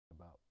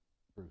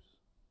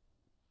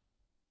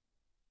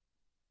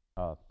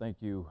Thank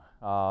you.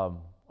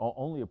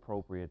 Only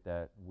appropriate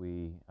that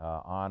we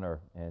honor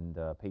and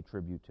pay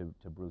tribute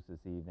to Bruce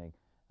this evening.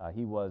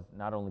 He was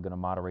not only going to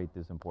moderate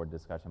this important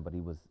discussion, but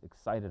he was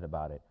excited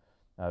about it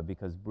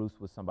because Bruce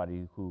was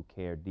somebody who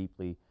cared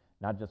deeply,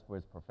 not just for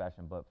his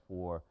profession, but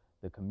for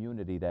the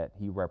community that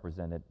he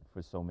represented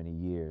for so many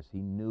years.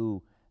 He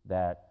knew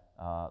that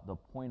the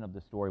point of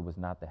the story was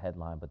not the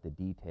headline, but the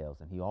details,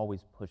 and he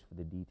always pushed for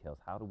the details.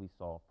 How do we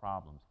solve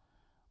problems?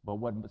 But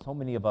what so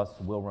many of us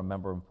will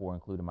remember him for,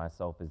 including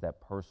myself, is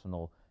that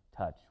personal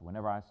touch.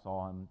 Whenever I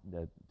saw him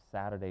the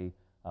Saturday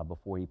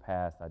before he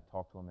passed, I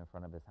talked to him in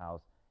front of his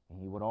house, and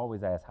he would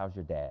always ask, "How's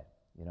your dad?"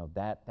 You know,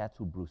 that's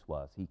who Bruce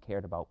was. He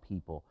cared about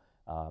people,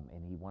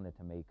 and he wanted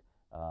to make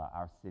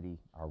our city,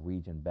 our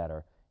region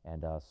better.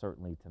 And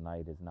certainly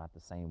tonight is not the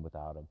same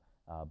without him.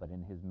 But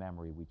in his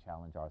memory, we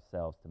challenge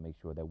ourselves to make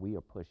sure that we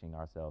are pushing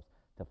ourselves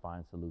to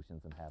find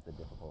solutions and have the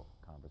difficult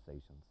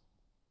conversations.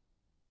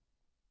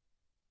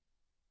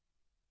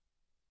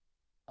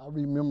 I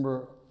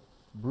remember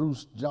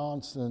Bruce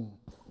Johnson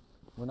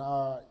when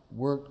I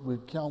worked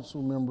with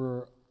council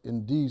member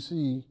in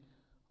D.C.,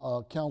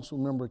 council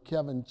member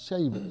Kevin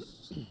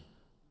Chavis.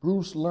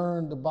 Bruce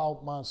learned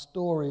about my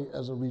story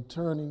as a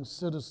returning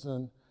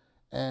citizen,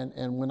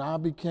 and when I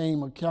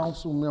became a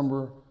council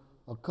member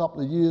a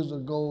couple of years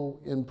ago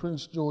in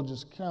Prince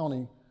George's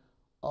County,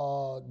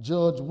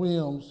 Judge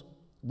Williams,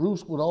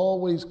 Bruce would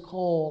always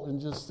call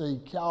and just say,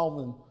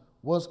 "Calvin,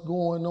 what's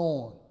going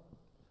on?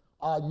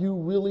 Are you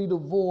really the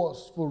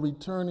voice for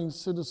returning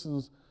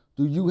citizens?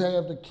 Do you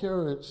have the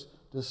courage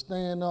to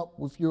stand up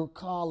with your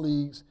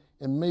colleagues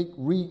and make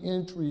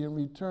re-entry and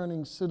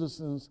returning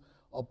citizens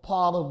a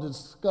part of the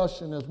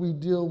discussion as we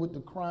deal with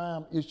the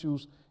crime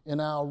issues in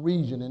our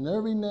region?" And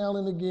every now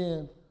and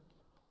again,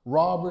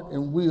 Robert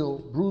and Will,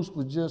 Bruce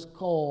would just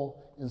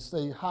call and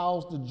say,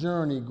 "How's the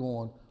journey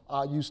going?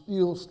 Are you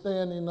still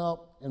standing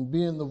up and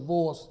being the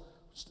voice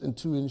and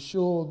to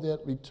ensure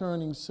that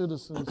returning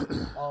citizens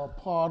are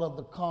part of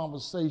the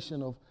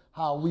conversation of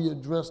how we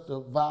address the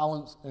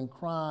violence and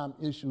crime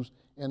issues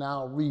in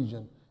our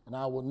region?" And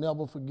I will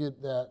never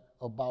forget that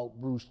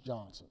about Bruce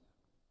Johnson.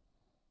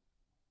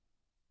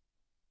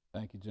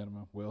 Thank you,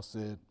 gentlemen. Well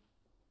said.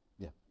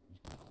 Yeah.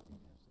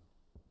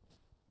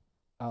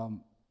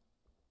 I'm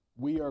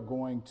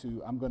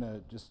going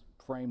to just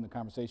frame the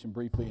conversation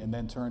briefly and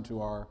then turn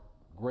to our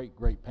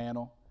great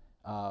panel.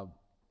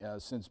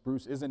 Since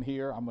Bruce isn't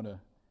here, I'm going to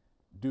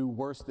do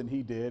worse than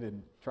he did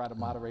and try to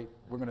moderate.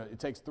 It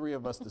takes three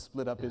of us to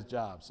split up his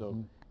job.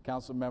 So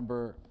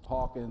Councilmember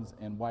Hawkins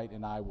and White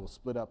and I will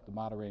split up the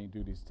moderating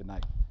duties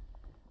tonight.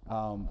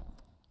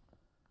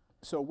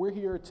 So we're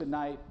here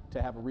tonight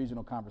to have a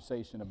regional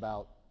conversation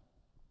about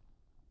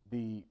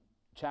the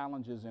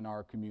challenges in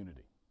our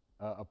community,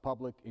 of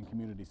public and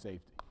community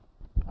safety.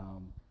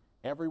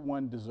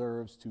 Everyone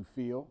deserves to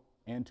feel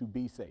and to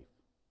be safe.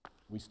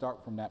 We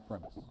start from that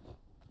premise.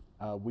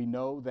 We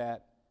know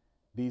that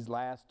these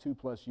last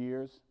 2+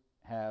 years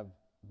have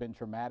been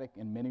traumatic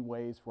in many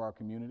ways for our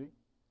community.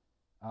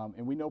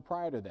 And we know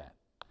prior to that,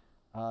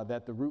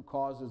 that the root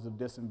causes of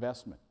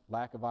disinvestment,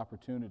 lack of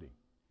opportunity,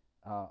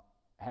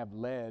 have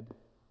led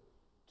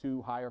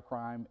to higher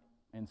crime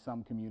in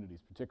some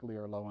communities, particularly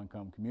our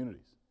low-income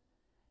communities.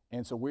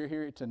 And so we're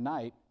here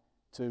tonight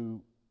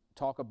to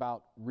talk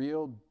about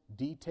real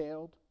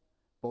detailed,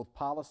 both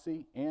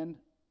policy and,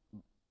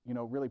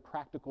 really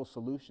practical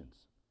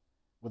solutions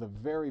with a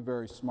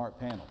very smart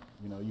panel.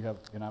 You have,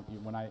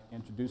 when I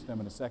introduce them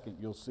in a second,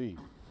 you'll see,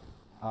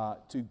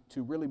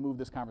 to really move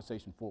this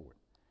conversation forward.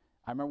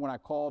 I remember when I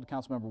called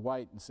Councilmember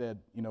White and said,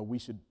 we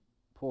should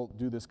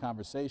do this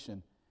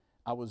conversation,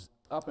 I was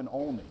up in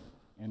Olney,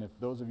 and if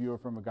those of you are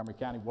from Montgomery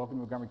County, welcome to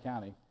Montgomery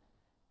County,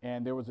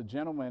 and there was a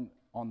gentleman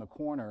on the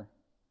corner,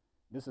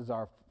 this is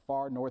our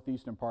far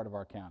northeastern part of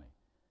our county,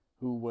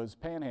 who was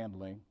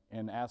panhandling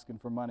and asking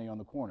for money on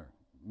the corner,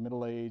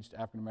 middle-aged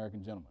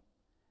African-American gentleman.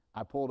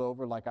 I pulled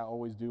over like I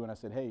always do, and I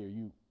said,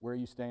 "Hey, where are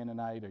you staying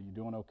tonight? Are you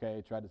doing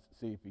okay?" Tried to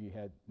see if he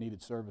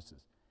needed services.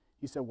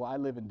 He said, "Well, I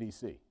live in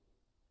D.C."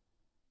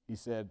 He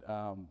said,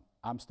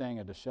 "I'm staying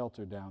at a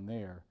shelter down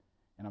there,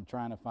 and I'm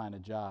trying to find a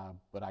job,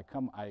 but I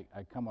come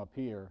up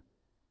here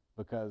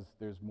because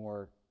there's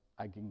more,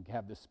 I can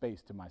have this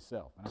space to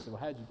myself." And I said,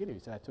 "Well, how did you get here?" He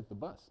said, "I took the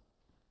bus."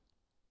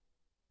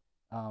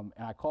 And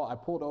I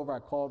pulled over, I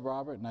called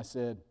Robert, and I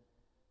said,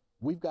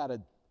 "We've got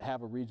to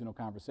have a regional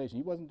conversation."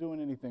 He wasn't doing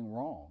anything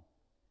wrong,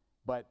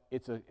 but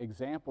it's an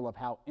example of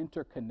how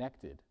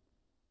interconnected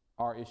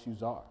our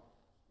issues are.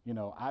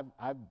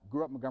 I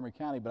grew up in Montgomery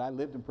County, but I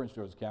lived in Prince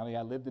George's County.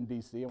 I lived in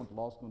D.C. I went to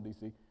law school in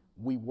D.C.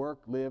 We work,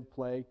 live,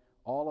 play.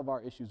 All of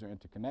our issues are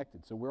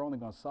interconnected. So we're only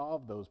going to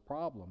solve those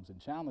problems and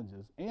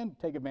challenges and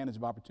take advantage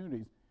of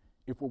opportunities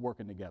if we're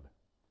working together.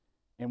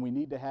 And we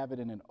need to have it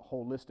in a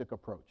holistic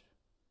approach.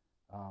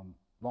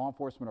 Law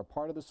enforcement are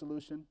part of the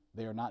solution.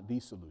 They are not the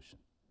solution.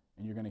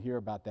 And you're going to hear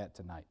about that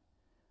tonight.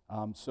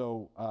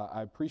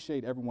 I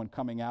appreciate everyone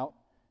coming out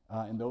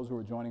and those who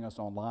are joining us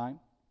online.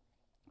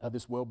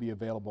 This will be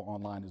available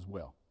online as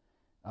well.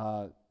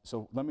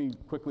 So let me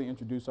quickly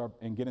introduce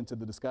and get into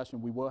the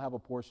discussion. We will have a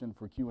portion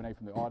for Q&A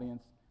from the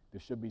audience. There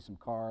should be some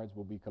cards.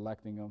 We'll be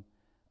collecting them.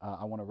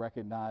 I want to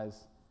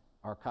recognize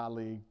our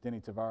colleague, Denny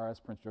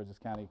Tavares, Prince George's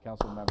County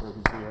Council member,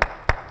 who's here.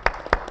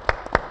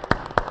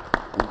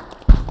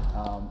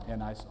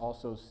 And I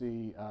also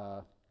see,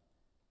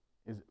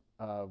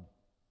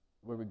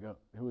 where we go?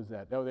 Who is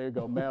that? Oh, there you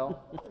go,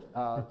 Mel.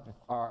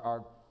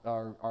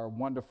 Our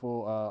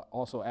wonderful,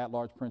 also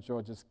at-large Prince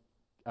George's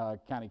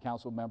County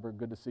Council member.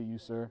 Good to see you,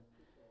 sir.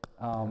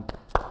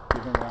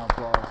 Give him a round of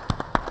applause.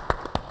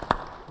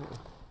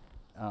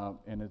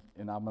 And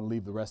I'm going to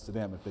leave the rest to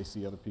them if they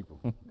see other people.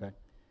 Okay.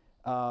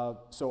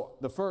 So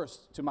the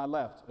first, to my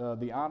left,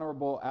 the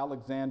Honorable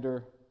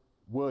Alexander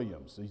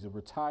Williams. He's a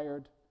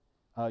retired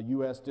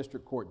U.S.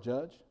 District Court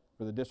judge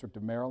for the District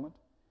of Maryland.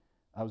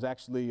 I was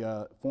actually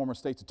a former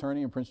state's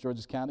attorney in Prince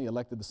George's County,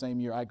 elected the same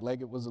year Ike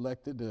Leggett was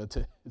elected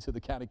to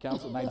the county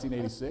council in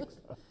 1986.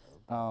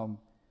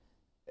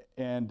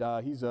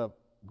 He's a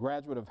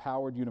graduate of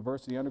Howard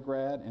University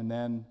undergrad and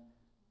then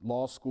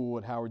law school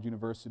at Howard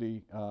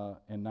University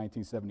in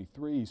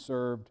 1973. He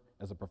served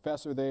as a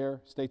professor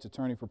there, state's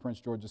attorney for Prince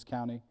George's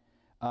County.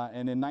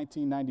 And in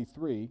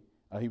 1993,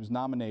 he was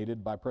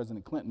nominated by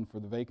President Clinton for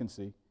the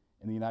vacancy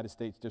in the United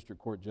States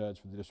District Court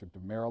Judge for the District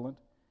of Maryland.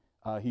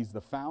 He's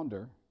the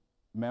founding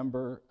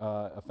member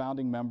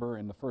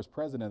and the first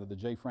president of the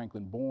J.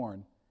 Franklin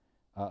Bourne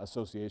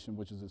Association,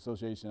 which is an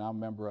association I'm a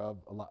member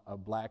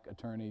of black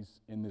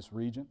attorneys in this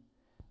region,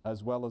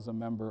 as well as a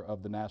member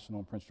of the National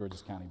and Prince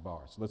George's County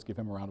Bar. So let's give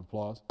him a round of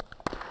applause.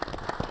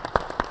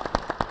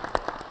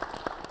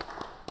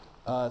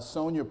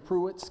 Sonia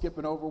Pruitt,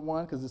 skipping over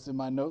one because it's in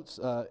my notes,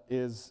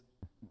 is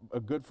a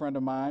good friend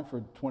of mine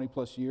for 20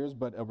 plus years,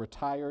 but a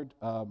retired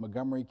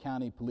Montgomery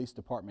County Police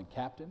Department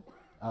captain,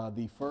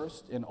 the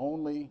first and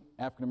only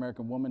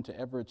African-American woman to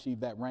ever achieve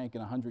that rank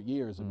in 100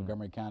 years in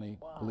Montgomery County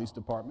Police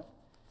Department.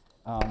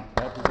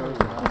 That deserves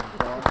a round of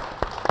applause.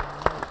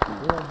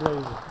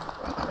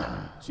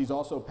 She's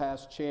also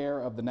past chair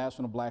of the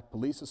National Black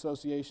Police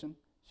Association.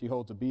 She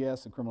holds a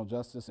BS in criminal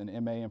justice and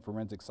MA in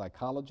forensic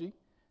psychology.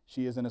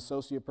 She is an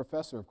associate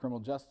professor of criminal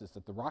justice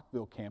at the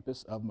Rockville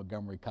campus of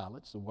Montgomery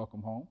College, so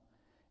welcome home.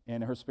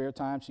 In her spare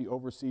time, she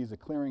oversees a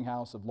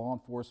clearinghouse of law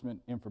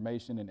enforcement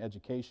information and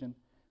education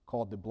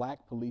called the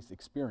Black Police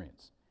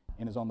Experience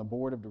and is on the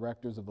board of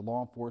directors of the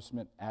Law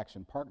Enforcement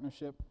Action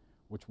Partnership,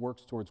 which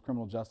works towards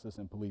criminal justice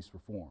and police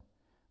reform.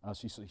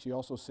 She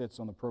also sits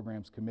on the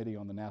program's committee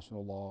on the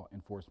National Law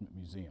Enforcement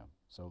Museum.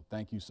 So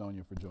thank you,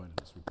 Sonia, for joining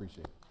us. We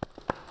appreciate it.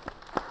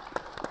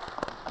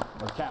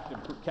 Or Captain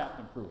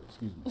Pruitt,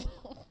 excuse me.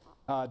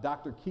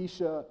 Dr.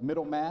 Keisha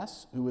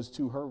Middlemass, who is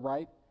to her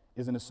right,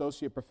 is an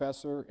associate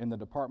professor in the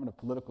Department of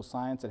Political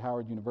Science at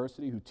Howard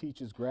University who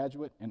teaches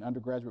graduate and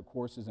undergraduate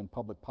courses in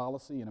public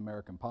policy and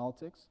American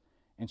politics.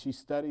 And she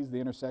studies the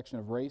intersection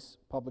of race,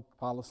 public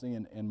policy,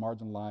 and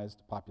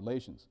marginalized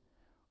populations.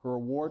 Her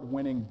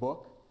award-winning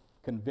book,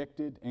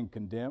 Convicted and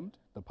Condemned,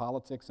 The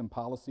Politics and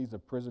Policies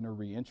of Prisoner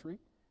Reentry,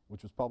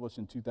 which was published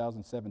in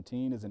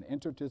 2017, is an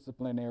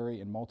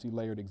interdisciplinary and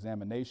multi-layered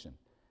examination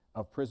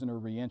of prisoner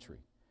reentry.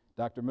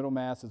 Dr.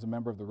 Middlemass is a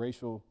member of the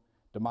Racial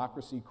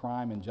Democracy,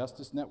 Crime, and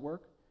Justice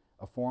Network,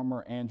 a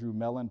former Andrew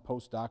Mellon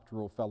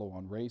postdoctoral fellow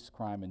on race,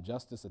 crime, and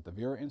justice at the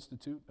Vera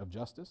Institute of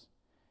Justice,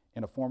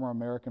 and a former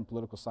American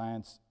Political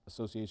Science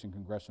Association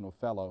Congressional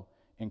Fellow,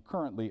 and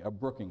currently a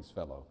Brookings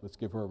Fellow. Let's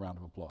give her a round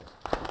of applause.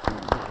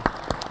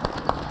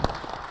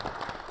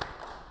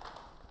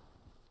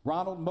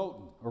 Ronald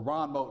Moten, or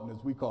Ron Moten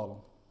as we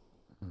call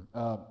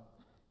him,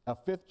 a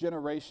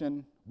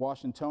fifth-generation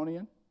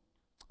Washingtonian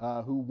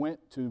who went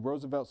to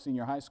Roosevelt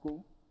Senior High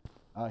School.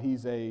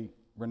 He's a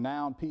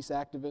renowned peace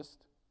activist,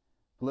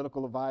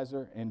 political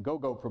advisor, and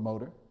go-go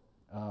promoter,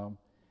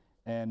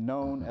 and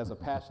known as a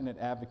passionate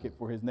advocate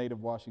for his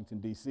native Washington,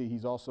 D.C.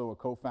 He's also a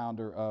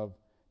co-founder of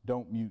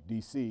Don't Mute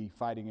D.C.,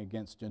 fighting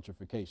against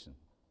gentrification.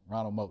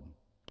 Ronald Moten.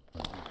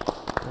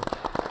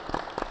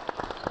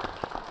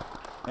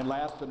 And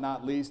last but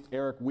not least,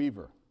 Eric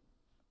Weaver,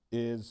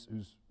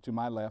 who's to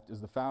my left,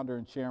 is the founder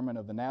and chairman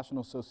of the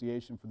National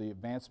Association for the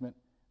Advancement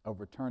of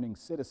Returning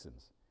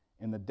Citizens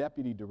and the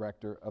deputy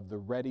director of the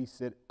Ready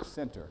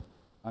Center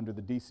under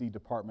the D.C.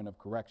 Department of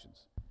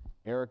Corrections.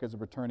 Eric is a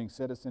returning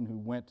citizen who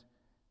went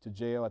to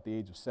jail at the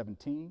age of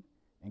 17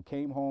 and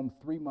came home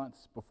 3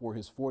 months before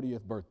his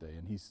 40th birthday.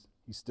 And he's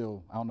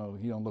still, I don't know,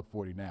 he don't look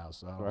 40 now,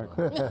 so I don't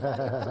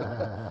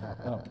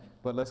know.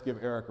 But let's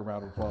give Eric a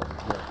round of applause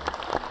as well.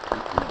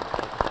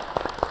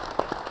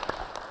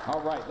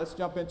 All right, let's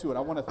jump into it. I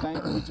want to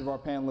thank each of our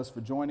panelists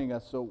for joining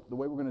us. So the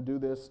way we're going to do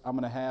this, I'm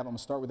going to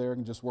start with Eric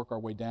and just work our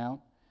way down.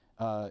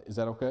 Is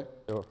that okay?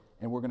 Sure.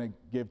 And we're going to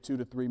give 2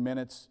 to 3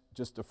 minutes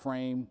just to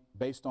frame,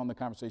 based on the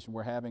conversation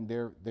we're having,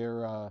 their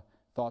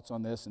thoughts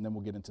on this, and then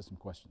we'll get into some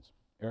questions.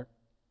 Eric?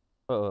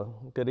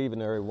 Good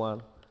evening,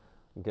 everyone.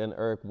 Again,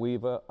 Eric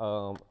Weaver.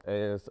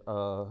 As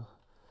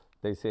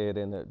they said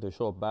in the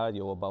short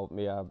bio about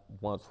me, I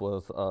once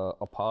was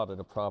a part of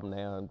the problem.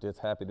 Now I'm just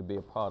happy to be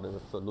a part of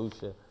the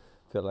solution.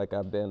 Feel like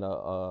I've been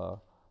a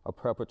a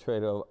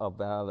perpetrator of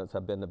violence.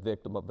 I've been a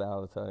victim of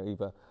violence. I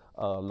even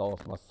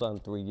lost my son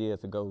 3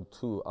 years ago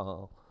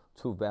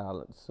to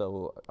violence.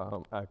 So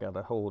I got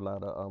a whole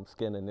lot of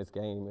skin in this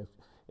game,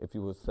 if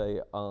you would say.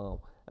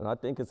 And I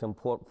think it's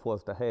important for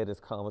us to have this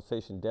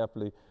conversation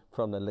definitely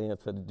from the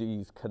lens of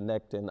these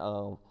connecting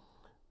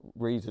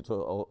regions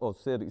or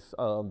cities,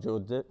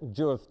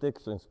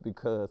 jurisdictions,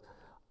 because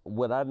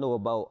what I know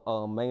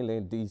about mainly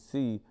in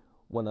DC,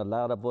 when a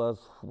lot of us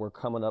were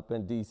coming up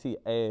in DC,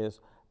 as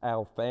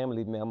our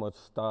family members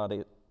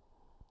started,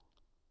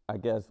 I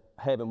guess,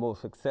 having more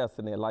success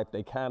in their life,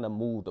 they kind of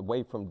moved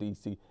away from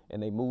DC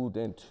and they moved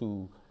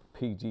into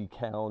PG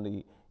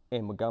County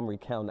and Montgomery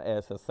County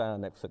as a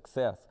sign of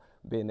success,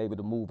 being able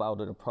to move out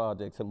of the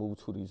projects and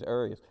move to these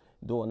areas.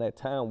 During that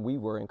time, we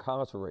were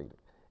incarcerated.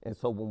 And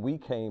so when we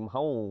came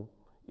home,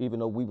 even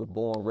though we were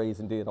born, raised,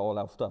 and did all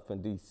our stuff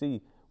in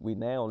DC, we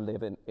now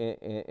live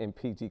in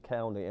PG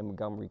County and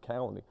Montgomery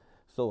County.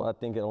 So I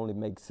think it only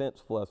makes sense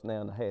for us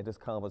now to have this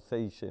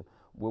conversation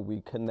where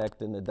we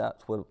connecting the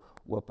dots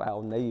with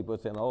our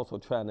neighbors and also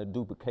trying to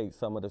duplicate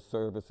some of the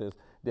services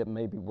that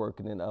may be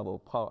working in other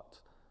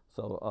parts.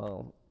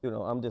 So, you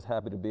know, I'm just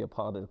happy to be a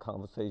part of the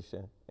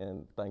conversation,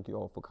 and thank you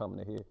all for coming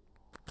to hear.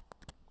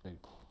 Great.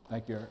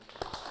 Thank you, Eric.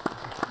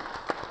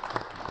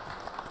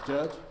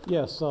 Judge?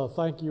 Yes,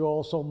 thank you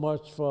all so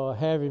much for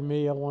having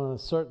me. I want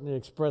to certainly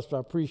express my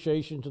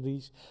appreciation to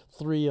these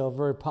three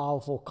very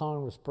powerful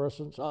council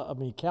persons.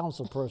 We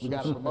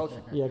got a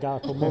promotion. Yeah,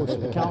 got a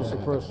promotion, council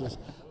persons.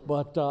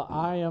 But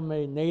I am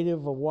a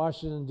native of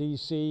Washington,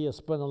 D.C. I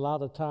spent a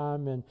lot of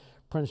time in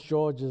Prince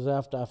George's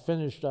after I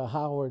finished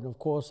Howard. And of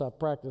course, I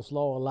practiced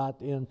law a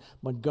lot in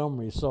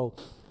Montgomery. So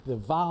the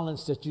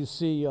violence that you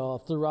see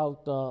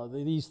throughout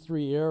these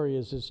three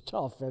areas is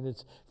tough, and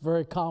it's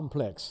very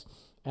complex.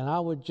 And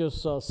I would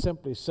just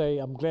simply say,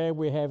 I'm glad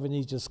we're having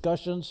these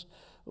discussions.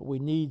 We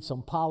need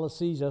some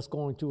policies that's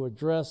going to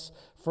address,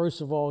 first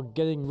of all,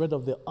 getting rid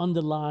of the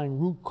underlying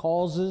root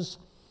causes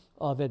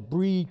that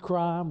breed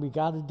crime. We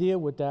got to deal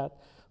with that.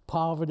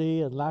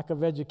 Poverty and lack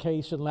of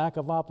education, lack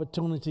of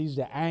opportunities,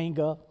 the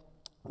anger.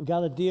 We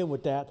got to deal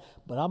with that.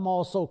 But I'm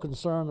also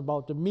concerned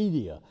about the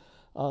media,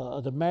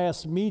 the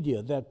mass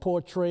media that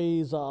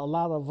portrays a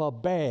lot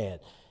of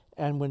bad.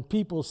 And when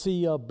people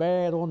see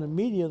bad on the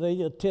media,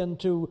 they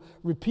tend to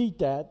repeat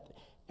that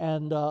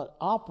and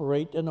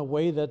operate in a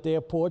way that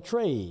they're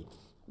portrayed.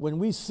 When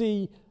we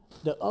see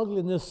the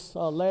ugliness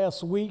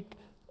last week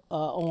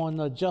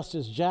on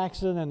Justice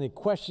Jackson and the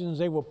questions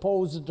they were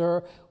posing to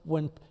her,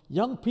 when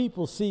young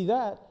people see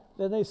that,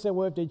 then they say,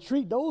 well, if they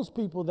treat those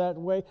people that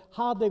way,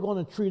 how are they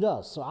going to treat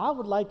us? So I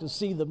would like to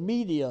see the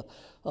media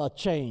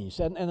change.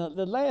 And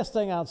the last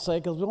thing I'd say,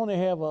 because we only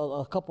have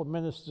a couple of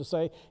minutes to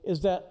say,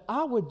 is that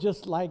I would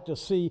just like to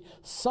see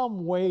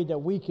some way that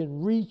we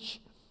can reach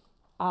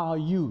our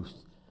youth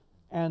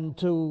and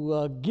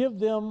to give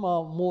them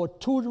more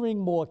tutoring,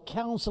 more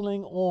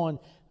counseling on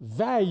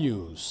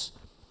values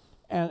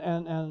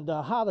and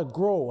how to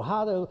grow,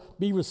 how to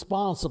be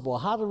responsible,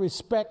 how to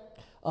respect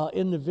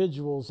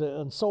individuals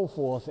and so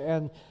forth.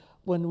 And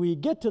when we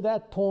get to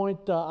that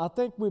point, I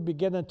think we're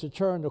beginning to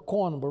turn the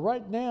corner. But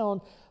right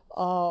now,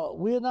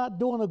 we're not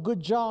doing a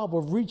good job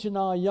of reaching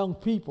our young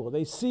people.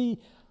 They see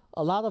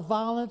a lot of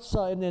violence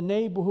in their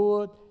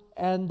neighborhood,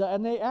 and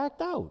they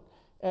act out.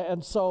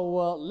 And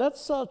so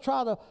let's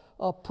try to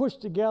push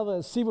together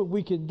and see what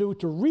we can do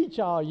to reach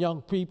our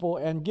young people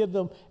and give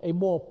them a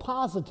more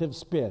positive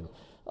spin.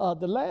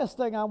 The last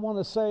thing I want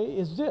to say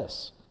is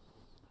this.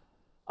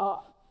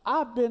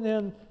 I've been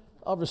in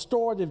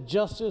restorative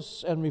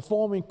justice and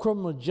reforming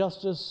criminal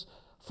justice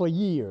for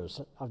years.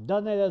 I've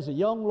done that as a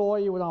young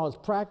lawyer when I was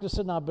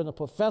practicing. I've been a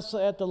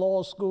professor at the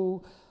law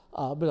school.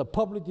 I've been a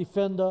public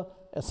defender.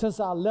 And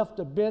since I left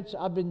the bench,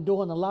 I've been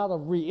doing a lot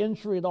of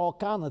reentry and all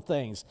kinds of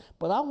things.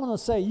 But I want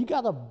to say you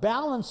got to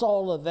balance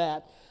all of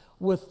that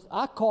with,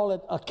 I call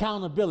it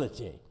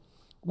accountability.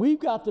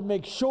 We've got to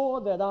make sure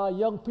that our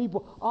young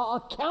people are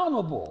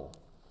accountable.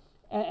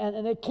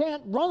 And they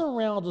can't run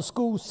around the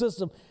school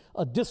system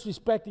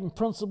disrespecting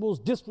principals,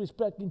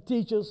 disrespecting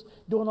teachers,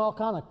 doing all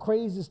kind of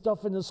crazy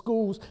stuff in the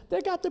schools.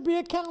 They got to be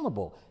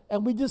accountable.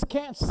 And we just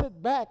can't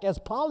sit back as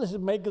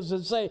policymakers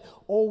and say,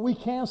 oh, we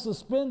can't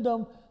suspend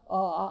them,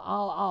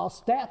 our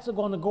stats are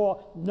going to go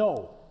up.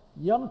 No,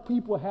 young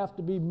people have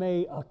to be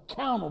made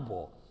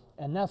accountable.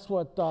 And that's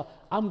what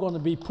I'm going to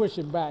be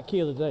pushing back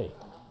here today.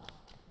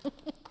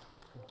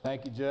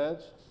 Thank you, Judge.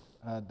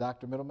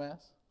 Dr. Middlemass?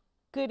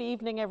 Good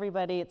evening,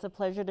 everybody. It's a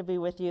pleasure to be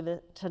with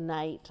you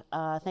tonight.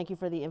 Thank you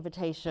for the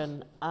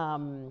invitation.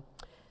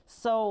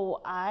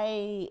 So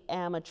I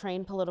am a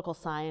trained political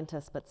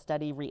scientist, but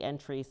study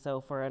reentry. So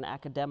for an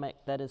academic,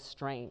 that is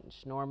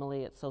strange.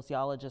 Normally it's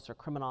sociologists or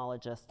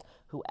criminologists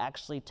who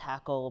actually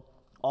tackle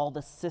all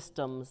the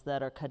systems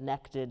that are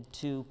connected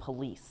to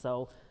police.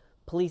 So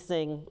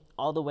policing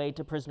all the way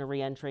to prisoner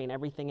reentry and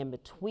everything in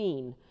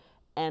between,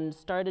 and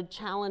started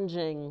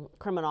challenging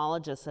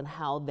criminologists and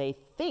how they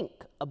think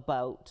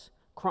about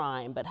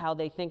crime, but how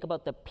they think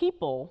about the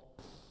people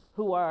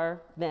who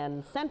are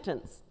then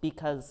sentenced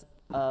because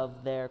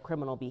of their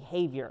criminal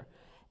behavior.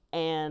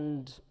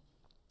 And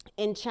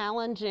in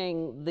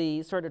challenging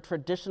the sort of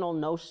traditional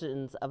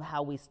notions of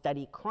how we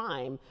study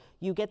crime,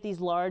 you get these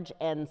large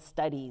N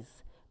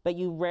studies, but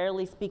you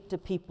rarely speak to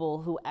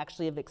people who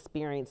actually have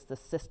experienced the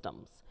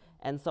systems.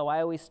 And so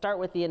I always start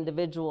with the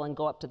individual and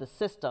go up to the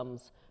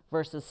systems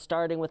versus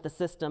starting with the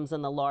systems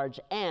and the large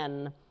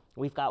N.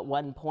 We've got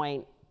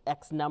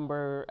 1.x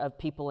number of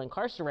people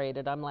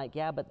incarcerated. I'm like,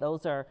 yeah, but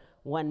those are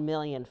 1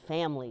 million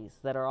families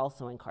that are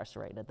also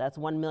incarcerated. That's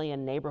 1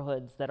 million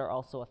neighborhoods that are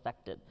also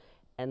affected.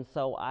 And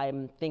so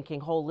I'm thinking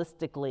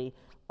holistically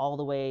all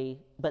the way,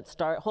 but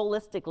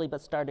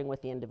starting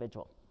with the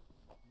individual.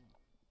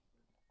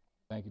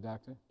 Thank you,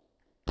 Doctor.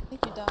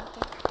 Thank you,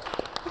 Doctor.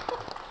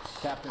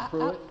 Captain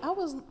Pruitt, I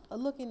was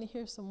looking to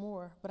hear some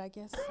more, but I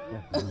guess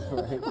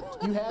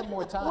you had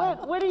more time.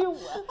 What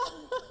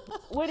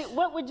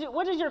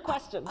is your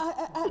question?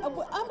 I'm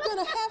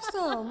gonna have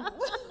some.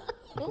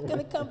 I'm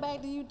gonna come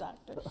back to you,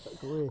 Doctor.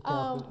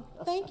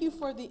 Thank you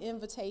for the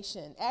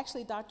invitation.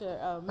 Actually, Dr.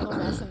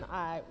 Middlemass and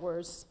I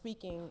were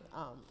speaking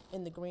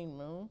in the green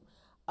room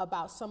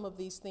about some of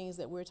these things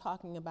that we're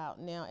talking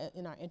about now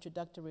in our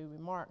introductory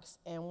remarks.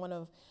 And one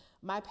of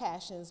my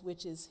passions,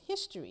 which is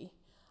history,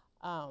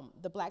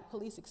 the Black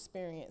police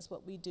experience,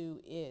 what we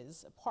do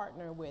is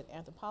partner with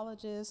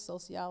anthropologists,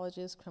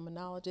 sociologists,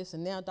 criminologists,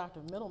 and now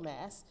Dr.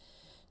 Middlemass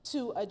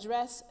to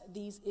address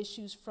these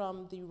issues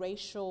from the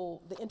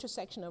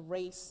intersection of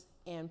race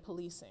and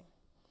policing.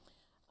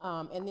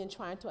 And then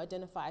trying to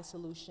identify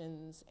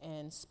solutions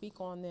and speak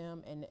on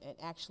them and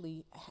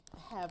actually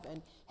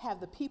have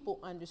the people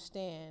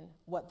understand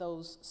what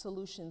those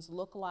solutions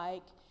look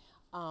like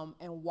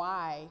and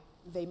why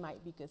they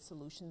might be good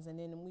solutions. And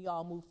then we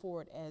all move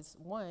forward as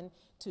one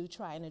to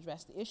try and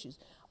address the issues.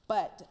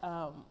 But,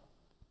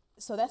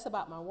 so that's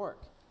about my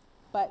work.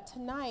 But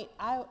tonight,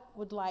 I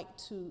would like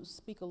to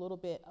speak a little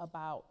bit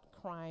about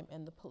crime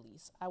and the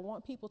police. I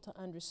want people to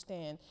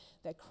understand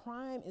that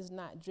crime is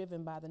not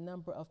driven by the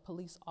number of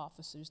police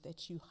officers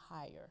that you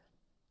hire.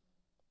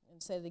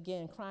 And say it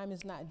again, crime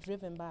is not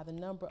driven by the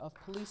number of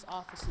police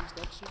officers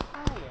that you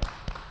hire.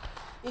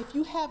 If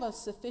you have a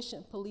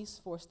sufficient police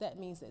force, that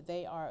means that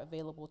they are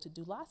available to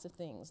do lots of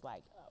things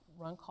like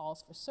run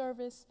calls for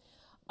service,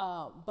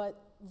 but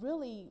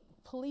really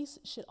police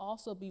should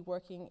also be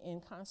working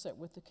in concert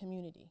with the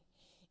community.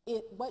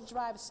 What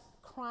drives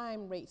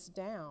crime rates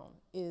down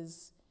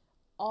is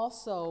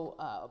also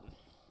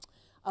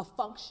a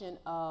function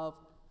of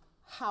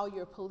how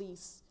your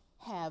police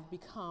have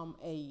become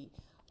a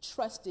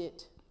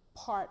trusted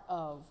part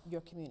of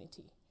your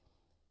community.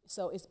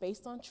 So it's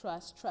based on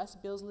trust.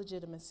 Trust builds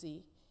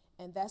legitimacy,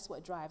 and that's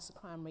what drives the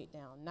crime rate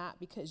down, not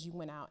because you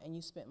went out and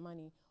you spent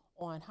money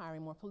on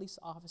hiring more police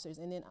officers.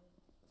 And then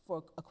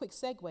for a quick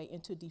segue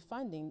into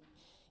defunding,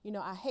 you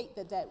know, I hate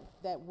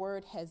that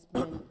word has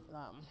been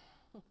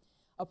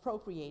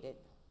appropriated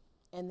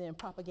and then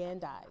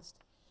propagandized,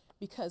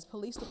 because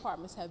police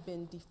departments have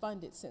been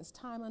defunded since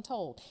time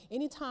untold.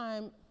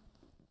 Anytime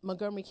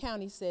Montgomery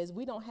County says,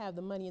 we don't have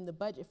the money in the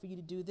budget for you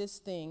to do this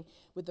thing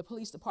with the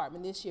police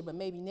department this year, but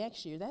maybe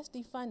next year, that's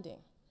defunding.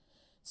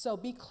 So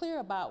be clear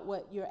about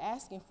what you're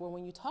asking for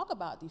when you talk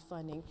about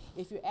defunding.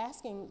 If you're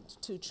asking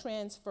to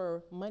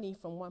transfer money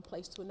from one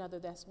place to another,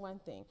 that's one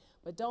thing.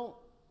 But don't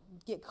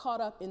get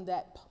caught up in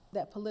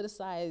that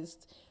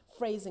politicized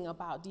phrasing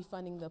about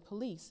defunding the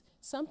police.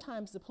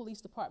 Sometimes the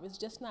police department is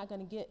just not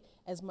going to get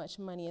as much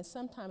money, and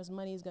sometimes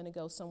money is going to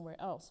go somewhere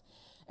else.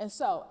 And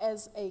so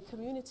as a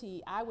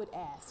community, I would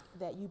ask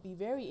that you be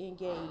very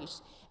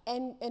engaged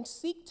and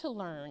seek to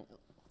learn.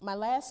 My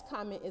last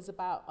comment is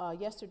about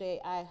yesterday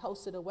I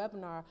hosted a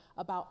webinar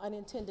about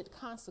unintended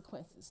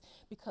consequences,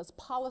 because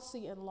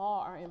policy and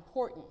law are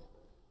important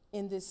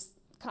in this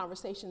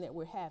conversation that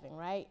we're having,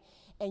 right?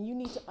 And you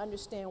need to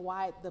understand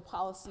why the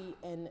policy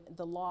and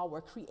the law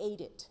were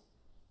created.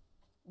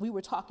 We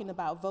were talking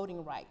about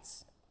voting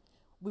rights.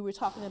 We were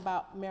talking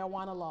about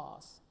marijuana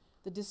laws,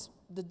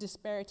 the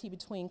disparity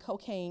between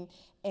cocaine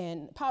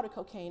and powder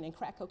cocaine and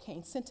crack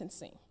cocaine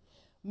sentencing.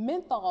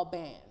 Menthol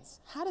bans,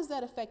 how does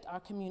that affect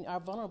our community, our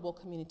vulnerable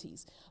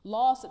communities?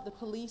 Laws that the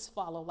police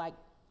follow, like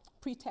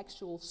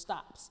pretextual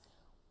stops.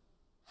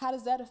 How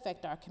does that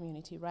affect our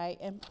community, right?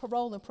 And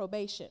parole and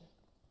probation.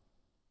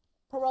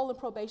 Parole and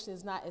probation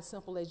is not as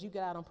simple as you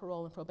get out on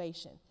parole and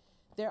probation.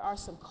 There are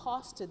some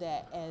costs to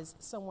that as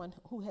someone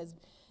who has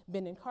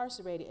been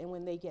incarcerated, and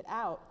when they get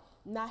out,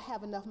 not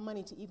have enough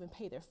money to even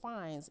pay their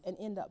fines and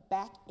end up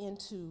back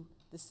into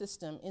the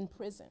system in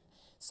prison.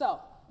 So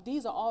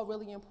these are all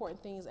really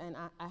important things, and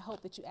I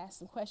hope that you ask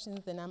some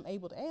questions that I'm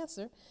able to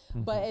answer.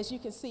 Mm-hmm. But as you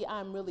can see,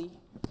 I'm really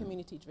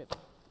community driven.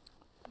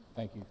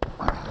 Thank you.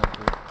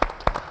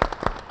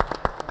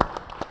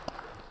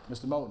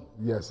 Mr. Moten.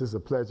 Yes, it's a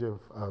pleasure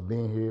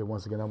being here.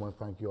 Once again, I want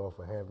to thank you all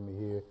for having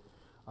me here.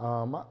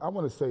 I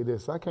want to say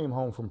this. I came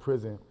home from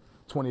prison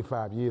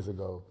 25 years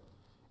ago.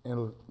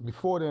 And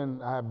before then,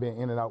 I had been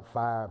in and out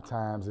 5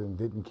 times and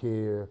didn't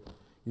care.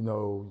 You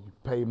know, you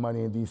pay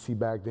money in D.C.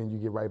 back then, you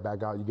get right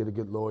back out. You get a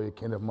good lawyer,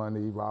 Kenneth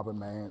Money, Robert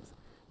Mance.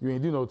 You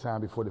ain't do no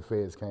time before the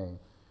feds came.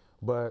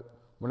 But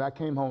when I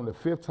came home the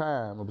 5th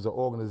time, it was an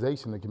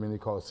organization in the community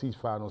called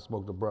Ceasefire Don't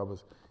Smoke the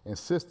Brothers and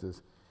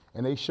Sisters,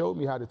 and they showed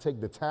me how to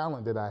take the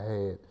talent that I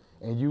had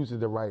and use it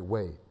the right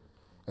way.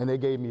 And they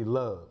gave me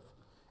love.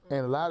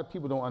 And a lot of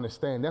people don't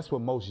understand that's what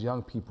most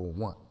young people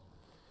want.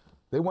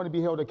 They want to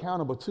be held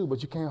accountable too,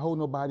 but you can't hold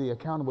nobody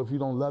accountable if you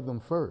don't love them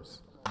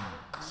first.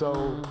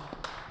 So,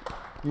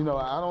 you know,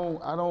 I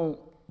don't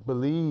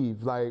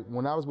believe, like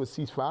when I was with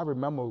Ceasefire, I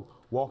remember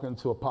walking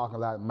into a parking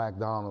lot at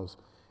McDonald's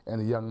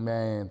and a young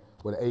man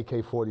with an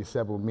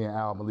AK-47 with me and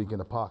Al Malik in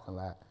the parking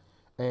lot.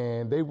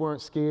 And they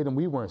weren't scared and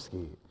we weren't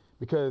scared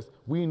because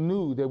we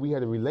knew that we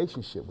had a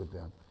relationship with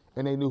them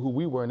and they knew who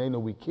we were and they knew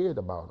we cared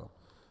about them.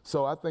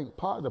 So I think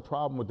part of the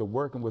problem with the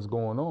work and what's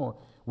going on,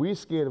 we're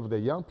scared of the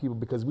young people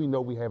because we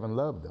know we haven't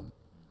loved them.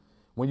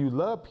 When you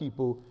love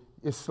people,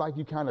 it's like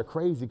you're kind of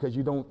crazy because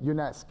you're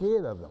not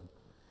scared of them.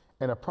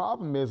 And the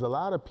problem is a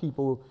lot of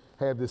people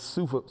have this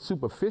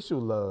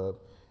superficial love.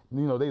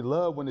 You know, they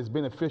love when it's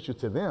beneficial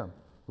to them,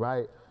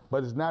 right?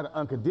 But it's not an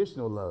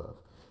unconditional love.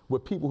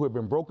 With people who have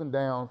been broken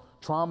down,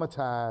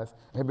 traumatized,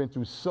 and have been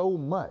through so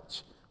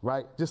much,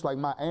 right? Just like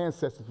my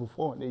ancestors for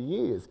 400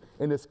 years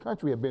in this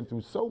country have been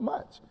through so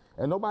much.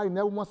 And nobody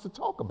never wants to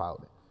talk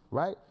about it,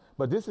 right?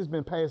 But this has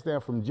been passed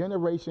down from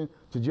generation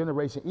to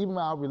generation. Even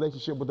our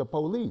relationship with the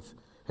police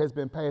has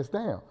been passed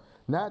down.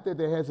 Not that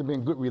there hasn't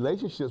been good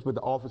relationships with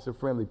the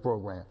officer-friendly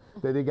program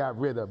that they got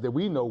rid of, that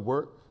we know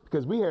work,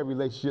 because we had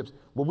relationships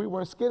where we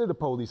weren't scared of the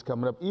police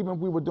coming up, even if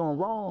we were doing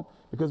wrong,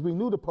 because we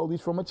knew the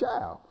police from a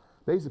child.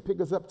 They used to pick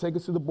us up, take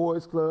us to the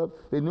boys' club.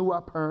 They knew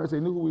our parents. They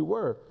knew who we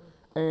were.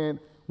 And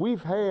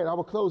I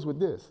will close with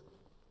this.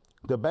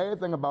 The bad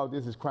thing about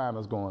this is crime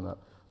is going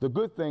up. The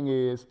good thing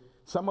is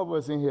some of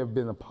us in here have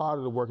been a part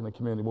of the work in the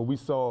community where we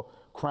saw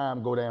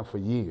crime go down for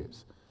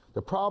years.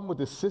 The problem with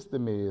the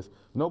system is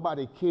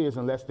nobody cares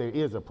unless there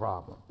is a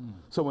problem.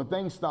 So when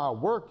things start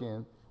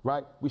working,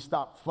 right, we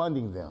stop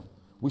funding them.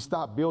 We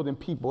stop building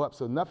people up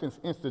so nothing's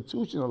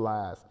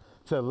institutionalized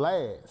to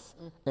last.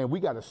 And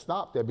we got to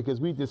stop that because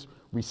we just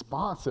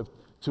responsive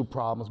to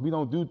problems. We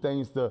don't do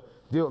things to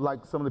deal,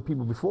 like some of the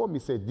people before me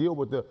said, deal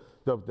with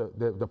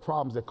the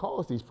problems that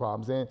cause these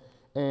problems.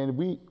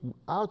 And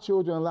our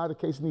children in a lot of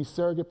cases need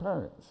surrogate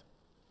parents.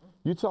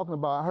 You're talking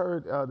about, I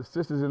heard the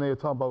sisters in there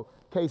talking about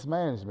case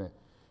management.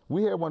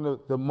 We had one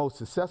of the most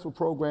successful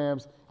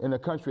programs in the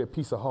country at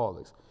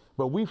Peaceaholics,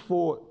 but we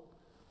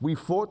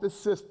fought the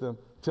system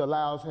to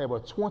allow us to have a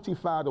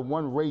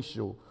 25-to-1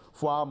 ratio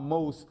for our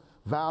most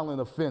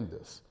violent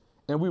offenders.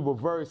 And we were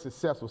very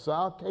successful. So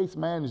our case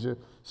managers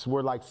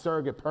were like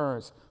surrogate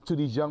parents to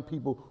these young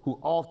people who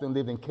often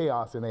lived in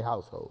chaos in their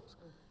households.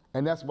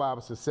 And that's why I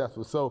was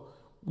successful. So,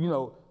 you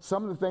know,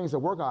 some of the things that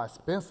work are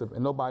expensive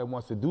and nobody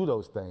wants to do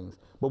those things,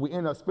 but we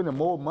end up spending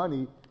more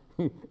money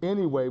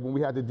anyway when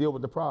we had to deal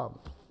with the problem.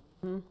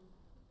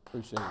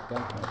 Appreciate it,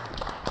 thank you.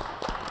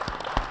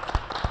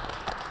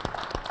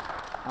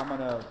 I'm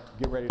gonna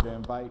get ready to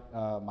invite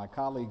my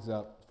colleagues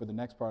up for the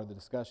next part of the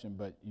discussion,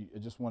 but I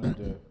just wanted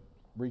to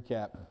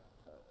recap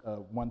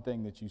one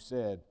thing that you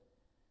said.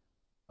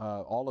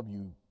 All of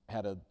you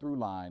had a through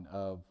line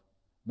of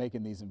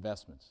making these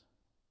investments.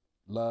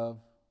 Love,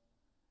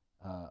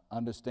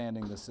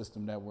 understanding the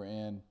system that we're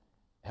in,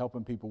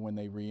 helping people when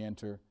they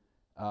re-enter.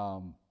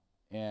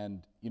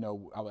 And you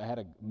know, I had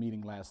a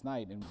meeting last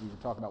night and we were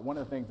talking about one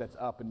of the things that's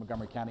up in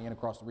Montgomery County and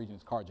across the region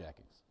is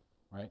carjackings,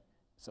 right?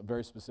 It's a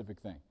very specific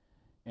thing.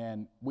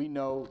 And we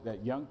know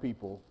that young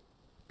people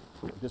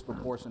are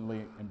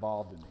disproportionately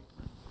involved in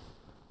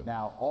these.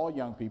 Now, all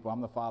young people,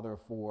 I'm the father of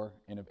 4,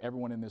 and of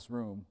everyone in this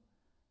room,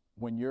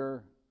 when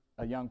you're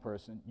a young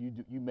person,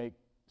 you make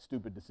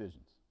stupid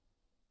decisions,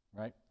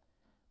 right?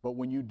 But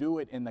when you do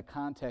it in the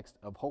context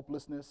of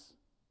hopelessness,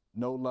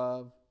 no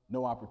love,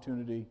 no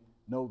opportunity,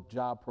 no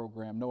job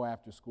program, no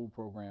after-school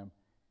program,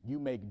 you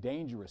make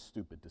dangerous,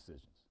 stupid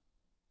decisions.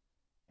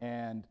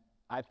 And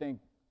I think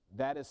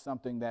that is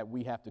something that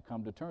we have to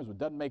come to terms with.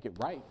 Doesn't make it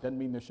right, doesn't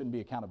mean there shouldn't be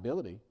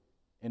accountability,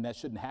 and that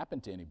shouldn't happen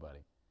to anybody.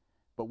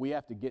 But we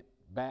have to get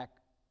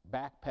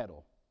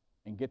backpedal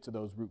and get to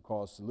those root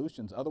cause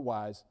solutions.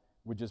 Otherwise,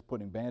 we're just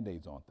putting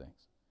Band-Aids on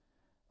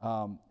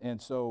things.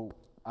 And so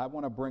I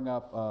want to bring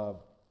up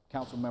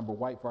Councilmember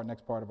White for our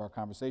next part of our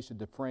conversation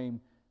to frame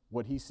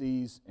what he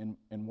sees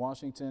in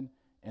Washington,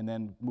 and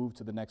then move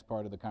to the next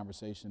part of the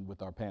conversation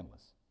with our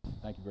panelists.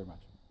 Thank you very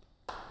much.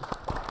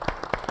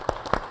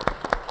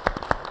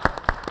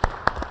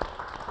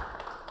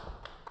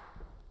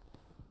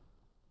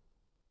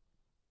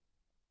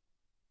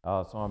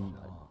 So I'm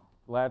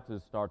glad to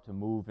start to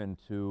move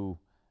into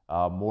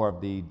more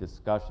of the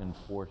discussion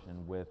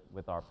portion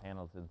with our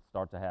panelists and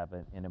start to have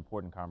an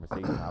important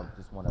conversation. I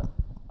just want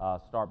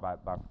to start by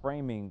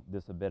framing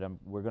this a bit.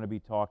 We're going to be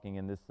talking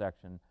in this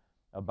section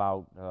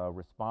about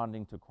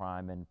responding to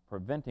crime and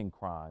preventing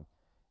crime.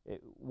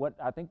 What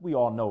I think we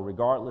all know,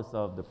 regardless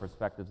of the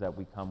perspectives that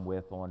we come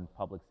with on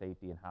public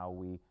safety and how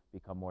we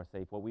become more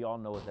safe, what we all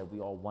know is that we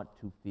all want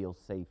to feel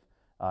safe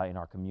in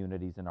our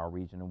communities, in our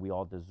region, and we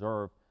all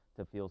deserve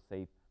to feel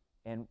safe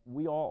And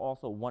we all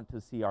also want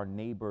to see our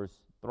neighbors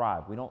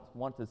thrive. We don't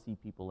want to see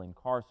people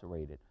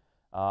incarcerated.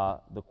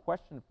 The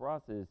question for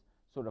us is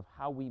sort of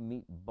how we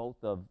meet both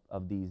of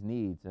these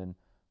needs. And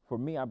for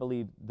me, I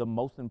believe the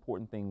most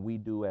important thing we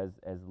do as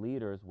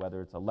leaders,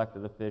 whether it's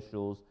elected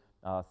officials,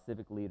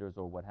 civic leaders,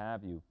 or what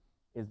have you,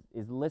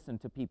 is listen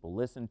to people,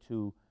 listen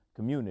to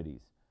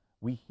communities.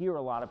 We hear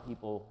a lot of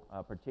people,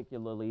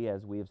 particularly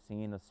as we have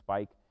seen a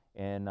spike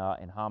in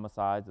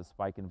homicides, a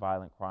spike in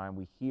violent crime.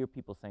 We hear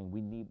people saying,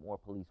 we need more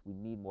police, we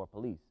need more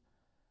police.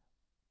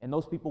 And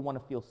those people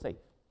want to feel safe.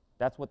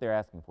 That's what they're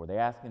asking for. They're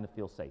asking to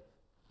feel safe.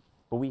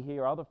 But we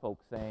hear other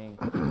folks saying,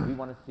 we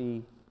want to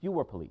see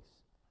fewer police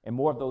and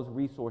more of those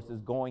resources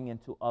going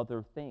into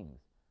other things.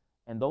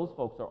 And those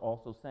folks are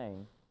also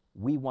saying,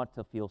 we want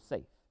to feel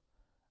safe.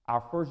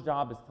 Our first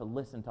job is to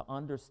listen, to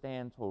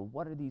understand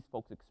what are these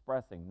folks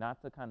expressing,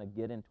 not to kind of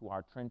get into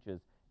our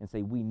trenches and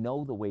say we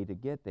know the way to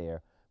get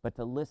there, but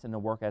to listen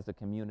and work as a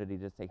community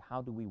to say,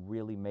 how do we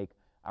really make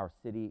our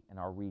city and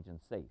our region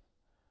safe?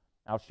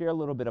 I'll share a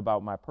little bit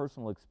about my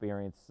personal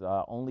experience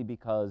only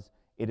because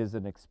it is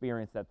an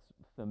experience that's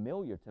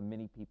familiar to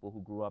many people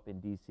who grew up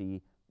in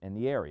DC and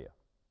the area.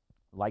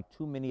 Like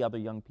too many other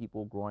young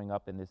people growing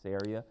up in this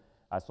area,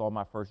 I saw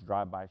my first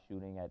drive-by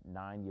shooting at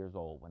 9 years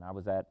old when I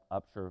was at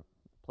Upshur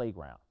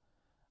Playground.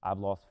 I've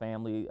lost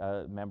family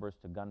members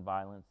to gun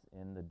violence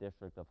in the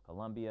District of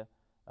Columbia.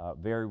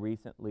 Very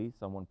recently,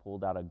 someone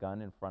pulled out a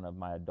gun in front of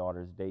my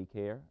daughter's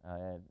daycare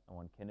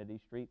on Kennedy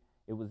Street.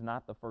 It was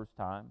not the first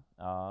time,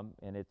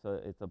 and it's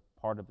a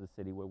part of the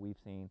city where we've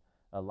seen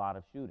a lot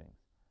of shootings.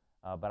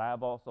 But I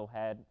have also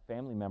had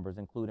family members,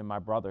 including my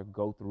brother,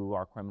 go through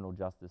our criminal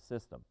justice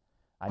system.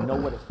 I know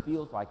what it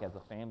feels like as a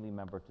family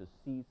member to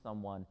see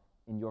someone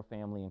in your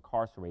family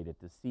incarcerated,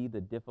 to see the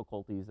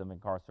difficulties of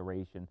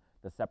incarceration,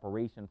 the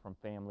separation from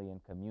family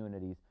and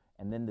communities,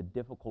 and then the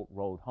difficult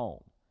road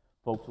home.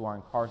 Folks who are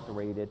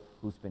incarcerated,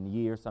 who spend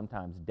years,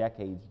 sometimes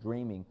decades,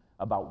 dreaming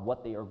about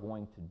what they are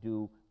going to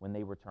do when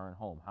they return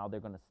home, how they're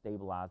going to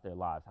stabilize their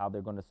lives, how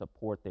they're going to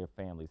support their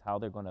families, how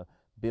they're going to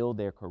build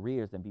their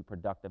careers and be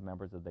productive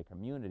members of their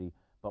community.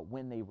 But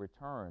when they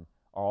return,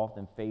 are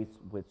often faced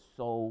with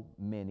so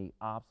many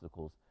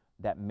obstacles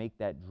that make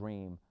that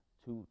dream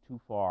too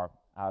far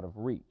out of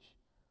reach.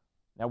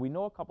 Now, we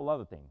know a couple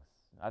other things.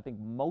 I think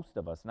most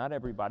of us, not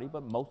everybody,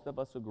 but most of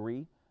us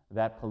agree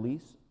that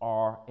police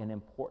are an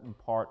important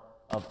part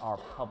of our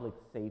public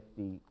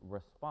safety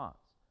response.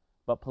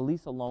 But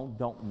police alone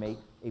don't make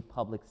a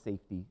public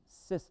safety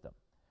system.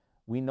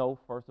 We know,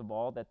 first of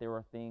all, that there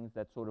are things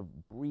that sort of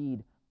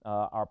breed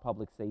our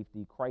public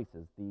safety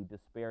crisis, the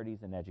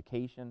disparities in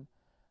education,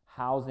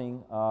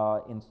 housing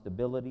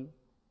instability,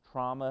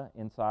 trauma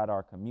inside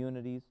our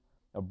communities,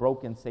 a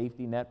broken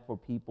safety net for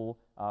people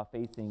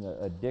facing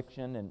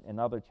addiction and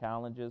other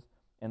challenges,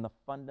 and the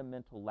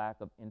fundamental lack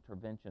of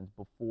interventions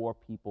before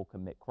people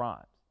commit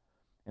crimes.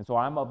 And so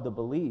I'm of the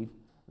belief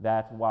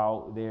that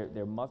while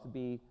there must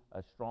be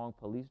a strong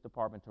police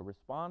department to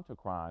respond to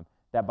crime,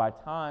 that by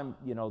time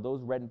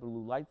those red and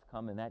blue lights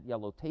come and that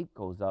yellow tape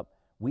goes up,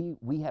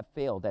 we have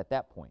failed at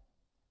that point.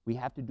 We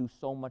have to do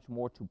so much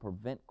more to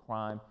prevent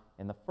crime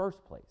in the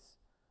first place.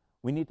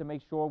 We need to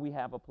make sure we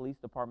have a police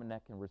department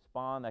that can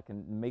respond, that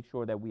can make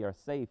sure that we are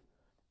safe.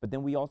 But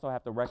then we also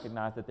have to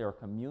recognize that there are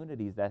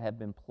communities that have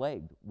been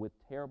plagued with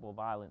terrible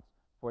violence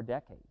for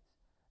decades,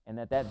 and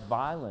that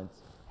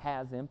violence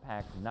has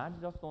impact not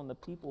just on the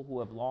people who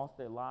have lost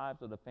their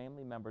lives or the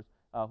family members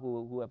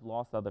who have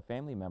lost other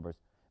family members,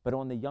 but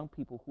on the young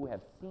people who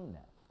have seen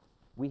that.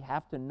 We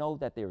have to know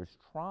that there is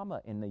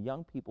trauma in the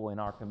young people in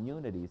our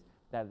communities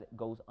that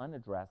goes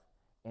unaddressed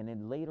and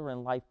then later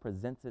in life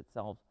presents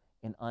itself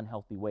in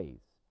unhealthy ways.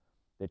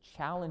 The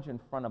challenge in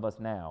front of us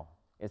now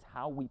is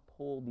how we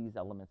pull these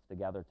elements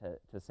together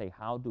to say,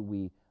 how do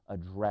we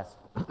address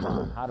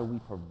crime? How do we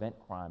prevent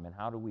crime? And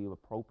how do we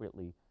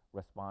appropriately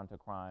respond to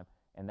crime?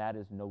 And that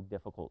is no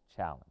difficult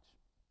challenge.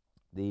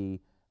 The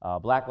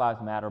Black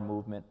Lives Matter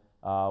movement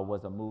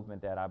was a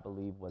movement that I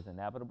believe was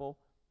inevitable,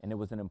 and it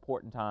was an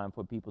important time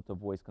for people to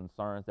voice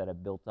concerns that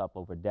have built up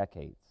over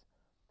decades.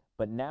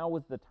 But now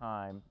is the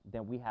time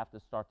that we have to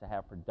start to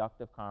have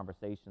productive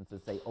conversations to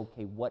say,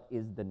 okay, what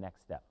is the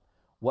next step?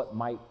 What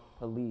might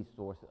police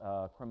or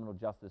criminal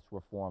justice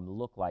reform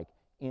look like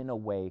in a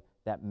way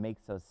that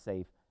makes us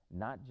safe,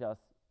 not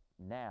just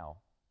now,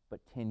 but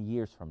 10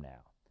 years from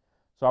now?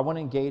 So I want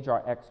to engage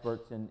our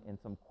experts in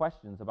some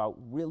questions about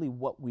really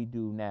what we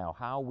do now,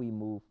 how we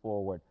move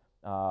forward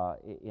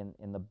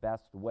in the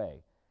best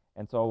way.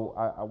 And so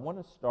I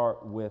want to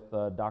start with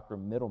Dr.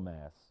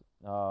 Middlemass.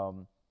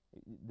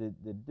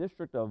 The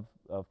District of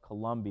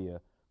Columbia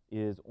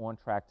is on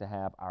track to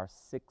have our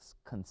 6th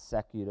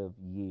consecutive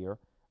year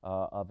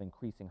of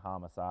increasing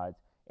homicides,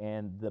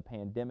 and the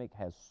pandemic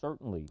has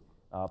certainly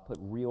put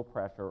real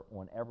pressure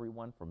on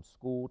everyone from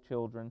school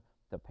children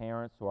to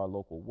parents to our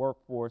local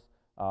workforce,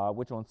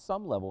 which on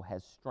some level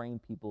has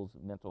strained people's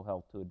mental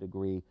health to a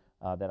degree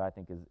that I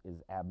think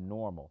is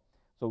abnormal.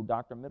 So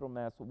Dr.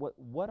 Middlemass,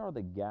 what are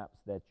the gaps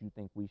that you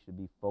think we should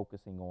be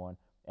focusing on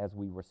as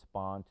we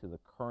respond to the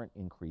current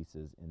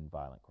increases in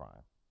violent crime?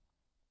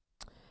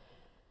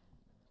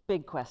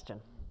 Big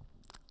question.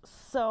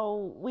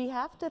 So we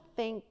have to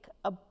think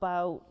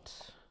about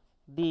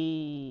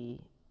the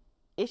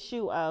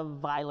issue of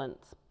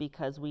violence,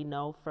 because we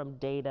know from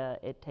data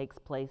it takes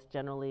place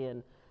generally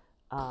in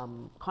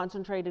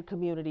concentrated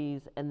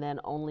communities, and then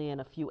only in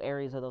a few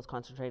areas of those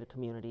concentrated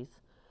communities.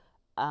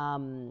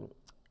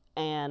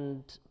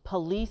 And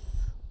police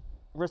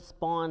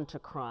respond to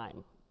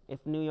crime.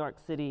 If New York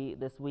City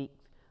this week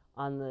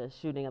on the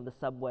shooting of the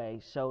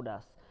subway showed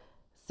us,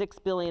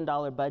 $6 billion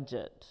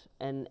budget,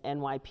 and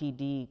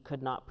NYPD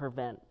could not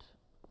prevent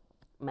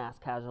mass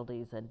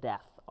casualties and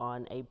death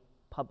on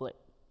public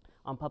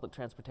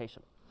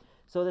transportation.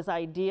 So this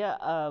idea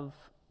of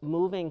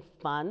moving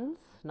funds,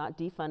 not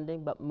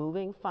defunding, but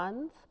moving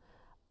funds,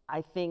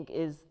 I think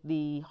is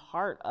the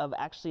heart of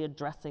actually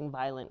addressing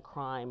violent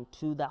crime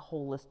to that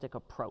holistic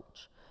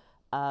approach.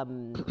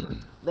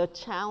 The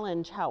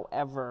challenge,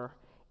 however,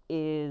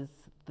 is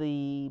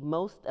the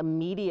most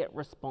immediate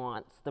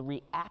response, the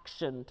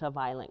reaction to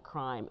violent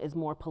crime, is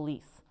more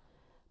police.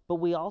 But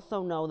we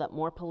also know that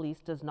more police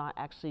does not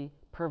actually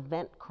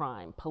prevent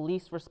crime.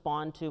 Police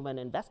respond to and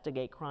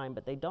investigate crime,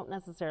 but they don't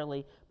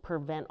necessarily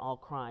prevent all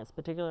crimes,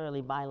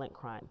 particularly violent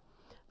crime.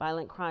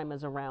 Violent crime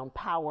is around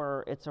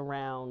power, it's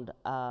around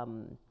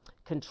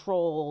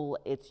control,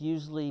 it's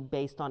usually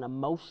based on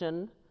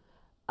emotion,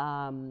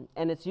 and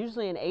it's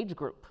usually an age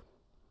group.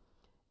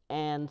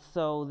 And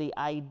so the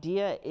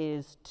idea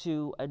is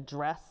to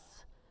address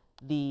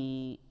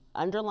the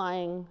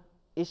underlying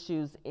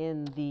issues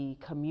in the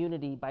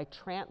community by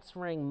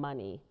transferring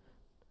money.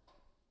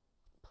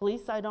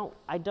 Police, I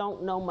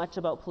don't know much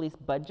about police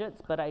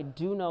budgets, but I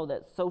do know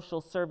that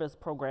social service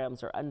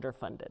programs are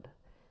underfunded.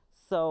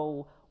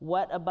 So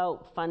what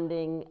about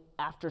funding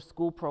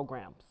after-school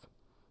programs?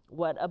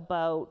 What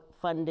about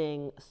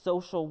funding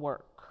social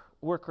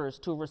workers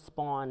to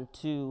respond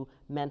to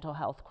mental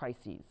health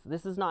crises?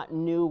 This is not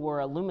new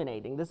or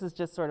illuminating. This is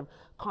just sort of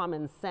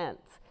common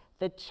sense.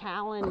 The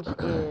challenge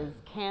is,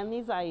 can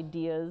these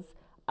ideas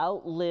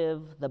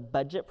outlive the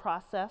budget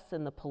process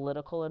in the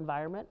political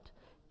environment?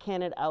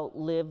 Can it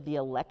outlive the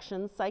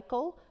election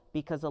cycle?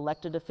 Because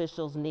elected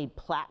officials need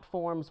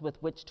platforms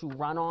with which to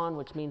run on,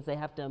 which means they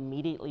have to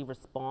immediately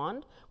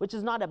respond, which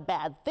is not a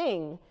bad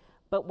thing.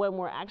 But when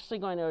we're actually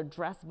going to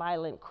address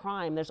violent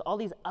crime, there's all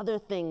these other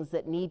things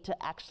that need to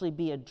actually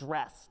be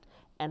addressed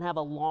and have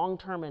a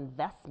long-term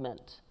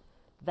investment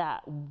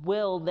that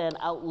will then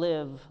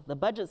outlive the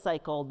budget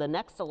cycle, the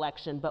next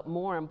election, but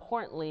more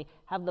importantly,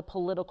 have the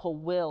political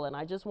will. And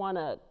I just want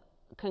to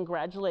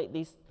congratulate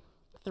these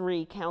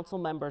 3 council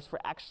members for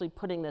actually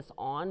putting this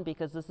on,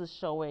 because this is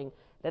showing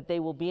that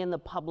they will be in the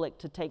public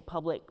to take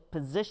public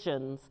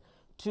positions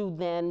to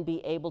then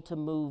be able to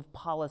move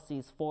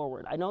policies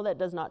forward. I know that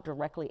does not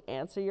directly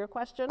answer your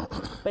question,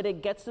 but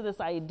it gets to this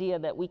idea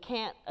that we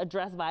can't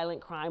address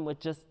violent crime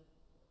with just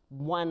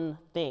one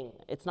thing.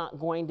 It's not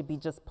going to be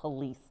just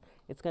police.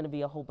 It's going to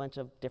be a whole bunch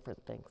of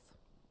different things.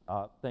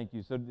 Thank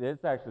you. So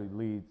this actually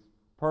leads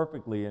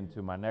perfectly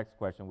into my next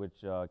question,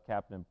 which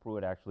Captain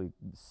Pruitt actually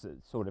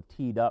sort of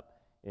teed up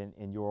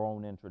in your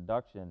own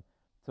introduction.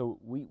 So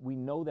we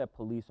know that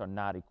police are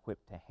not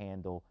equipped to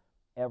handle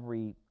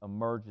every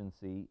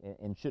emergency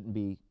and shouldn't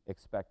be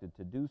expected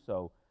to do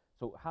so.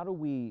 So how do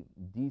we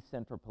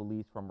decenter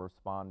police from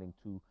responding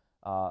to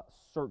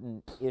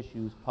certain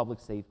issues, public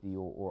safety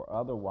or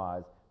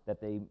otherwise,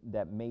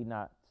 that may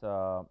not,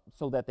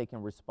 so that they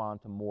can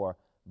respond to more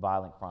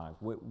violent crimes?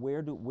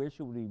 Where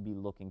should we be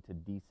looking to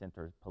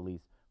decenter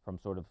police from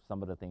sort of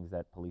some of the things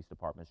that police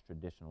departments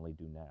traditionally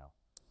do now?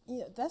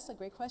 Yeah, that's a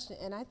great question,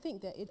 and I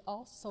think that it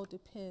also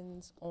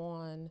depends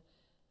on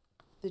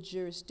the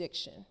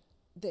jurisdiction.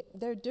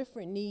 There are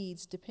different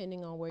needs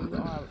depending on where you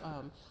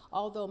are.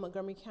 Although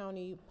Montgomery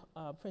County,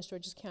 Prince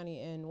George's County,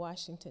 and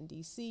Washington,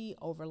 D.C.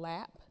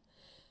 overlap,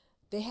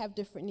 they have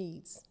different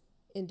needs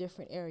in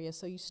different areas.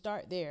 So you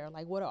start there,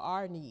 like, what are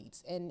our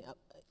needs? And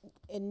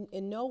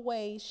in no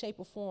way, shape,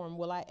 or form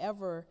will I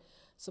ever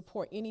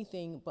support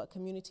anything but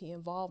community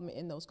involvement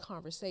in those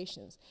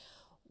conversations.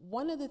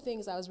 One of the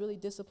things I was really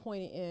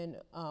disappointed in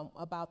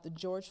about the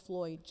George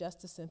Floyd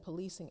Justice and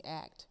Policing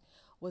Act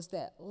was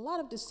that a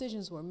lot of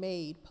decisions were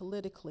made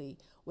politically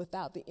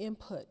without the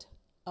input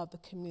of the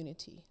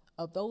community,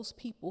 of those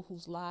people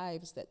whose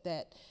lives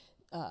that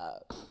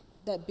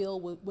bill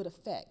would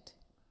affect.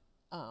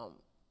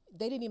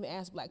 They didn't even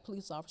ask Black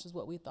police officers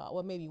what we thought.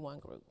 Well, maybe one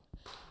group.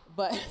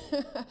 But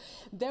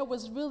there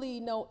was really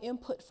no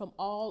input from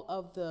all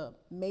of the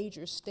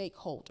major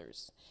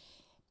stakeholders.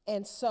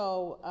 And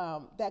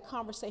so that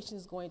conversation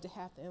is going to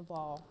have to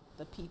involve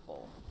the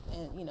people,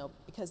 and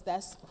because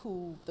that's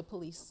who the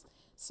police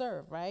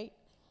serve, right?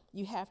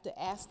 You have to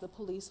ask the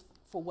police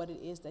for what it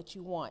is that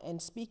you want.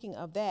 And speaking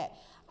of that,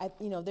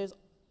 there's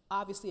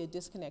obviously a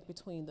disconnect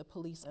between the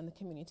police and the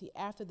community.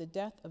 After the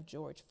death of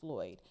George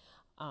Floyd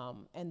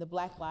and the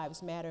Black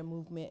Lives Matter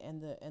movement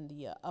and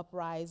the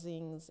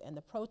uprisings and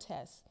the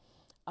protests,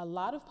 a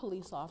lot of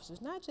police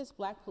officers, not just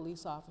black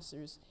police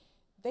officers,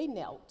 they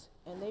knelt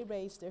and they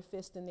raised their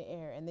fist in the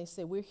air and they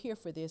said, we're here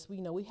for this. We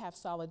know we have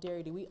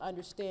solidarity. We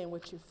understand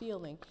what you're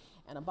feeling.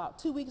 And about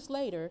 2 weeks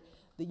later,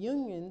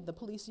 the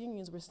police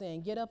unions were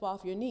saying, get up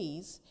off your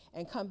knees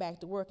and come back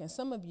to work. And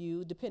some of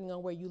you, depending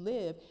on where you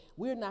live,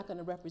 we're not going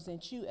to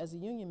represent you as a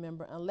union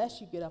member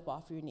unless you get up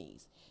off your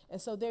knees.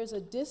 And so there's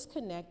a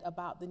disconnect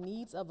about the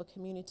needs of a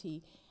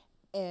community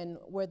and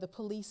where the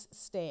police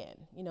stand.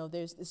 You know,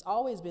 there's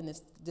always been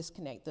this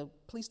disconnect. The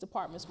police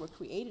departments were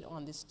created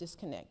on this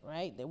disconnect,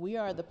 right? That we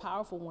are the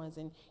powerful ones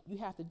and you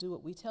have to do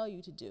what we tell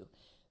you to do.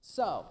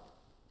 So,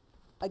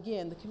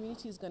 again, the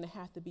community is going to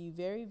have to be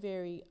very,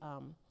 very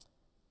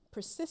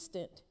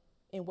persistent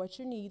in what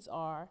your needs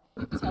are,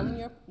 telling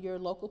your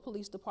local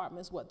police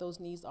departments what those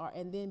needs are,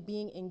 and then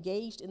being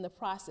engaged in the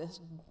process.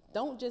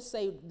 Don't just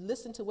say,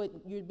 listen to what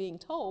you're being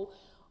told,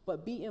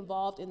 but be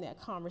involved in that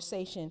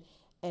conversation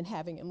and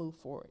having it move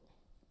forward.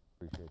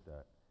 Appreciate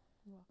that.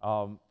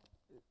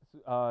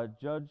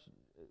 Judge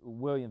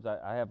Williams,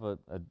 I have a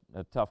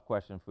tough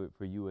question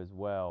for you as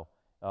well.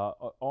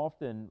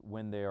 Often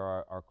when there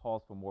are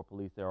calls for more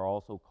police, there are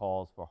also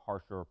calls for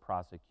harsher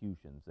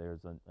prosecutions.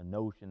 There's a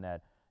notion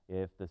that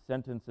if the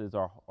sentences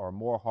are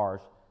more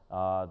harsh,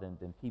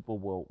 then people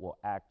will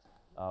act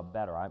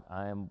better.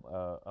 I am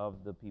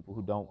of the people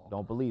who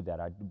don't believe that.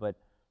 But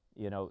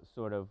you know,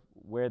 sort of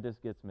where this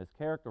gets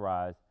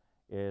mischaracterized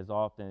is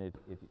often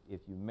if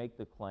you make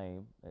the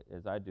claim,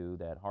 as I do,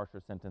 that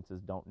harsher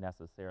sentences don't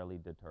necessarily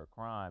deter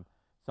crime,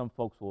 some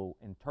folks will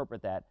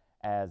interpret that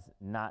as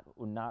not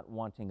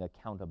wanting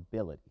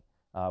accountability,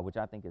 which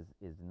I think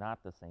is not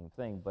the same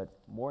thing, but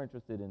more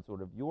interested in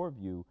sort of your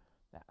view.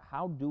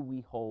 How do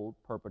we hold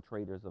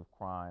perpetrators of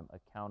crime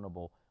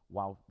accountable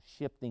while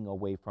shifting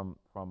away from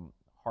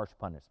harsh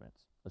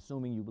punishments,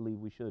 assuming you believe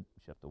we should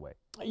shift away?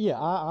 Yeah,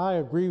 I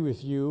agree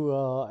with you,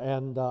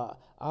 and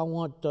I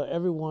want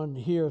everyone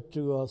here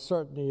to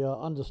certainly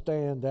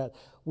understand that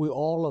we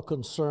all are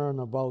concerned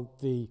about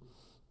the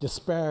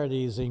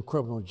disparities in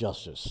criminal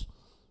justice.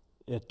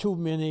 There are too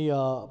many,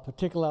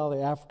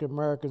 particularly African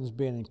Americans,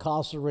 being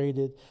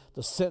incarcerated.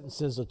 The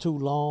sentences are too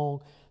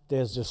long.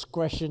 There's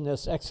discretion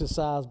that's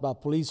exercised by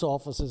police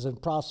officers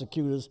and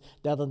prosecutors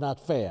that are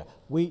not fair.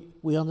 We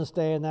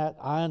understand that.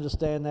 I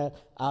understand that.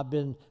 I've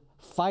been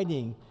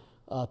fighting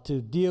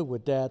to deal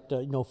with that,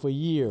 for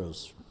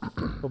years.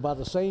 But by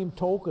the same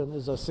token,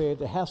 as I said,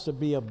 there has to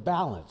be a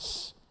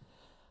balance,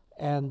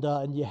 and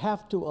you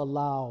have to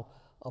allow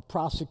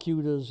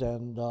prosecutors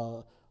and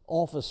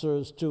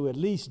officers to at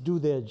least do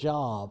their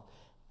job,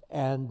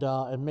 and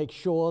make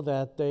sure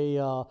that they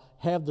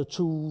have the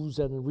tools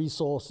and the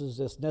resources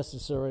that's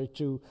necessary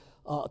to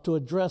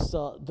address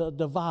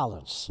the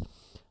violence.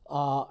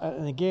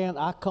 And again,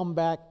 I come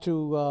back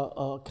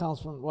to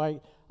Councilman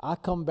White. I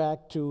come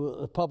back to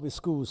the public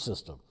school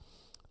system.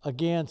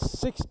 Again,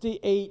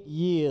 68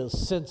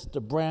 years since the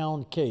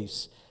Brown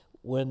case,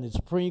 when the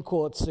Supreme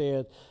Court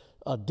said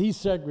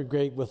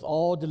desegregate with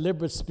all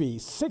deliberate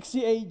speed.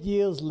 68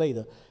 years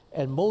later,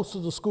 and most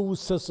of the school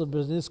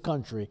systems in this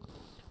country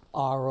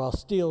are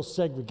still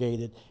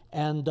segregated.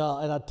 And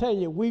I tell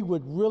you, we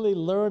would really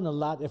learn a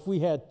lot if we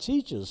had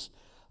teachers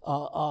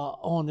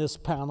on this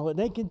panel, and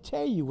they can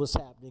tell you what's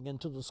happening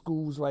into the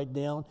schools right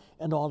now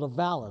and all the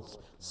violence.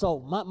 So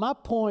my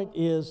point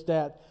is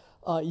that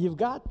you've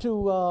got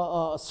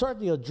to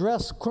certainly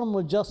address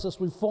criminal justice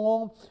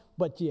reform,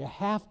 but you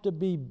have to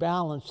be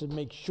balanced and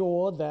make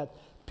sure that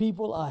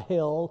people are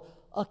held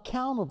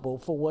accountable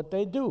for what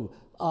they do.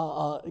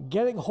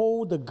 Getting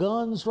hold of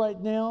guns right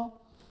now,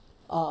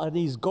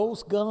 these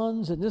ghost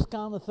guns and this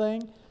kind of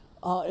thing,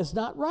 is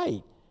not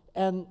right.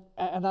 And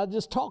I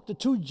just talked to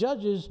 2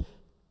 judges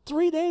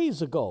 3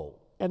 days ago,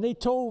 and they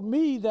told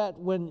me that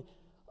when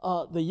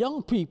the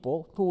young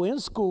people who are in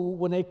school,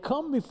 when they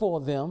come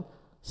before them,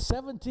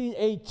 17,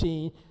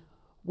 18,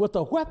 with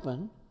a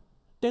weapon,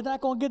 they're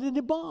not going to get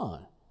any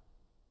bond,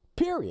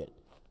 period.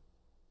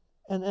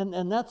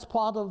 And that's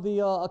part of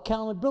the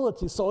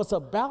accountability. So it's a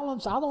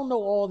balance. I don't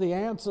know all the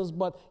answers,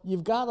 but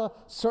you've got to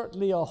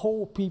certainly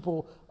hold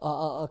people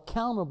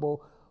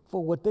accountable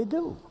for what they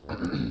do.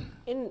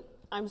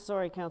 I'm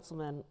sorry,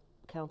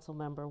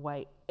 Councilmember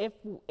White.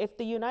 If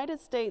the United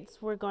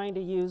States were going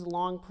to use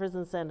long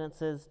prison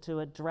sentences to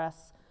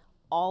address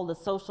all the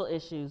social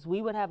issues,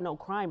 we would have no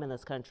crime in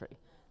this country.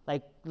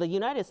 Like, the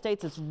United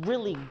States is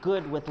really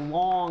good with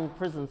long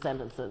prison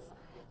sentences.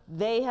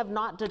 They have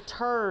not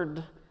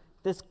deterred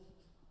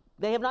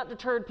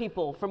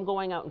people from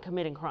going out and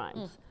committing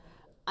crimes.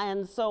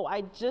 And so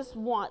I just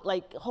want,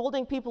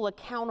 holding people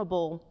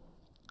accountable,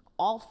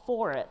 all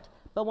for it.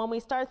 But when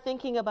we start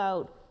thinking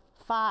about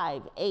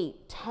 5,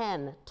 8,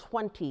 10,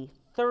 20,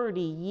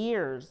 30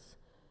 years,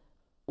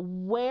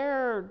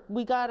 where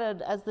we gotta,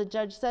 as the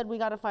judge said, we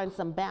gotta find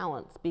some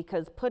balance,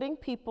 because putting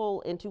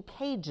people into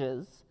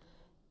cages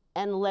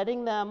and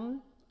letting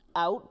them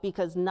out,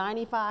 because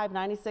 95,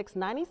 96,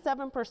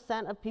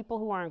 97% of people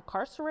who are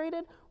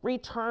incarcerated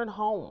return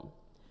home,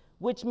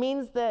 which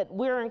means that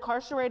we're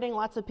incarcerating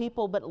lots of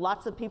people, but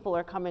lots of people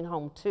are coming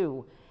home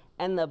too.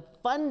 And the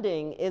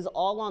funding is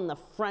all on the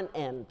front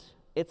end.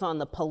 It's on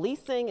the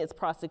policing, it's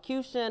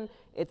prosecution,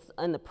 it's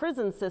in the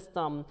prison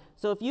system.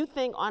 So if you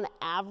think on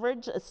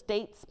average, a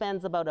state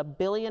spends about $1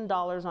 billion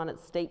on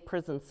its state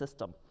prison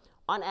system.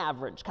 On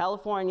average,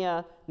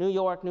 California, New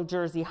York, New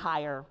Jersey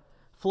higher,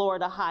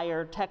 Florida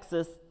higher,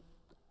 Texas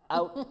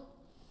out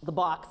the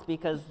box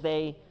because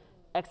they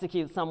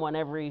execute someone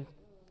every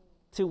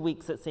 2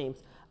 weeks, it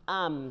seems.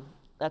 I'm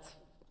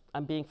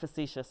being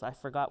facetious, I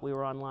forgot we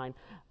were online.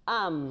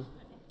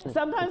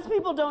 Sometimes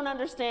people don't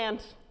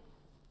understand.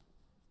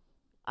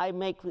 I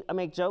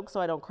make jokes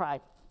so I don't cry.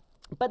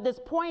 But this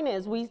point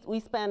is we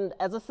spend,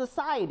 as a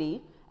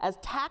society, as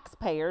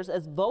taxpayers,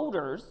 as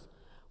voters,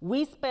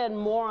 we spend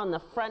more on the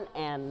front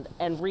end,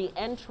 and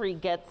reentry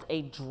gets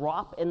a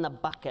drop in the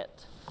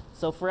bucket.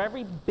 So for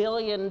every $1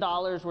 billion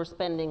we're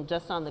spending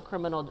just on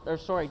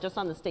the just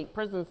on the state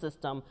prison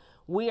system,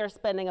 we are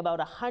spending about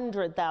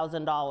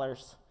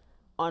 $100,000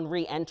 on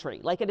reentry.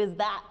 Like, it is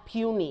that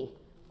puny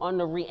on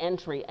the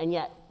reentry, and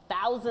yet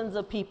thousands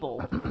of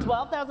people,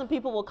 12,000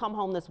 people will come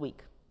home this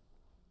week.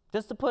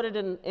 Just to put it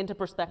into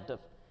perspective,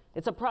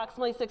 it's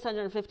approximately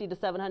 650 to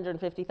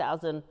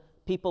 750,000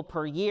 people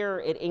per year.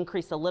 It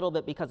increased a little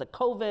bit because of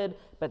COVID,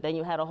 but then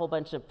you had a whole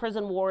bunch of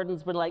prison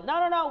wardens were like,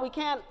 no, we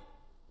can't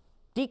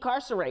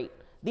decarcerate.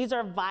 These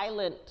are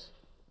violent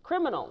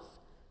criminals.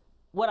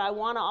 What I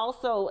want to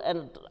also,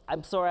 and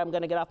I'm sorry, I'm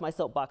going to get off my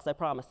soapbox, I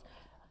promise.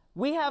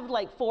 We have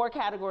like 4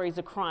 categories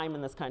of crime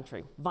in this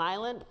country: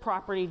 violent,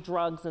 property,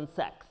 drugs, and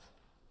sex.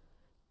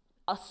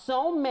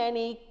 So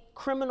many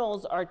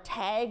criminals are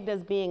tagged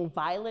as being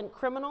violent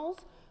criminals,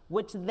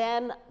 which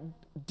then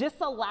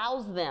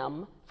disallows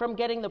them from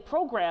getting the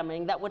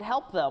programming that would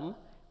help them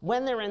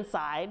when they're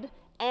inside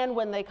and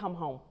when they come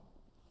home.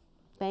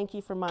 Thank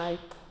you for my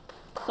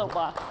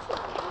soapbox.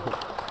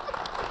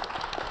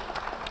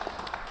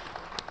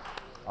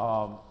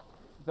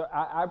 So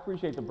I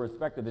appreciate the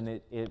perspective, and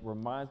it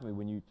reminds me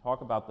when you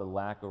talk about the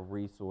lack of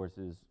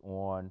resources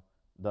on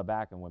the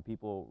back end, when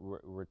people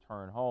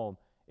return home,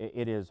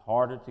 it is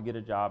harder to get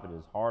a job, it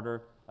is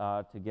harder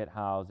to get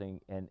housing,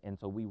 and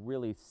so we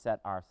really set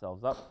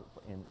ourselves up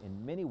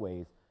in many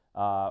ways,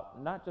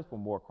 not just for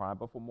more crime,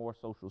 but for more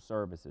social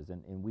services,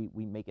 and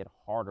we make it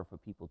harder for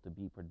people to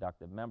be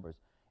productive members.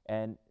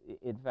 And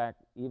in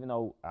fact, even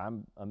though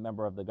I'm a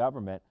member of the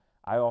government,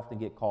 I often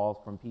get calls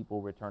from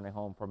people returning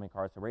home from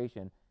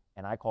incarceration,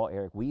 and I call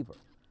Eric Weaver,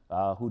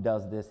 who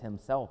does this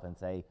himself, and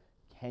say,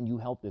 can you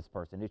help this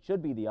person? It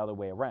should be the other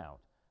way around.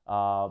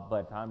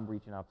 But I'm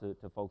reaching out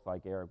to folks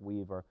like Eric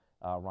Weaver,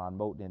 Ron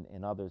Moten,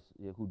 and others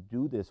who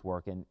do this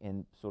work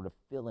and sort of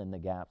fill in the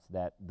gaps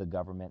that the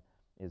government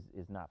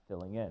is not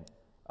filling in.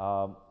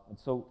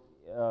 So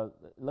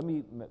let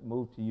me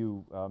move to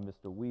you,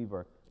 Mr.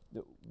 Weaver.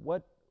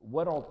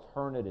 What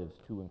alternatives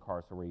to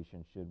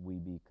incarceration should we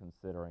be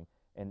considering,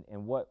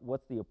 and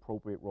what's the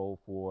appropriate role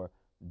for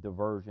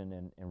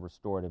diversion and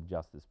restorative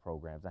justice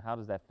programs, and how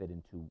does that fit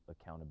into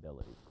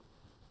accountability?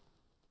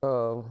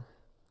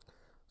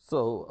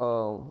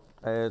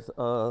 As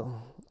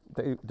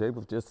Dave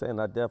was just saying,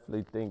 I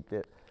definitely think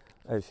that,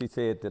 as she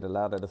said, that a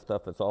lot of the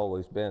stuff has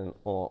always been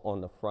on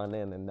the front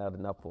end and not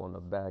enough on the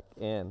back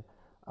end.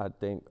 I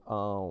think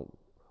when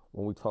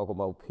we talk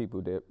about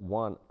people that,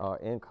 one, are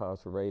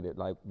incarcerated,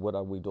 like what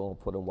are we doing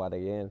for them while they're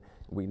in?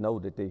 We know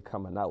that they're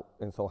coming out,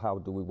 and so how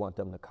do we want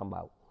them to come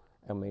out?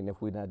 I mean,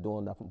 if we're not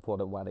doing nothing for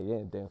them while they're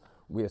in, then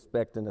we're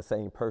expecting the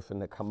same person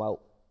to come out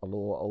a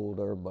little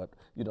older, but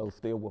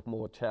still with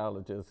more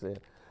challenges and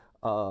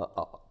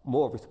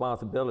more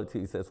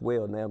responsibilities as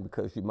well now,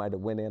 because you might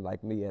have went in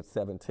like me at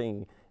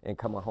 17 and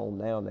coming home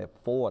now at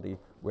 40,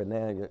 where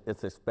now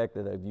it's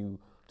expected of you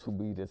to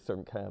be this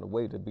certain kind of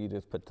way, to be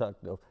this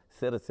productive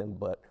citizen,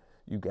 but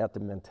you got the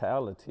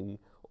mentality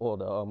or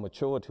the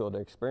maturity or the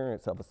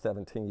experience of a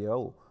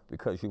 17-year-old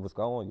because you was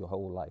gone your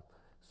whole life.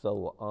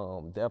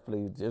 So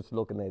definitely just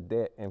looking at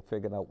that and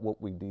figuring out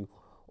what we do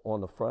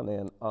on the front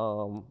end.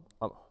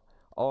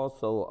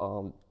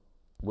 Also,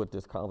 with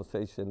this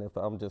conversation, if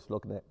I'm just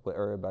looking at what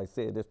everybody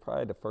said, it's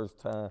probably the first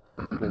time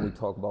when we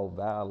talk about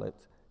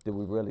violence that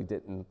we really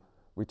didn't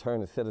return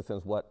to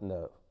citizens wasn't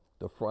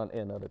the front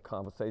end of the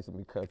conversation,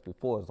 because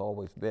before it's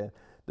always been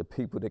the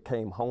people that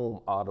came home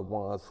are the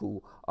ones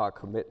who are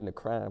committing the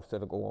crimes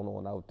that are going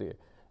on out there.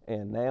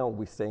 And now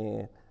we're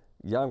saying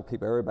young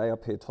people, everybody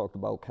up here talked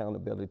about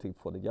accountability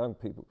for the young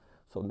people.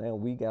 So now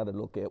we got to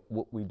look at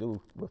what we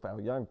do with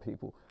our young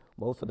people.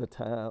 Most of the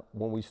time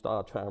when we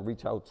start trying to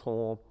reach out to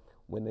them,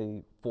 when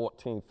they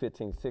 14,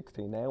 15,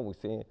 16, now we're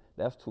saying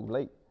that's too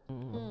late.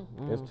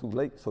 Mm-hmm. It's too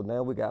late. So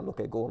now we got to look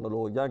at going a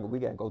little younger. We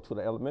got to go to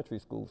the elementary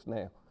schools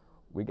now.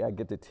 We got to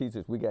get the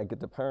teachers. We got to get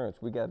the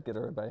parents. We got to get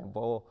everybody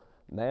involved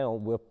now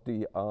with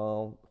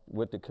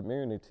the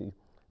community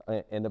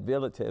and the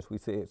village, as we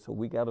said. So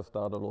we got to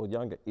start a little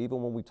younger.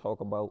 Even when we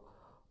talk about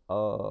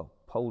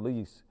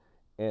police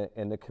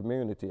and the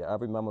community, I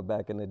remember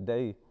back in the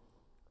day,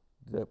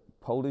 the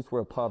police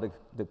were a part of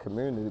the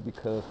community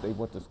because they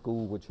went to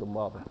school with your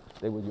mother.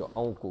 They were your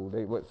uncle.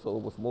 So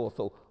it was more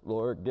so,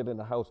 Lord, get in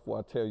the house before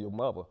I tell your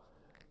mother.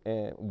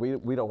 and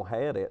we don't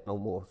have that no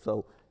more.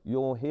 So you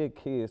don't hear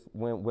kids,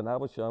 when I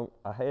was young,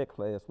 I had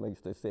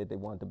classmates that said they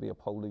wanted to be a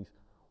police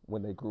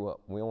when they grew up.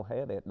 We don't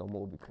have that no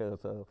more because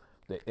of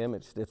the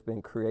image that's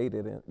been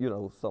created and, you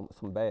know, some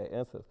bad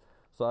incidents.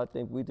 So I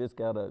think we just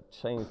gotta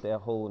change that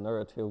whole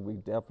narrative. We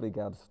definitely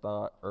gotta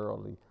start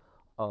early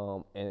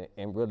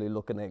and really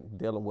looking at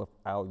dealing with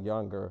our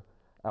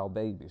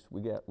babies.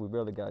 We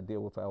really gotta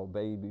deal with our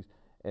babies.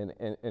 And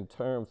in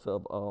terms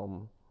of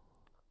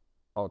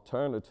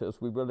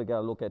alternatives, we really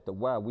gotta look at the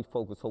why. We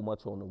focus so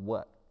much on the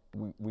what.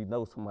 We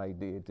know somebody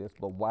did this,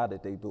 but why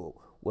did they do it?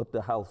 What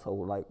the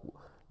household like?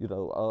 You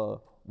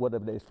know,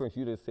 whatever they experienced.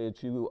 You just said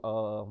you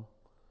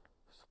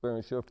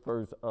experienced your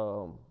first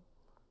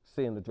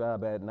seeing the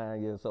drive at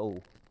 9 years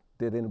old.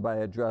 Did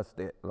anybody address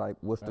that? Like,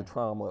 what's the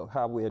trauma?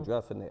 How we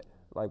addressing that?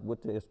 Like,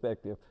 what to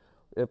expect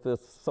if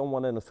it's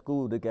someone in a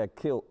school that got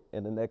killed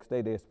and the next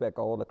day they expect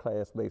all the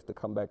classmates to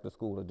come back to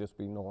school and just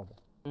be normal?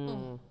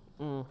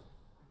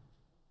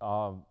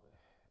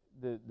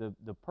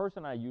 The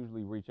person I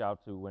usually reach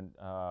out to when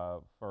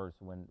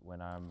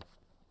I'm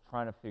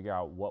trying to figure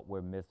out what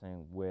we're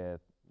missing with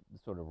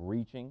sort of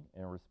reaching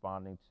and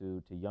responding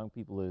to young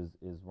people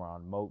is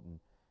Ron Moten.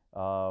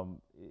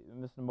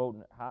 Mr.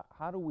 Moten,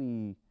 how do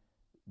we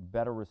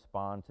better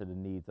respond to the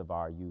needs of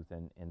our youth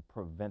and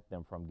prevent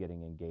them from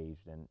getting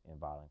engaged in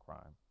violent crime?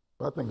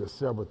 I think there's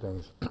several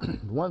things.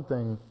 One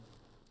thing,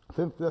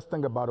 let's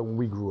think about it when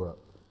we grew up.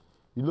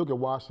 You look at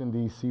Washington,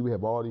 D.C., we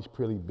have all these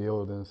pretty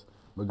buildings.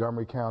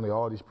 Montgomery County,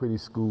 all these pretty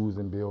schools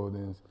and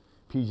buildings.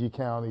 PG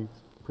County,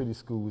 pretty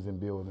schools and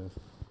buildings.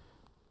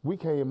 We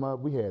came up,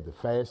 we had the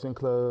fashion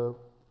club,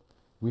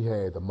 we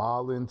had the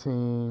modeling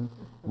team,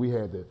 we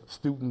had the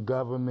student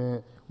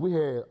government, we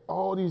had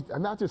all these,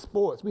 not just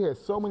sports, we had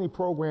so many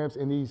programs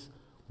in these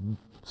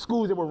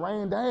schools that were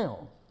ran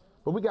down.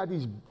 But we got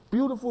these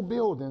beautiful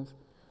buildings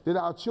that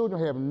our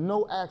children have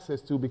no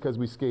access to because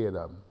we're scared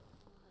of them.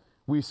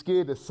 We're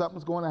scared that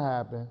something's going to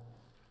happen.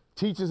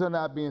 Teachers are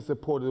not being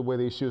supported the way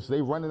they should, so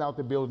they're running out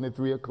the building at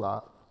 3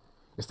 o'clock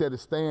instead of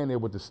staying there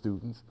with the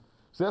students.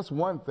 So that's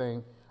one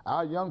thing.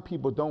 Our young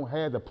people don't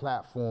have the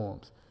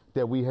platforms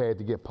that we had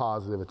to get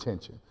positive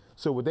attention.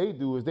 So what they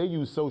do is they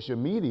use social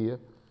media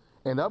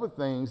and other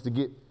things to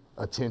get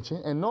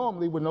attention, and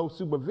normally with no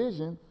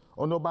supervision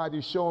or nobody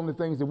to show them the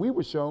things that we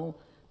were shown,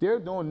 they're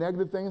doing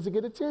negative things to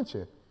get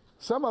attention.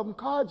 Some of them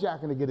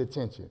carjacking to get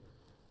attention.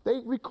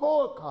 They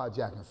record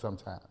carjacking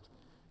sometimes.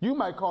 You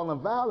might call them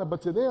violent,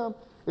 but to them,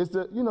 it's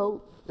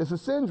a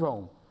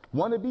syndrome,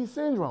 wannabe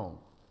syndrome.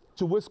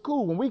 To what's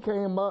cool, when we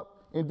came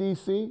up in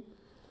D.C.,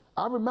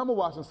 I remember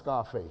watching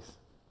Scarface.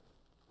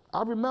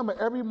 I remember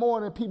every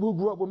morning people who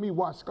grew up with me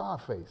watched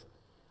Scarface.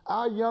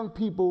 Our young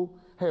people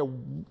have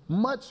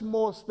much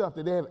more stuff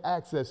that they have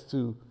access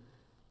to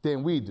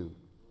than we do,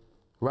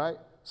 right?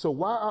 So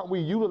why aren't we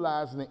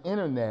utilizing the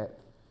internet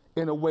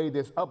in a way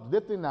that's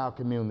uplifting our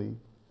community,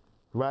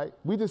 right?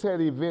 We just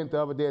had an event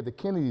the other day at the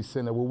Kennedy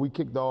Center where we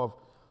kicked off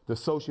the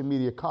social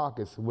media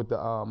caucus with the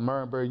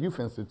Marienberg Youth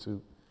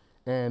Institute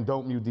and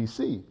Don't Mute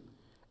DC.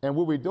 And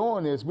what we're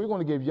doing is we're going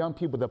to give young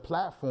people the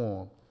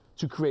platform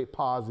to create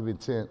positive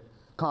intent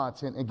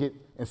content and get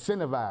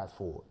incentivized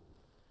for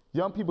it.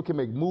 Young people can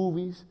make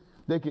movies,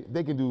 they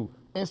can do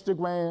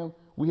Instagram.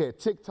 We had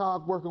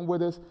TikTok working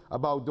with us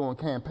about doing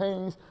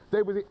campaigns.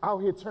 They were out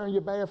here turning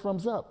your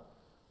bathrooms up.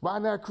 Why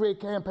not create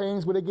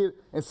campaigns where they get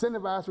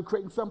incentivized for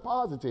creating something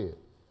positive?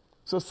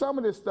 So some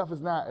of this stuff is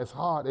not as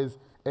hard as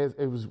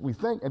we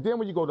think. And then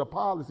when you go to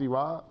policy,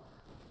 Rob,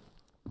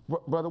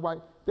 Brother White,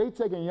 they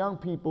taking young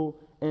people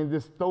and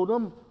just throw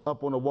them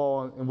up on the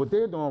wall and what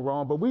they're doing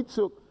wrong. But we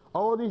took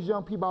all these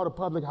young people out of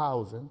public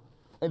housing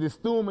and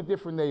just threw them in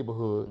different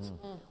neighborhoods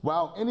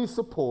without any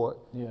support,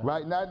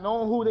 right? Not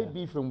knowing who they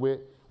beefing with.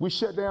 We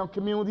shut down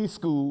community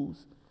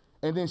schools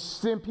and then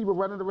send people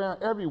running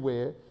around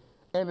everywhere.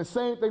 And the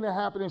same thing that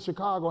happened in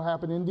Chicago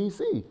happened in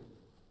DC.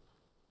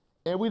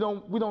 And we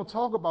don't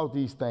talk about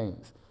these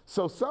things.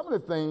 So some of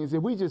the things,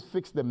 if we just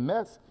fix the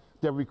mess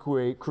that we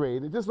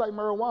created, just like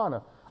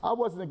marijuana. I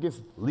wasn't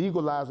against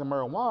legalizing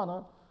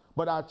marijuana,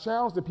 but I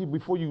challenge the people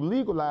before you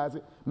legalize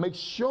it, make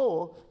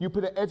sure you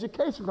put an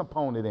education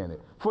component in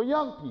it for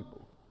young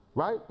people,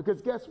 right?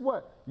 Because guess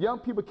what? Young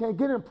people can't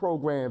get in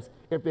programs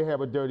if they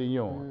have a dirty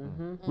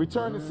urine.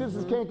 Returning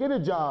citizens can't get a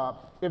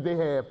job if they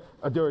have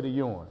a dirty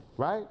urine,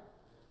 right?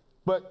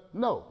 But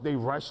no, they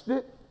rushed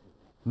it.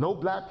 No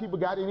black people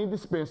got any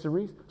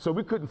dispensaries, so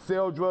we couldn't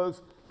sell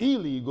drugs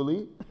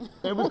illegally,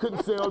 and we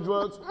couldn't sell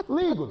drugs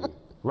legally,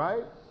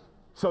 right?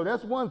 So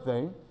that's one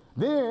thing.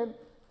 Then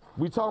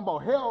we talking about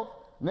health.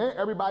 Now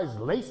everybody's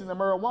lacing the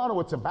marijuana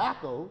with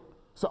tobacco.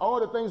 So all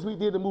the things we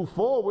did to move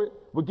forward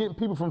with getting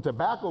people from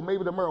tobacco,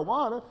 maybe to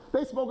marijuana,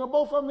 they smoking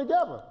both of them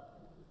together.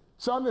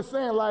 So I'm just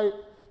saying, like,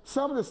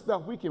 some of the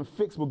stuff we can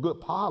fix with good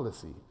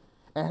policy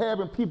and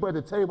having people at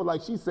the table,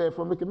 like she said,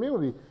 from the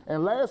community.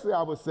 And lastly,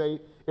 I would say,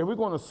 if we're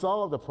going to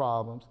solve the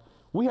problems,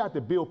 we have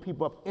to build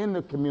people up in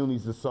the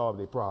communities to solve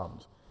their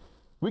problems.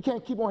 We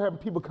can't keep on having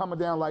people coming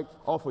down like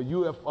off a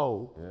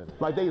UFO,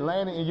 like they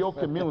landing in your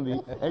community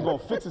and gonna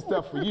fix the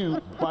stuff for you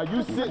while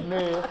you sitting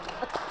there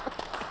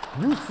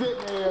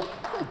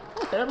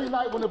every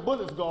night when the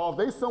bullets go off,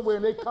 they somewhere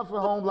in their comfort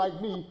home like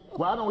me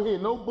where I don't hear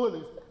no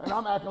bullets and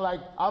I'm acting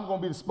like I'm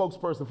gonna be the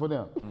spokesperson for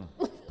them.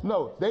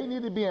 No, they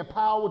need to be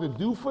empowered to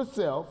do for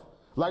self,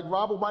 like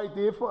Robert White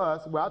did for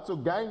us, where I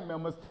took gang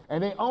members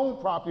and they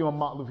own property on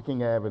Martin Luther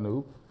King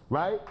Avenue,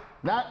 right?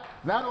 Not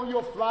on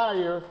your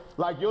flyer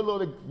like your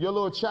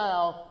little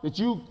child that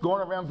you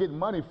going around getting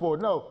money for.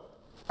 No,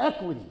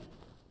 equity.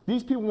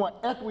 These people want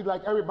equity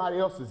like everybody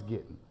else is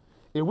getting.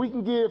 If we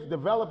can give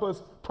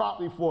developers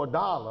property for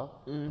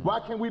 $1,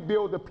 why can't we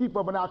build the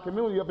people up in our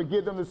community up and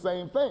give them the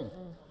same thing?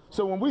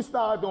 So when we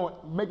start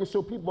making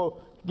sure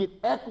people get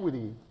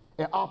equity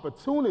and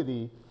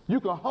opportunity, you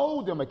can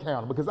hold them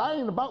accountable. Because I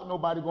ain't about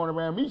nobody going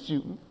around me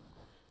shooting.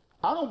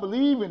 I don't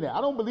believe in that.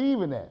 I don't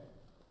believe in that.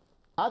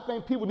 I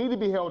think people need to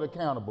be held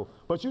accountable.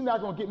 But you're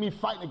not going to get me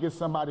fighting against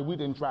somebody we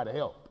didn't try to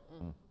help.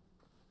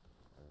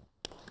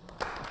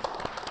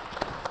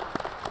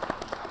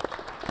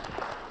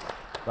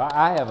 So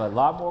I have a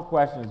lot more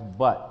questions,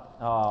 but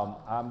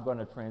I'm going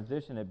to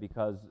transition it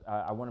because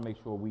I want to make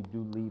sure we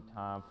do leave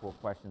time for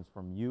questions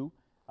from you.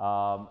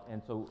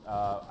 And so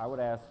I would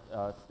ask,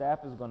 staff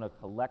is going to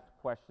collect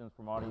questions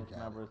from audience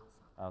members.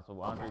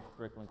 So Andre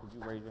Strickland, could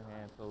you raise your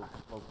hand so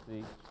folks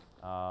see?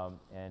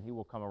 And he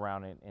will come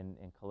around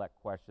and collect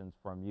questions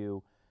from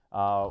you.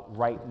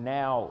 Right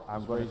now,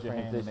 I'm going to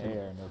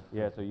transition.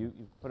 Yeah, so you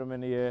put them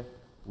in the air,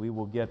 we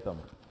will get them.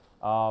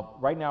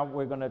 Right now,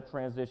 we're going to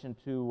transition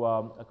to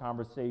a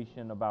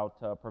conversation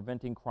about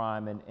preventing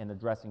crime and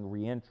addressing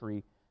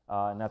reentry,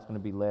 and that's going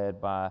to be led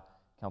by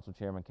Council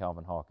Chairman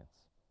Calvin Hawkins.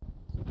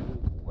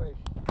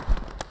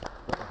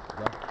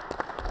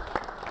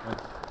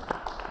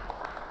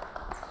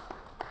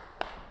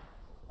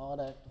 All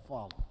that to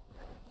follow.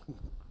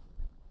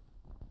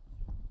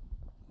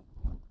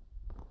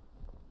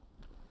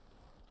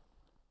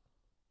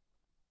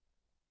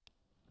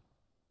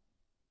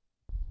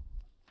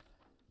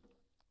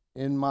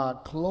 In my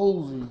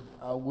closing,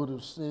 I would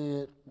have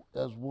said,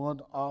 as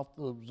one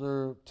author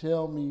observed,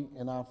 tell me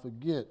and I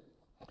forget,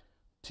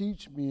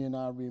 teach me and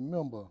I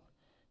remember,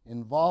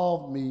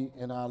 involve me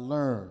and I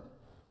learn.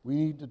 We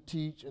need to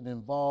teach and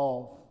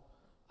involve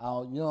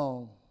our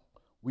young.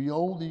 We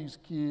owe these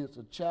kids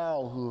a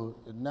childhood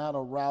and not a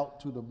route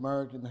to the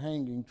American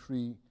hanging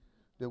tree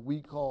that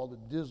we call the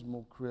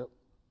Dismal Crypt,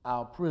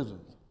 our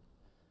prisons.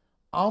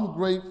 I'm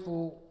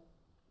grateful,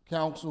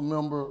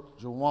 Councilmember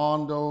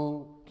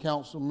Jawando,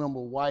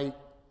 Councilmember White,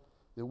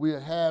 that we are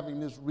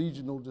having this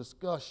regional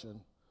discussion.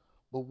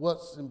 But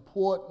what's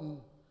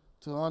important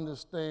to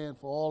understand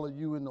for all of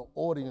you in the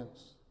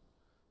audience,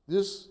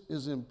 this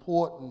is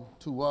important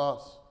to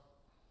us.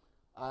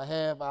 I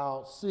have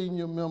our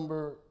senior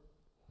member,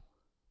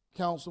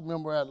 Council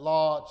Member at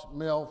Large,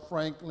 Mel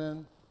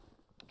Franklin,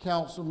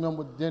 Council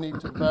Member Denny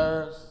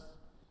Tavares,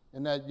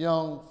 and that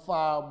young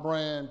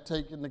firebrand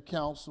taking the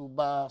council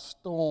by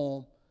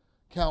storm,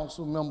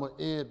 Council Member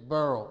Ed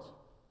Burrows.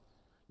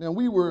 Now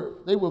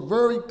they were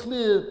very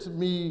clear to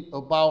me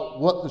about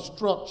what the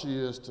structure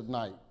is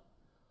tonight.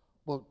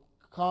 But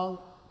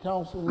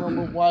Council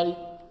Member White,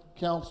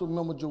 Council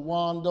Member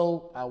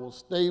Jawando, I will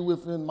stay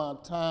within my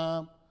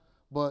time.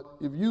 But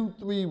if you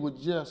three would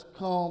just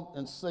come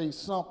and say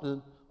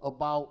something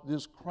about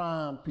this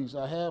crime piece.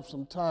 I have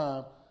some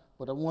time,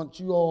 but I want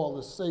you all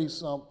to say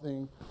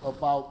something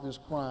about this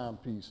crime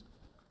piece.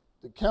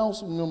 The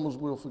council members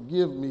will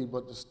forgive me,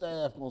 but the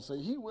staff will say,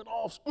 he went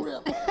off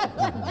script.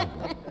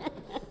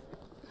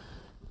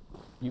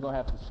 You're going to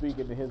have to speak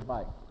into his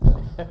mic.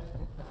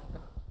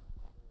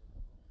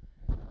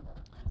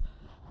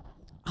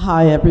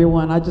 Hi,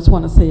 everyone. I just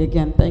want to say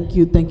again, thank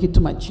you. Thank you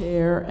to my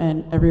chair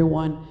and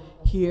everyone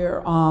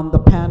here on the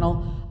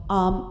panel.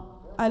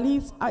 At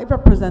least I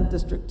represent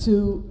District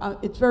 2.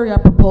 It's very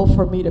apropos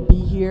for me to be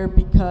here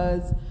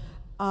because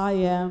I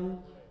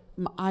am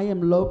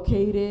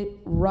located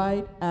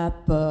right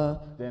at the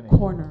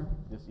corner.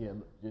 There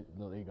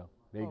you go.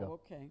 There you go.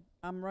 Okay.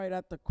 I'm right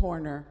at the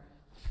corner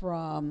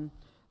from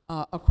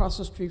across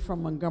the street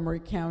from Montgomery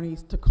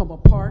County's Tacoma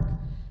Park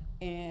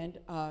and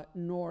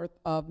north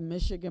of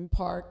Michigan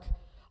Park.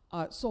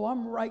 So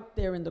I'm right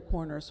there in the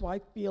corner, so I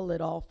feel it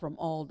all from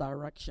all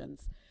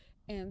directions.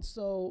 And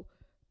so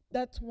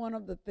that's one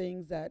of the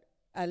things that,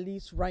 at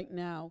least right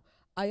now,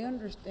 I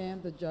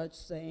understand the judge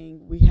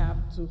saying we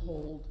have to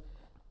hold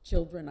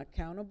children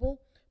accountable,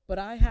 but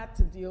I had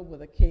to deal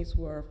with a case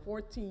where a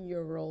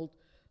 14-year-old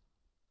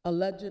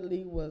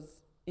allegedly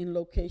was in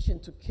location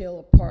to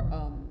kill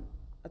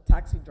a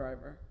taxi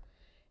driver.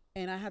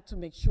 And I had to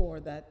make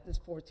sure that this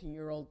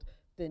 14-year-old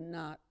did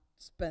not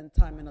spend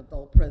time in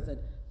adult prison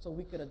so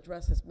we could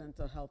address his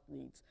mental health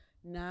needs.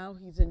 Now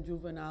he's in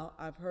juvenile.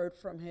 I've heard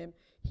from him.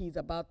 He's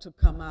about to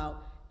come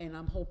out, and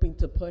I'm hoping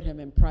to put him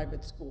in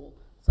private school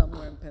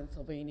somewhere in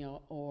Pennsylvania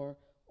or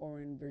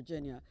in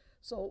Virginia.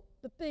 So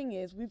the thing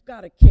is, we've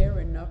got to care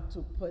enough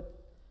to put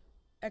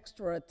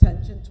extra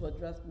attention to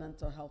address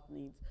mental health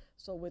needs.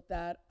 So with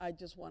that, I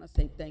just want to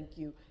say thank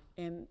you.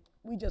 And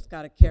we just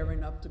got to care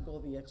enough to go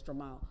the extra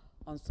mile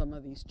on some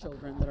of these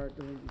children that are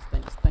doing these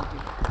things. Thank you.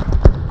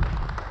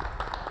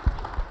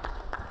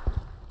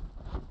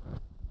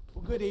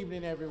 Well, good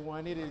evening,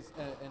 everyone. It is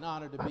an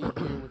honor to be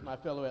here with my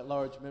fellow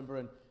at-large member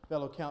and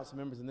fellow council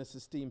members in this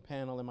esteemed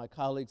panel and my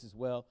colleagues as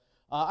well.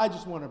 I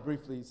just want to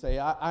briefly say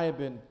I have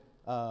been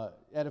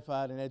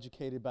edified and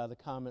educated by the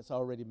comments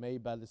already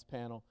made by this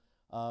panel.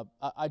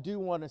 I do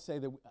want to say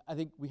that I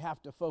think we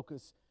have to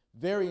focus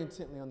very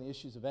intently on the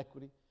issues of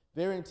equity,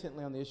 very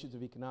intently on the issues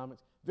of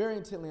economics, very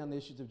intently on the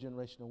issues of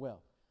generational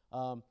wealth.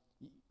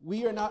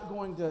 We are not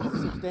going to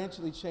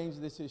substantially change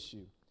this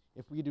issue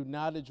if we do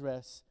not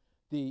address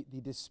the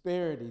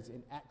disparities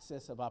in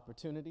access of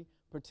opportunity,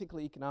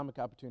 particularly economic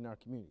opportunity in our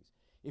communities.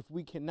 If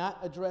we cannot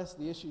address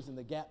the issues and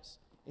the gaps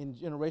in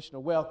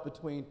generational wealth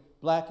between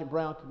black and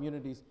brown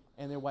communities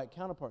and their white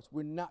counterparts,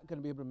 we're not going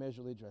to be able to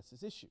measurably address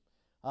this issue.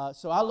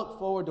 So I look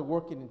forward to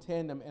working in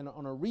tandem and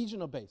on a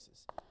regional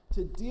basis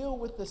to deal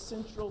with the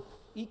central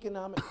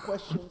economic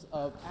questions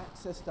of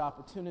access to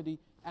opportunity,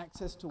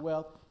 access to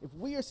wealth. If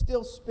we are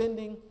still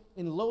spending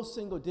in low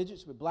single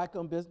digits with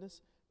black-owned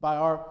business by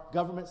our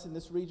governments in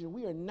this region,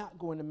 we are not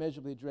going to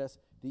measurably address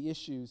the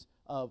issues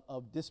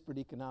of disparate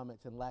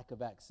economics and lack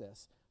of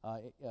access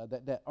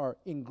that are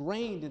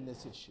ingrained in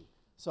this issue.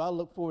 So I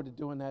look forward to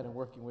doing that and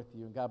working with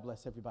you, and God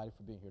bless everybody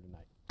for being here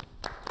tonight.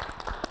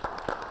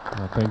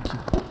 Thank you.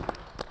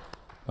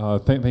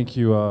 Thank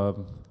you,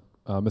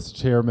 Mr.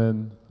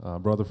 Chairman,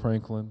 Brother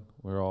Franklin.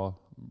 We're all,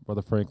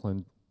 Brother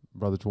Franklin,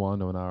 Brother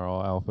Juando, and I are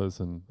all alphas,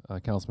 and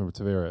Councilmember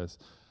Taveras.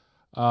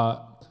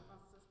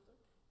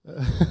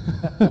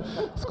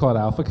 It's called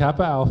Alpha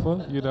Kappa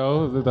Alpha, you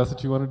know, that's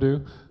what you want to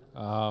do.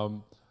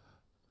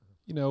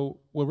 You know,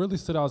 what really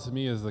stood out to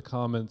me is the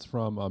comments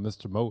from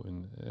Mr.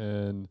 Moten,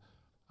 and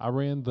I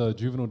ran the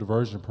juvenile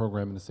diversion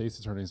program in the state's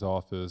attorney's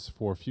office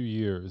for a few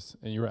years,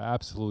 and you're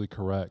absolutely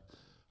correct.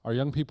 Our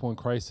young people in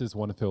crisis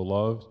want to feel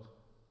loved,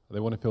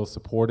 they want to feel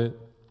supported.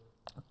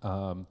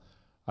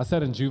 I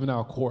sat in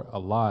juvenile court a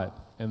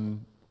lot,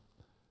 and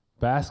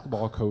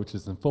basketball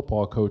coaches and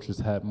football coaches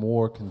had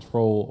more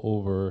control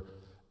over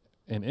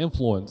and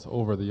influence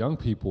over the young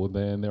people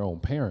than their own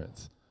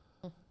parents.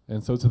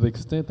 And so to the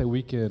extent that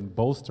we can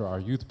bolster our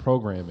youth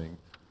programming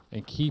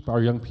and keep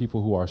our young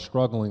people who are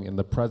struggling in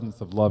the presence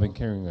of loving,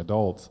 caring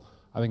adults,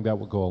 I think that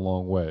would go a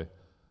long way.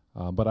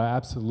 But I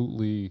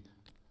absolutely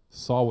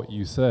saw what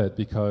you said,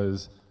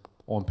 because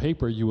on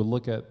paper you would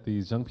look at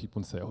these young people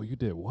and say, oh, you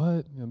did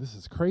what? You know, this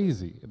is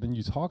crazy. And then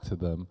you talk to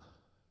them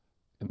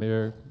and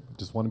they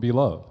just want to be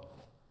loved,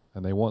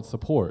 and they want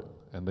support,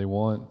 and they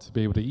want to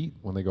be able to eat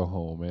when they go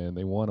home, and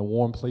they want a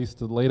warm place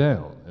to lay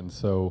down. And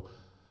so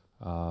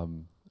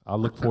I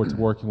look forward to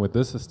working with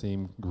this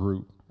esteemed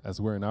group as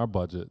we're in our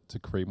budget to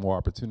create more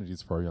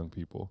opportunities for our young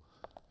people.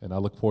 And I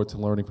look forward to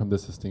learning from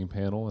this esteemed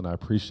panel, and I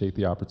appreciate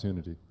the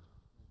opportunity.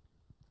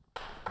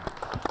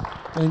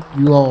 Thank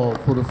you all.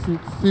 For the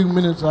few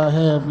minutes I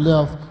have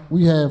left,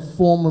 we have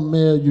former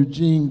Mayor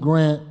Eugene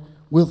Grant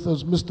with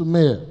us. Mr.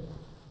 Mayor.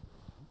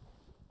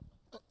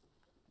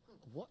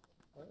 What?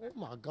 Oh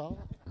my God.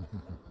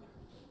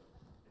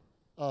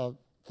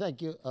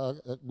 Thank you,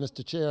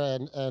 Mr. Chair.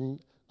 And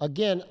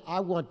again, I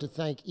want to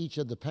thank each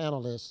of the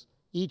panelists.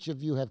 Each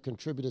of you have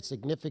contributed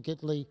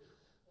significantly.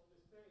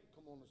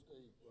 Come on the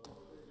stage, bro.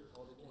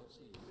 Oh, they can't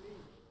see you.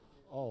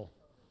 Oh.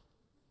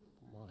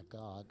 My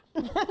God.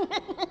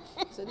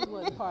 So this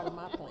wasn't part of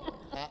my plan.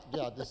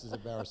 Yeah, this is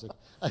embarrassing.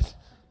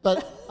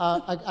 But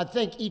I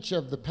thank each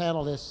of the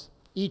panelists,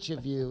 each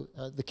of you,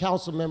 the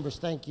council members,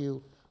 thank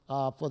you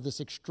for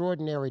this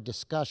extraordinary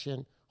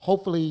discussion.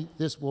 Hopefully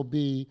this will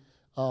be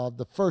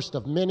the first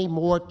of many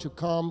more to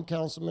come,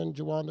 Councilman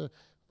Juanda,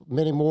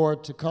 many more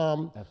to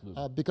come.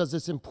 Absolutely. Because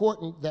it's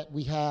important that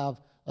we have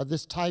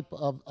this type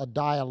of a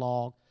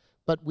dialogue,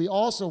 but we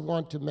also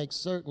want to make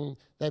certain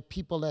that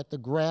people at the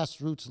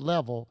grassroots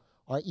level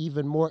are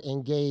even more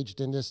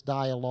engaged in this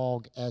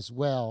dialogue as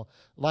well.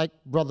 Like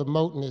Brother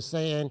Moten is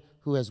saying,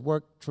 who has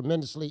worked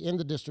tremendously in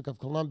the District of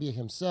Columbia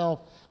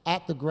himself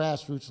at the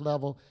grassroots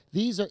level,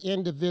 these are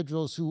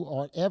individuals who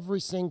are every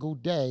single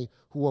day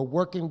who are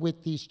working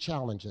with these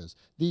challenges.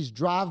 These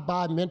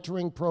drive-by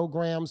mentoring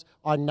programs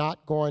are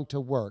not going to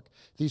work.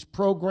 These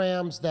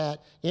programs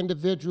that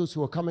individuals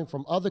who are coming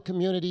from other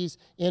communities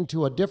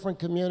into a different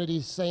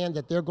community saying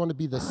that they're going to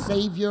be the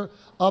savior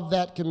of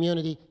that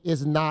community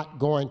is not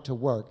going to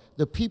work.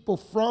 The people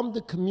from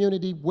the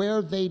community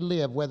where they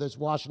live, whether it's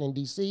Washington,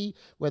 D.C.,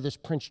 whether it's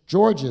Prince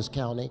George's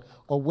County,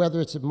 or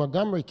whether it's in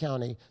Montgomery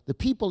County, the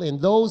people in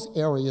those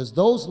areas,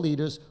 those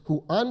leaders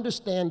who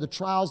understand the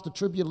trials, the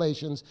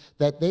tribulations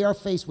that they are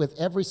faced with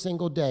every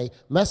single day,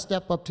 must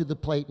step up to the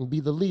plate and be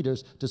the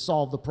leaders to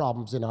solve the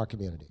problems in our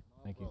community.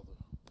 Thank you.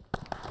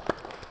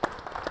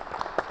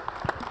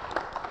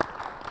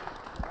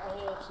 I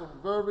have some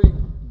very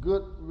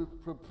good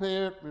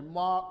prepared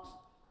remarks,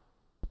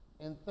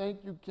 and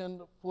thank you,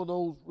 Kendall, for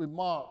those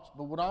remarks.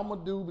 But what I'm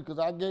gonna do, because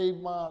I gave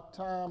my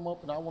time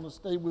up and I wanna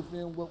stay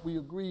within what we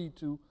agreed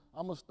to,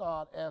 I'm going to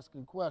start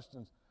asking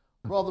questions.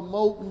 Brother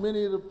Moten,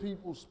 many of the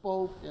people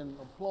spoke and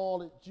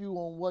applauded you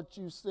on what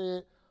you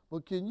said,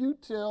 but can you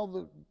tell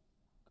the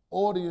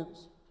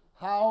audience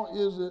how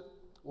is it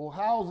or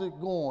how's it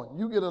going?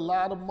 You get a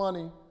lot of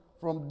money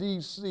from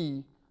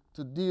DC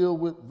to deal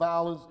with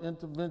violence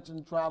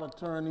intervention, try to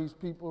turn these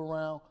people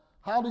around.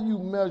 How do you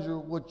measure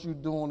what you're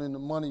doing and the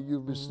money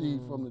you've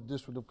received from the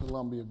District of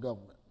Columbia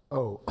government?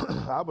 Oh,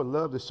 I would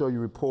love to show you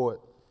a report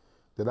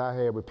that I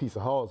had with Peace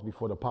of Hearts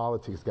before the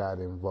politics got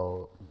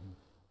involved.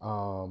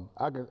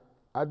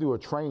 I do a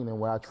training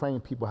where I train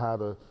people how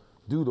to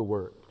do the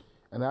work.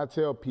 And I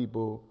tell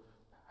people,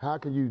 how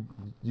can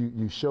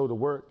you show the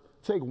work?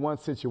 Take one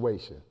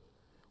situation,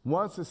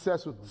 one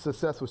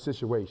successful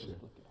situation.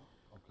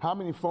 How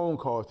many phone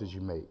calls did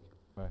you make?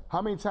 Right.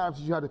 How many times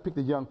did you have to pick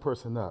the young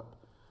person up?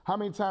 How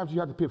many times did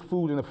you have to put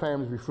food in the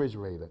family's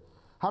refrigerator?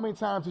 How many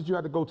times did you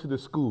have to go to the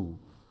school?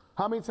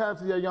 How many times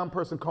did that young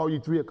person call you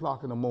 3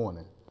 o'clock in the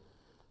morning?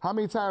 How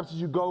many times did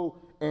you go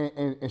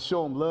and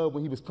show him love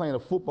when he was playing a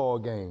football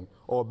game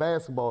or a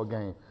basketball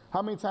game?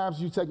 How many times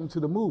did you take him to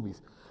the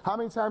movies? How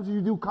many times did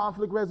you do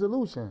conflict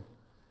resolution?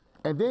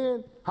 And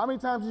then, how many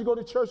times did you go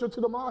to church or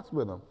to the mosque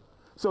with him?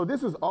 So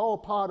this is all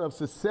part of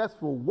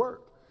successful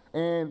work.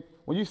 And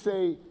when you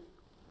say,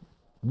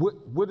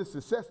 what is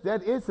success?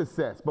 That is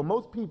success. But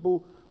most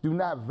people do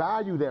not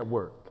value that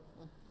work,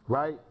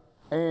 right?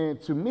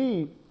 And to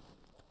me,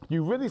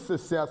 you're really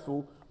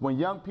successful when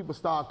young people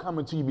start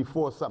coming to you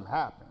before something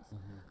happens.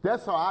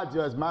 That's how I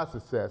judge my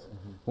success.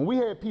 When we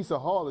had Peace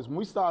of Harless, when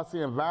we started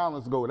seeing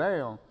violence go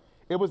down,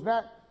 it was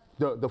not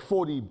the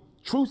 40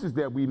 truces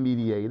that we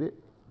mediated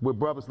with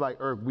brothers like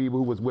Irk Weaver,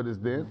 who was with us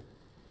then.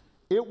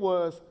 It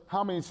was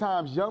how many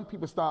times young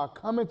people started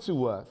coming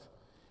to us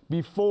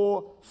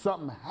before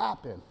something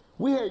happened.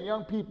 We had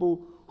young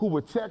people who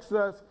would text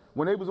us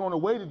when they was on the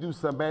way to do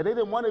something bad. They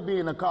didn't want to be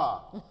in the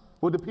car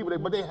with the people,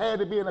 but they had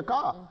to be in the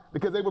car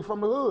because they were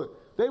from the hood.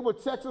 They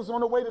would text us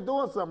on the way to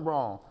doing something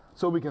wrong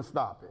so we can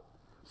stop it.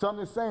 So I'm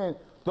just saying,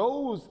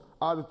 those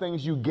are the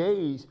things you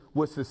gauge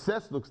what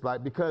success looks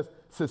like, because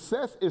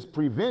success is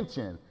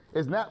prevention.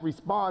 It's not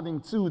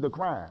responding to the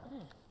crime.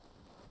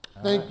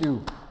 Thank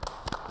you.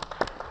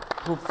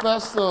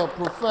 Professor,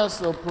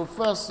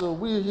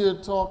 we're here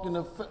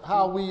talking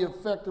how we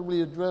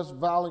effectively address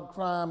violent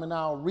crime in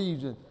our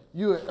region.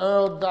 You're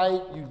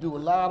erudite, you do a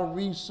lot of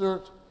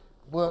research,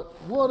 but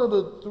what are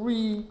the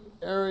 3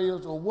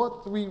 areas or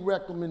what 3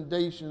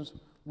 recommendations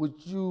would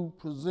you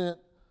present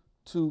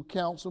to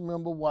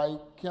Councilmember White,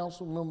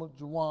 Councilmember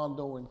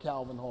Jawando, and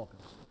Calvin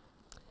Hawkins?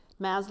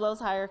 Maslow's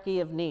hierarchy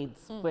of needs,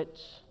 which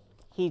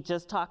he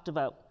just talked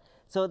about.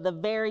 So at the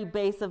very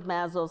base of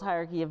Maslow's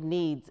hierarchy of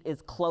needs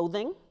is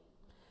clothing,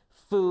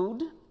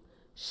 food,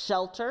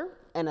 shelter,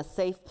 and a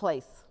safe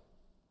place.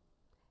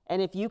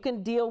 And if you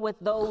can deal with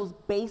those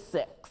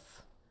basics,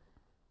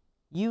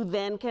 you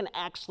then can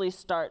actually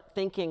start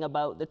thinking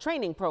about the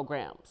training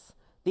programs,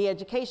 the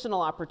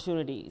educational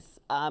opportunities.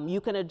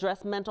 You can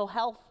address mental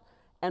health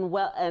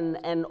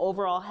and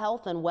overall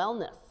health and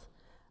wellness.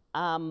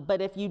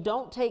 But if you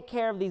don't take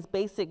care of these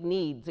basic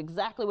needs,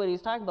 exactly what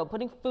he's talking about,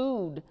 putting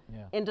food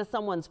into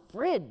someone's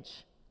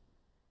fridge,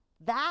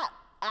 that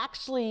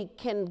actually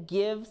can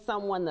give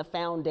someone the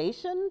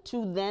foundation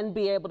to then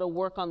be able to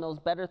work on those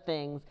better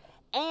things.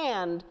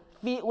 And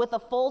with a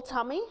full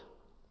tummy,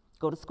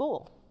 go to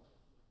school.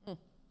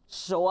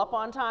 Show up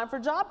on time for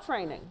job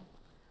training.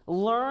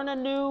 Learn a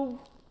new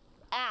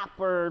app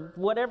or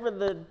whatever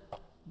the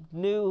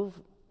new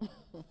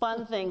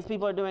fun things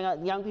people are doing,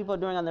 young people are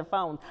doing on their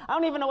phones. I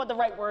don't even know what the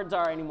right words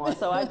are anymore,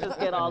 so I just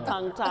get all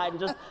tongue-tied and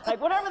just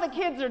like whatever the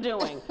kids are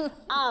doing.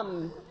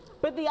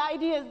 But the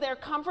idea is they're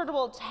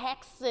comfortable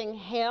texting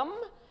him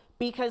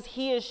because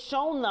he has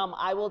shown them,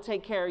 I will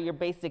take care of your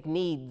basic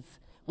needs,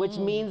 which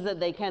means that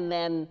they can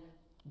then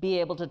be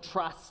able to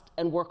trust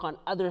and work on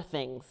other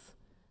things.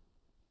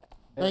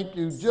 Thank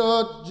you.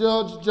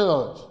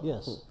 Judge.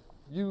 Yes.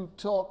 You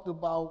talked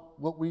about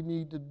what we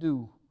need to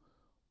do.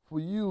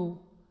 For you,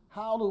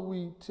 how do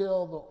we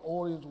tell the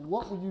audience,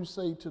 what would you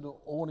say to the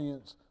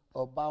audience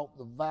about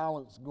the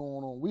violence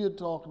going on? We are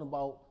talking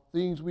about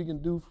things we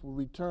can do for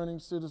returning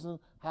citizens,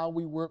 how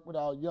we work with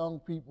our young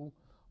people,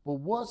 but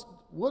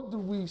what do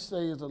we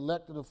say as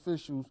elected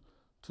officials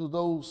to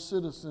those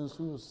citizens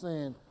who are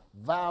saying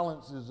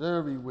violence is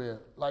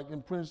everywhere? Like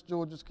in Prince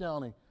George's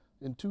County,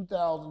 in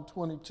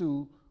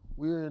 2022,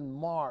 we're in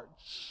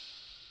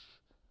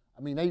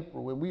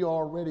April, and we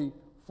already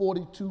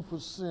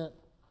 42%,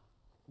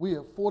 we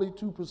are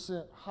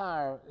 42%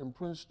 higher in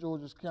Prince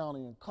George's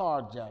County in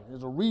carjacking.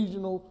 It's a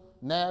regional,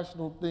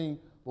 national thing,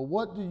 but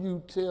what do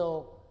you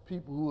tell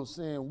people who are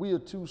saying we are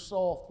too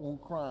soft on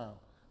crime?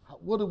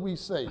 What do we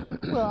say?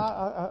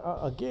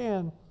 Well,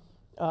 again,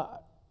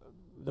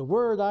 the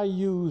word I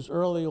used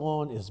early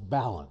on is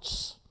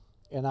balance,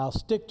 and I'll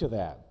stick to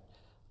that.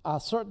 I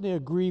certainly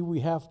agree we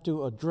have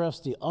to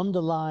address the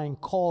underlying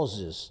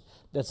causes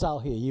that's out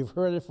here. You've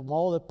heard it from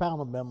all the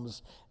panel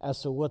members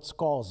as to what's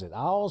caused it.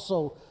 I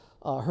also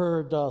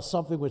heard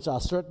something which I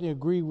certainly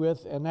agree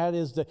with, and that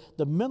is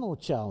the mental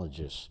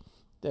challenges.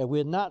 that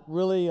we're not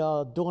really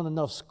doing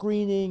enough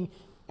screening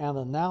and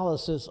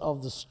analysis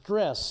of the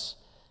stress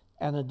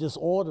and the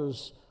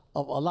disorders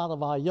of a lot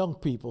of our young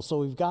people. So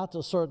we've got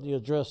to certainly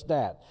address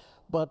that.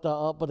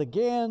 But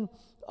again,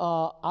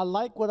 I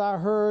like what I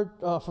heard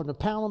from the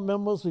panel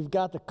members. We've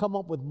got to come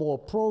up with more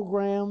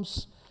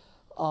programs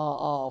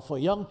for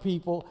young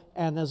people.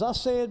 And as I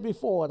said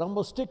before, and I'm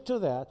going to stick to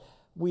that,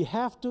 we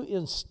have to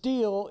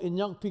instill in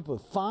young people,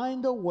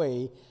 find a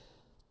way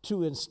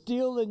to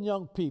instill in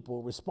young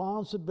people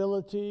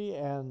responsibility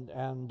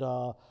and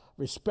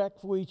respect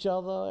for each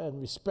other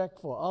and respect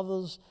for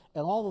others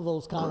and all of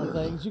those kind of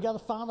things. You got to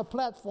find a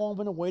platform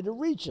and a way to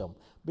reach them,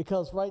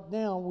 because right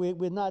now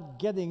we're not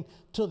getting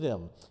to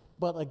them.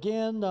 But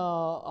again,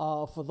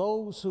 for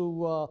those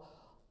who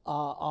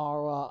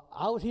are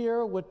out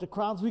here with the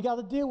crimes, we got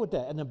to deal with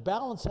that. And the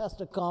balance has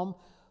to come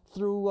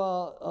through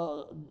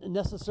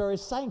necessary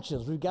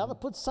sanctions. We've got to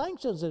put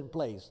sanctions in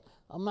place.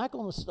 I'm not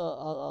going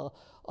to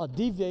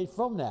deviate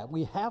from that.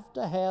 We have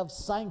to have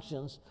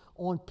sanctions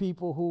on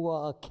people who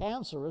are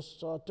cancerous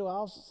to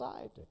our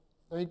society.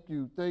 Thank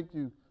you.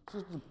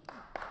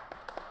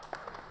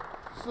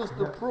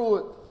 Sister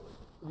Pruitt,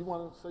 you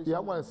want to say something? Yeah, I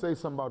want to say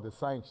something about the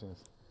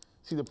sanctions.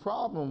 See, the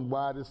problem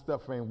why this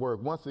stuff ain't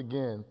work, once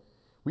again,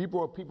 we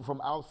brought people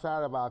from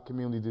outside of our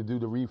community to do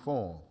the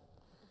reform.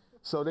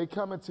 So they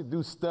come in to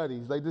do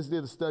studies. They just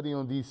did a study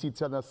on DC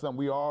telling us something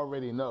we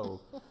already know.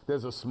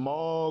 There's a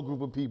small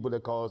group of people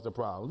that cause the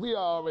problems.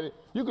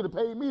 You could have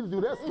paid me to do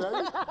that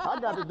study. I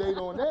got the data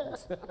on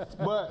that.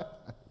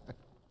 But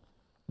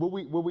what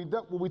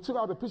we took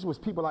out the picture was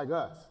people like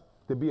us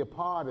to be a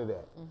part of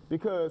that.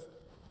 Because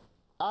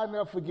I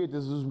never forget,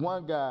 this was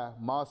one guy,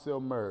 Marcel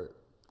Murd,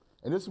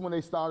 and this is when they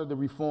started the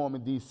reform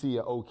in DC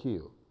at Oak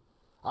Hill.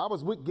 I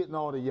was with getting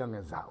all the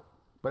youngins out,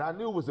 but I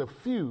knew it was a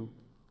few.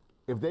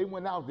 If they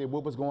went out there,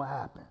 what was going to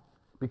happen?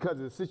 Because of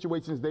the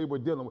situations they were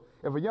dealing with.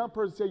 If a young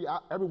person tell you,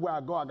 everywhere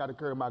I go, I got to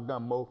carry my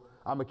gun, Mo,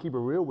 I'm going to keep it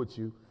real with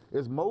you.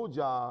 It's Mo's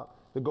job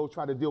to go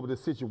try to deal with a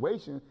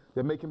situation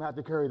that make him have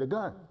to carry the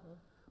gun.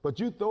 But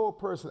you throw a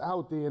person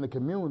out there in the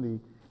community,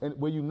 and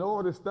where you know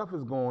all this stuff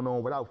is going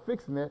on without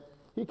fixing it,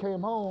 he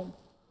came home,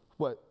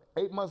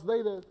 8 months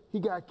later, he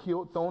got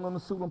killed, thrown on the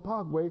Suitland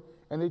Parkway,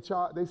 and they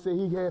say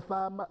he had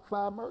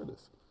five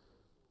murders,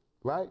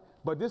 right?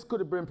 But this could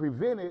have been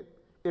prevented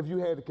if you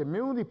had the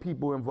community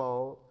people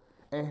involved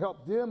and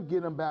helped them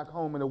get them back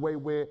home in a way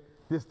where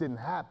this didn't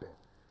happen.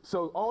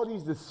 So all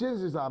these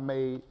decisions are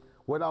made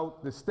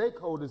without the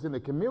stakeholders in the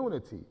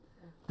community.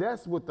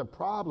 That's what the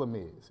problem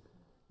is.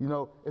 You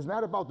know, it's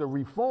not about the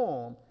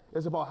reform,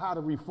 it's about how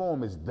the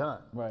reform is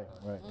done. Right.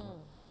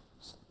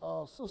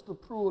 Sister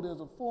Pruitt,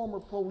 as a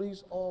former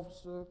police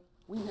officer,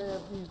 we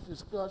have these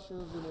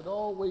discussions and it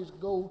always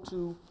go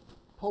to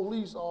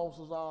police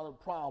officers are the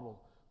problem.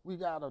 We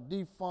got to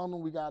defund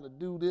them, we got to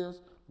do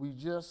this. We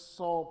just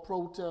saw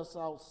protests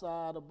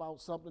outside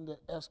about something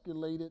that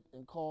escalated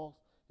and caused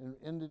and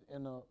ended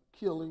in a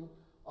killing.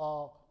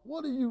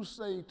 What do you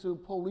say to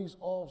police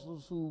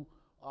officers who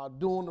are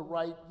doing the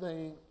right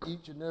thing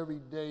each and every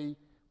day,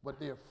 but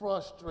they're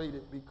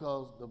frustrated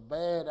because the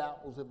bad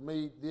apples have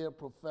made their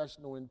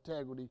professional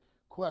integrity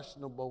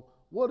questionable?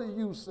 What do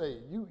you say?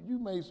 You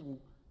made some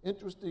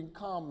interesting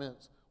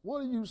comments.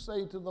 What do you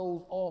say to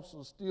those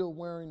officers still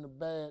wearing the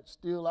badge,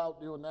 still out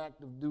there on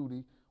active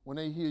duty, when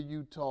they hear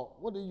you talk?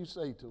 What do you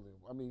say to them?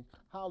 I mean,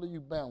 how do you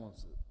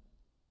balance it?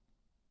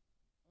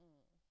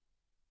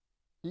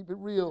 Keep it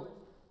real.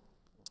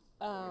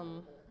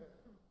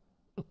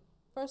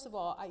 First of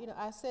all,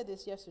 I said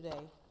this yesterday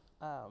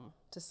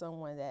to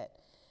someone that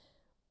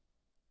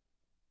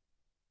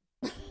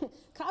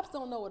cops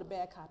don't know what a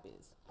bad cop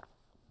is.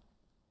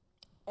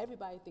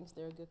 Everybody thinks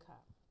they're a good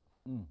cop.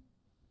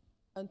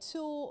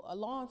 Until a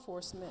law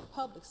enforcement,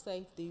 public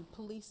safety,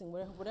 policing,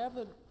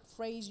 whatever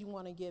phrase you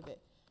want to give it,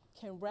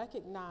 can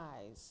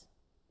recognize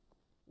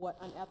what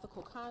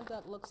unethical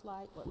conduct looks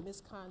like, what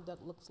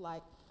misconduct looks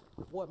like,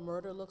 what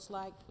murder looks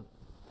like,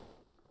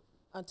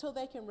 until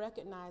they can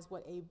recognize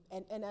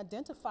and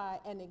identify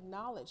and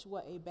acknowledge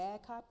what a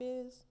bad cop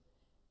is,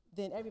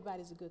 then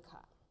everybody's a good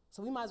cop.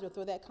 So we might as well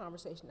throw that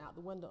conversation out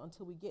the window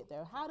until we get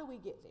there. How do we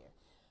get there?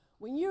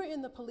 When you're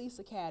in the police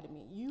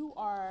academy, you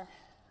are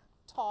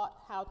taught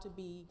how to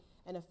be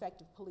an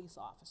effective police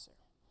officer.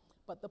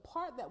 But the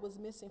part that was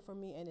missing for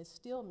me and is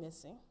still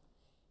missing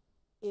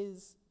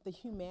is the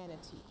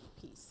humanity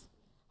piece.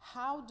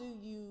 How do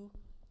you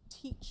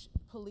teach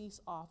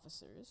police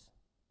officers,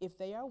 if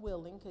they are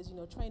willing, because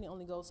training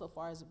only goes so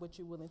far as what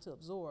you're willing to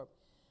absorb,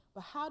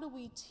 but how do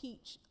we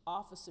teach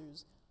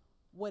officers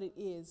what it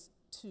is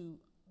to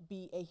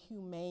be a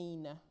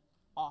humane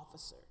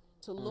officer,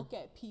 to look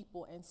at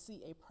people and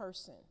see a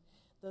person?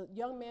 The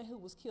young man who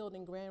was killed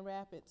in Grand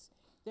Rapids,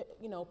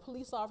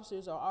 police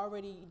officers are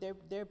already,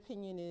 their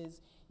opinion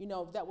is,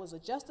 that was a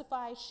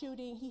justified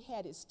shooting, he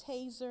had his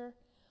taser,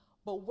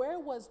 but where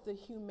was the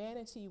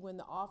humanity when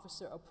the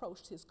officer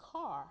approached his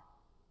car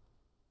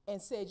and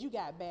said, you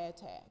got bad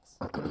tags?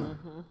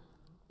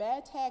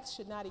 Bad tags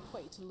should not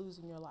equate to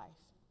losing your life.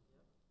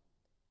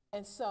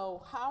 And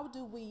so how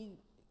do we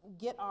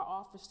get our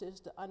officers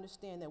to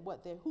understand that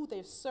who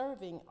they're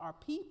serving are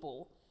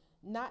people,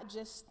 not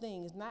just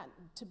things, not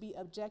to be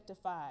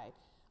objectified.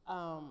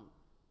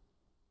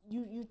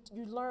 You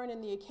learn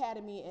in the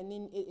academy, and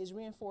then it is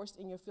reinforced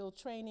in your field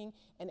training,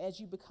 and as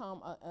you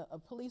become a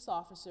police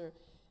officer,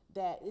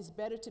 that it's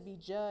better to be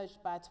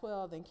judged by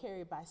 12 than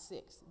carried by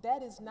 6.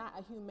 That is not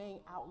a humane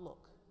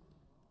outlook.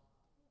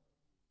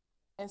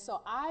 And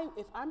so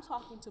if I'm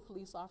talking to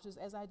police officers,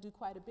 as I do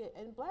quite a bit,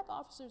 and black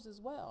officers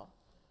as well,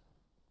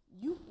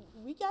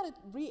 we got to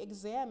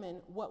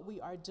re-examine what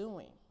we are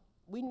doing.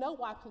 We know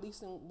why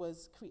policing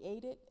was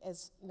created,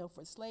 as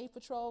for slave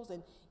patrols,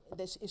 and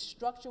this is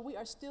structure. We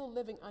are still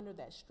living under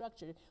that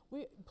structure.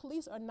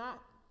 Police are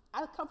not.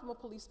 I come from a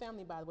police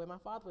family, by the way. My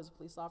father was a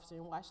police officer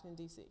in Washington,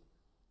 D.C.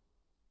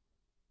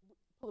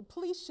 The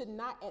police should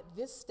not, at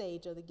this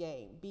stage of the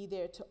game, be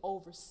there to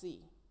oversee,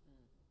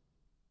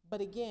 but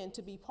again,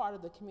 to be part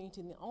of the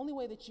community. And the only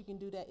way that you can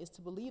do that is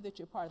to believe that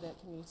you're part of that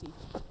community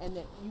and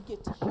that you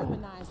get to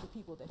humanize the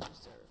people that you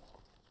serve.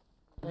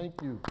 Thank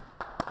you.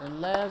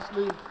 And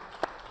lastly,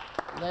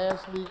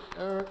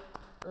 Eric,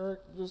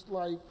 just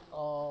like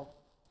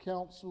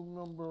Council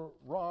Member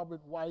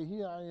Robert White,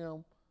 here I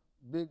am,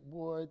 big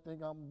boy,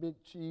 think I'm big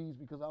cheese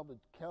because I'm the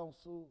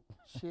council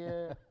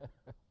chair,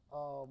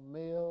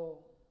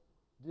 Mel,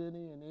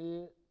 Denny, and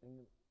Ed,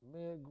 and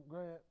Mayor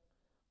Grant.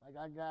 Like,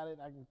 I got it,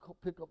 I can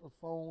pick up the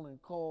phone and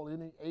call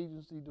any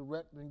agency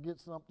director and get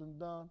something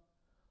done.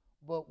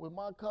 But when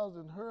my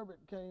cousin Herbert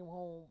came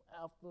home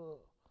after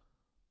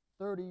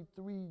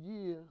 33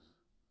 years,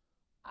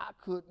 I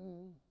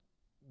couldn't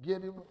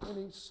get him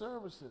any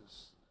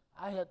services.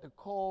 I had to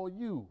call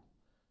you.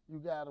 You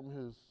got him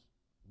his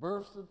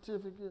birth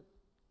certificate,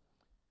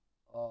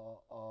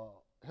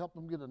 help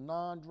him get a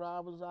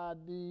non-driver's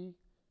ID,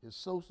 his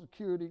social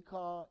security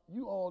card.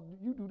 You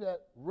do that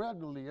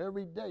regularly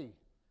every day.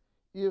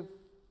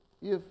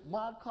 If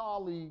my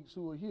colleagues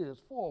who are here, it's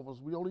 4 of us,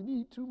 we only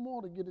need 2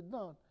 more to get it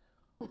done.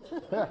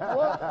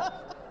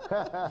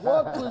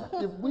 what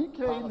would, if we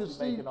came to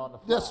see,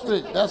 that's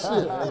it.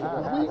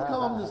 If we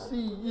come to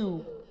see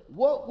you,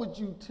 what would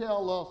you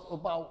tell us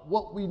about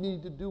what we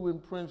need to do in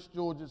Prince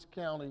George's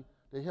County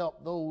to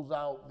help those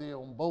out there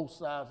on both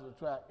sides of the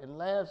track? And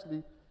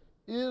lastly,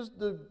 is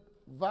the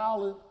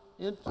violent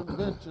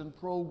intervention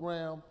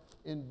program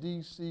in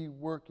D.C.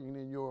 working,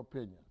 in your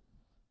opinion?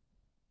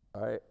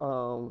 All right,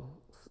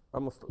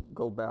 I'm gonna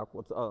go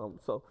backwards.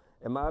 So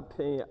in my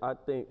opinion, I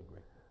think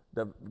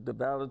the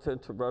violence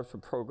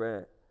intervention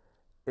program,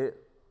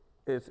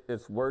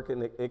 it's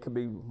working. It could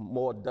be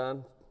more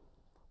done,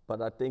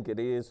 but I think it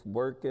is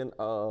working.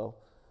 Mo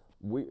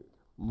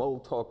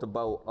talked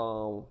about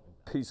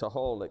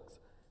Peaceaholics,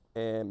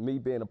 and me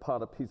being a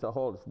part of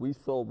Peaceaholics, we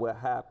saw what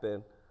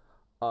happened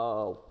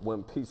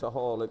when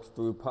Peaceaholics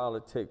through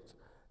politics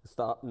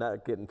stopped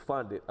not getting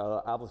funded.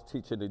 I was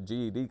teaching a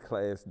GED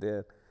class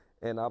then,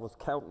 and I was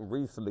counting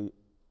recently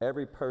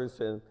every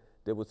person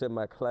that was in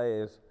my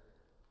class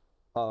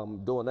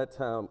during that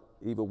time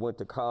either went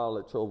to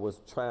college or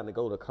was trying to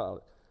go to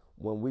college.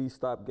 When we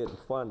stopped getting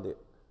funded,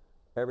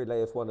 every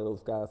last one of those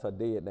guys are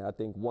dead now. I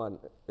think one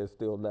is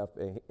still left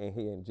and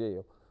he in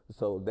jail.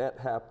 So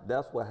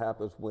that's what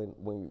happens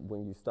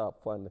when you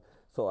stop funding.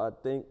 So I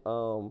think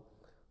from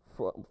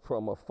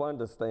a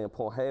funder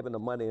standpoint, having the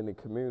money in the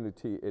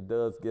community, it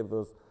does give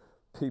us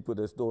people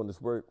that's doing this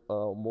work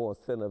more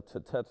incentive to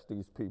touch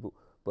these people,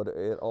 but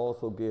it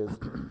also gives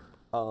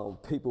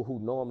people who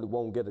normally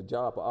won't get a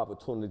job an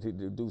opportunity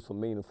to do some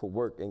meaningful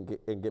work and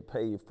get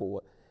paid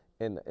for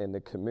it in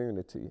the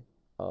community.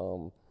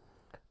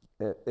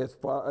 As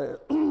far as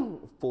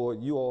for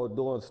you all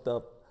doing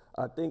stuff,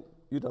 I think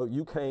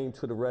you came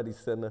to the Ready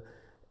Center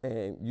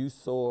and you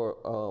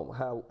saw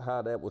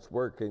how that was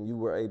working. You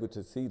were able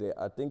to see that.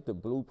 I think the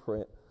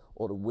blueprint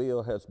or the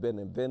wheel has been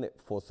invented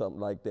for something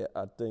like that.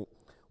 I think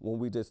when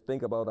we just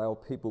think about our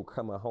people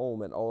coming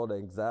home and all the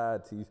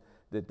anxieties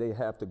that they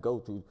have to go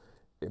through,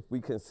 if we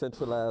can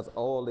centralize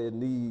all their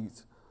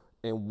needs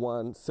in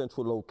one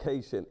central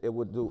location, it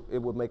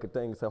would make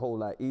things a whole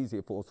lot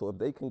easier for them. So if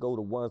they can go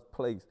to one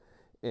place,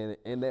 and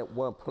in that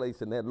one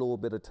place, in that little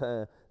bit of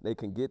time, they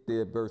can get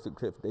their birth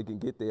certificate, they can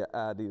get their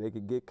ID, they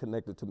can get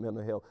connected to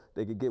mental health,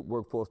 they can get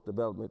workforce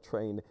development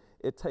training.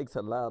 It takes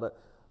a lot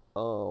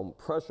of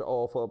pressure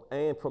off of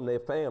and from their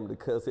family,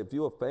 because if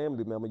you're a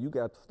family member, you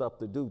got stuff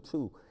to do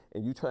too,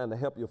 and you're trying to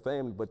help your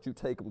family, but you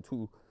take them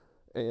to,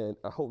 and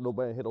I hope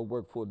nobody here don't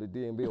work for the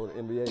DMV or the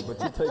NBA, but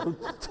you take them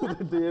to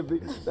the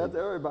DMV. That's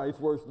everybody's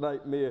worst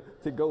nightmare,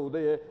 to go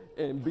there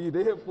and be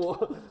there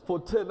for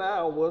 10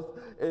 hours.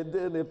 And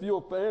then if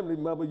you're a family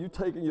member, you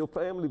taking your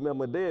family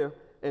member there,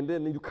 and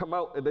then you come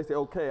out and they say,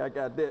 okay, I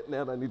got that,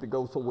 now I need to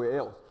go somewhere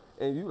else.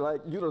 And you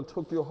done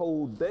took your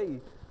whole day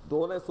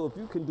doing that. So if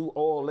you can do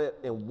all that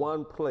in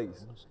one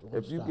place,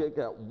 if you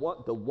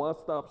got the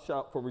one-stop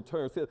shop for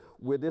return citizens,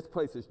 where this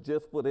place is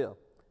just for them.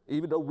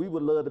 Even though we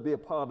would love to be a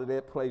part of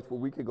that place where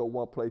we can go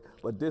one place,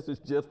 but this is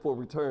just for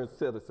returned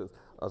citizens.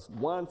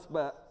 One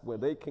spot where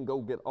they can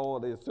go get all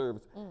their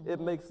service. It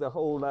makes it a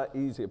whole lot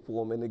easier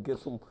for them, and it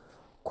gets them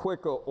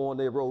quicker on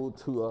their road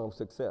to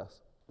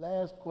success.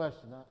 Last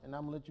question, and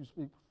I'm gonna let you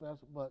speak,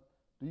 Professor, but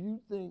do you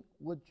think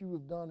what you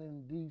have done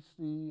in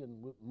DC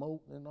and with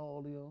Moulton and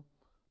all them,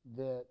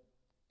 that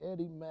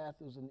Eddie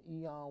Mathis and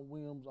Eon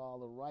Williams are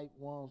the right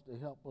ones to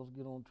help us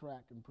get on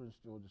track in Prince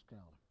George's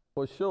County?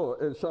 For sure,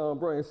 and Sean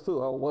Brains too.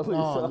 I don't want to leave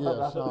Sean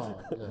out. Sean,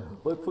 yeah.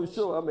 But for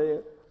sure, I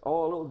mean,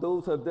 all of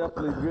those are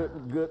definitely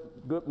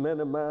good men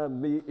of mine.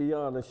 Me,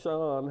 Eon, and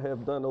Sean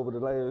have done over the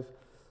last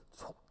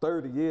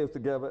 30 years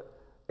together.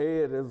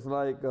 Ed is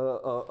like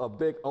a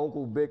big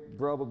uncle, big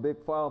brother,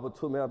 big father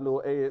to me. I've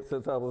known Ed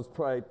since I was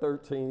probably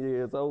 13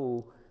 years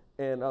old.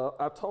 And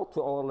I talked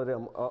to all of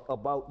them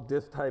about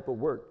this type of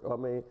work. I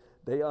mean,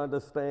 they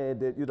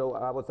understand that, you know,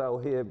 I was out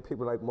here,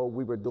 people like Mo,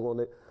 we were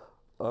doing it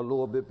a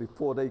little bit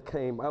before they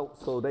came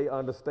out. So they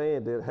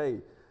understand that,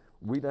 hey,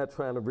 we're not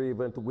trying to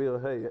reinvent the wheel.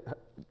 Hey,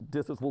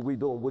 this is what we're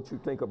doing. What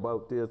you think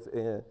about this?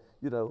 And,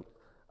 you know,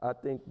 I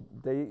think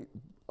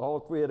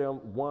all three of them,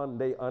 one,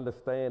 they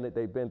understand it.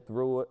 They've been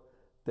through it.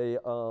 They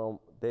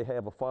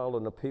have a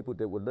following of people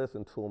that would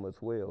listen to them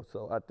as well.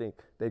 So I think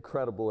they're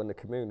credible in the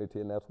community,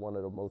 and that's one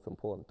of the most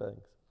important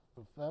things.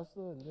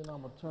 Professor, and then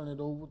I'm gonna turn it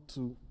over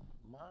to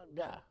my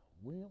guy,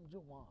 William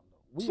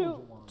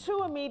Jawando.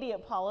 Two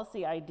immediate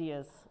policy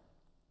ideas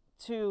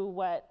to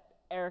what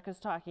Eric is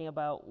talking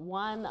about.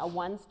 One, a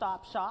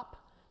one-stop shop.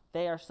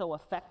 They are so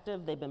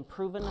effective. They've been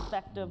proven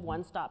effective.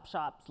 One-stop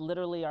shops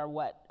literally are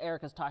what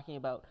Eric is talking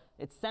about.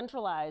 It's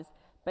centralized,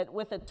 but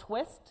with a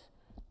twist.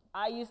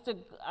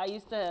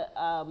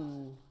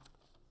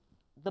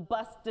 The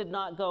bus did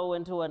not go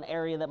into an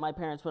area that my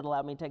parents would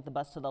allow me to take the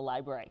bus to the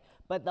library,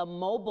 but the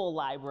mobile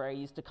library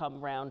used to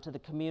come around to the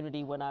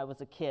community when I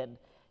was a kid.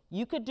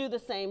 You could do the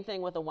same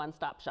thing with a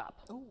one-stop shop.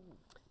 Ooh.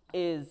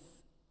 Is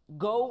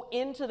go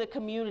into the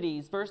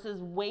communities versus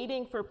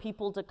waiting for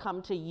people to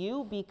come to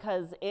you,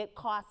 because it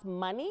costs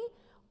money,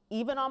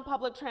 even on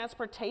public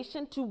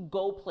transportation, to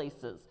go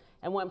places.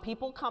 And when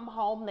people come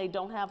home, they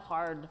don't have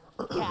hard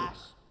cash.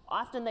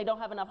 Often they don't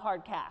have enough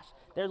hard cash.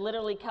 They're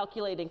literally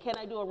calculating, can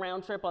I do a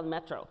round trip on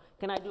Metro?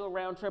 Can I do a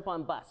round trip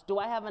on bus? Do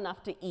I have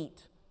enough to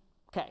eat?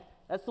 Okay,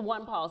 that's the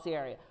one policy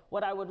area.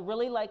 What I would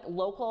really like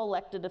local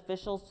elected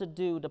officials to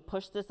do to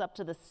push this up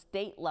to the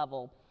state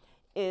level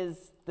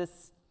is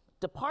this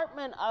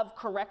Department of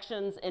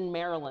Corrections in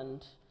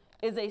Maryland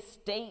is a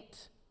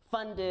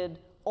state-funded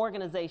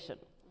organization.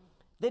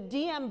 The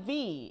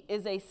DMV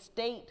is a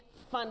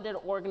state-funded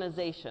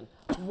organization.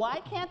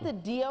 Why can't the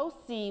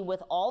DOC,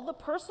 with all the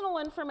personal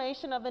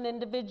information of an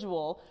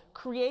individual,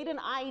 create an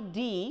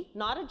ID,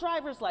 not a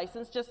driver's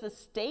license, just a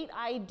state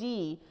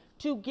ID,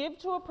 to give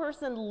to a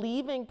person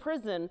leaving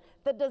prison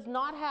that does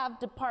not have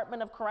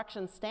Department of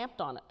Corrections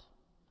stamped on it?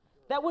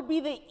 That would be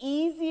the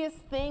easiest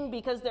thing,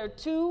 because they're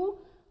two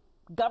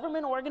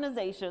government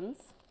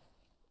organizations.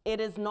 It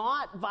is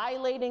not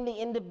violating the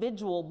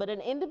individual, but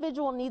an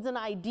individual needs an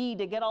ID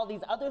to get all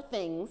these other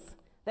things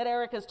that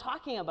Eric is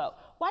talking about.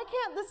 Why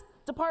can't this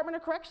Department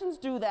of Corrections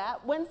do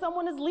that when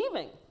someone is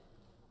leaving?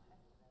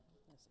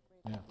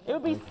 Yeah. It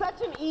would be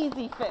such an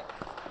easy fix.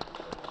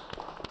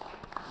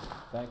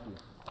 Thank you.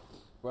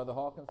 Brother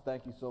Hawkins,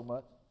 thank you so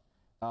much.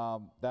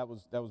 That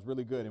was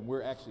really good, and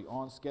we're actually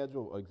on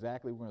schedule.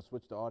 Exactly, we're going to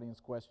switch to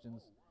audience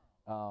questions.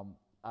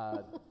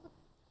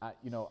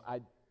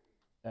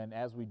 And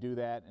as we do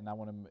that, and I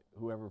want to,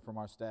 whoever from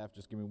our staff,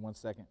 just give me 1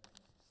 second.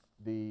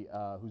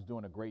 Who's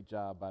doing a great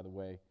job, by the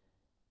way.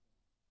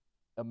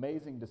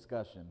 Amazing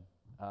discussion.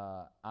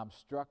 I'm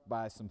struck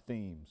by some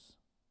themes.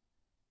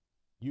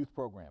 Youth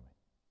programming,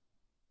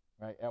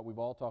 right? We've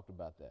all talked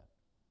about that.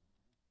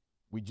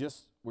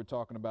 We're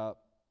talking about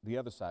the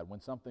other side.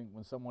 When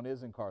someone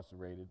is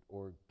incarcerated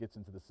or gets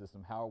into the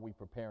system, how are we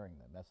preparing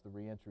them? That's the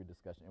reentry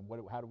discussion. And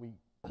how do we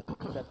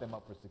set them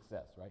up for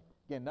success, right?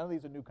 Again, none of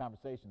these are new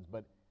conversations,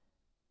 but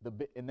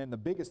and then the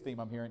biggest theme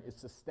I'm hearing is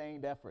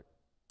sustained effort.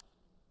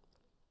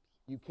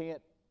 You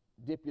can't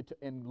dip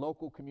in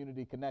local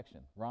community connection.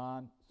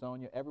 Ron,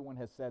 Sonia, everyone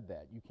has said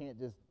that. You can't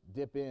just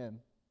dip in.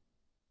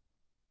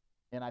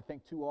 And I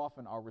think too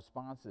often our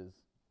responses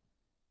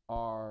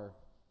are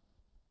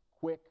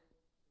quick,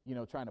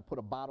 trying to put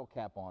a bottle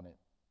cap on it,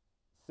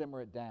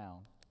 simmer it down,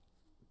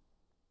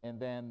 and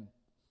then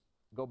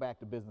go back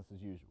to business as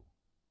usual.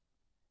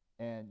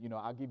 And,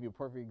 I'll give you a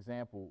perfect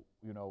example.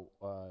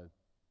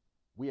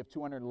 We have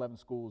 211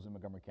 schools in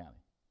Montgomery County.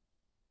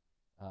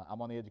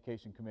 I'm on the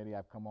education committee.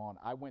 I've come on.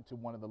 I went to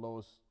one of the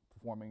lowest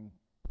performing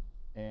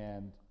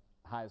and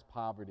highest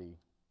poverty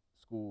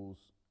schools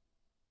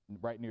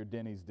right near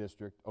Denny's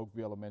district,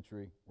 Oakview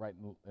Elementary, right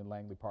in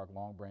Langley Park,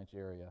 Long Branch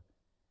area.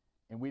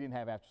 And we didn't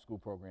have after-school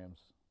programs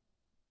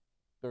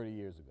 30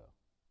 years ago.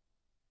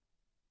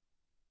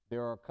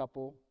 There are a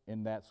couple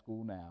in that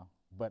school now,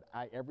 but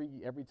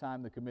every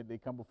time they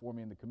come before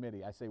me in the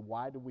committee, I say,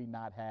 why do we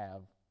not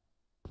have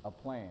a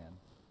plan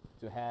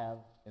to have,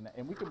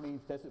 and we can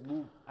means test it,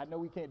 move, I know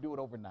we can't do it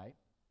overnight,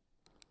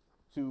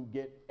 to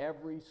get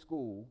every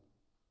school,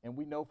 and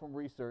we know from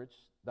research,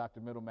 Dr.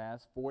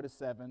 Middlemass, 4 to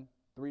 7,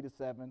 3 to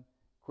 7,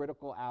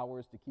 critical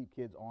hours to keep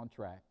kids on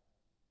track.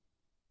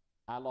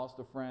 I lost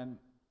a friend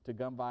to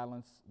gun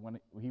violence when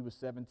he was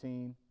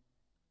 17.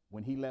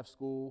 When he left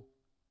school,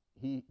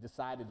 he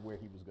decided where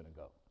he was going to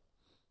go.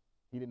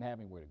 He didn't have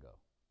anywhere to go.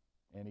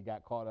 And he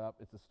got caught up.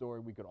 It's a story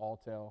we could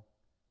all tell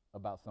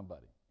about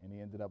somebody. And he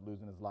ended up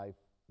losing his life,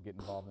 getting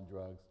involved in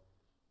drugs.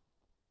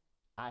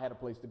 I had a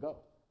place to go.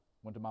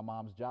 Went to my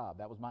mom's job.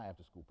 That was my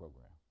after-school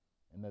program.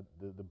 And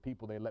the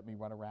people, they let me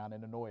run around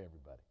and annoy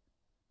everybody,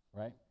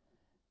 right?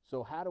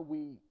 So how do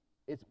we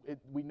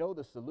know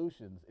the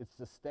solutions. It's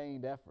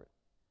sustained effort.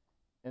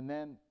 And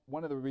then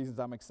one of the reasons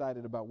I'm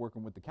excited about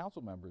working with the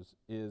council members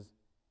is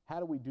how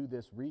do we do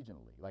this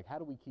regionally? Like, how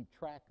do we keep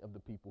track of the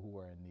people who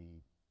are in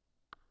need,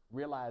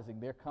 realizing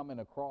they're coming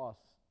across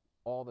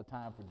all the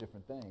time for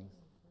different things?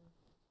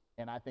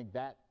 And I think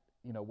that,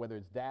 whether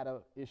it's data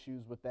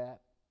issues with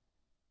that,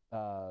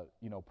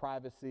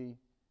 privacy,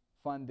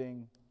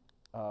 funding,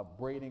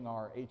 braiding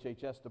our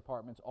HHS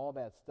departments, all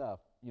that stuff,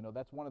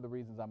 that's one of the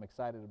reasons I'm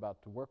excited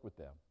about to work with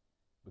them,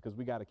 because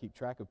we got to keep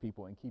track of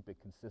people and keep it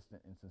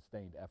consistent and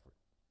sustained effort.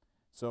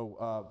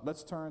 So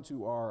let's turn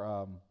to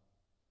our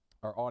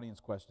audience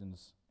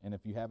questions, and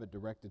if you have it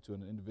directed to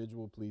an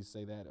individual, please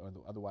say that, or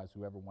otherwise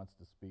whoever wants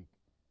to speak,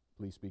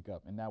 please speak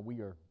up. And now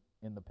we are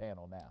in the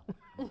panel now,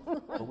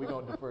 but we're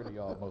going to defer to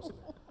y'all mostly.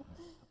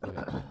 Go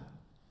ahead.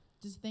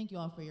 Just thank you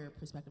all for your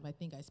perspective. I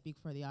think I speak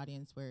for the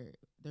audience where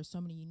there's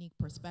so many unique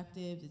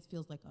perspectives. It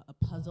feels like a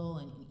puzzle,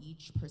 and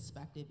each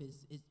perspective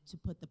is to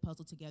put the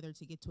puzzle together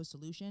to get to a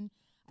solution.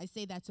 I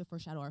say that to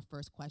foreshadow our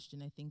first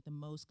question. I think the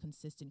most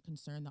consistent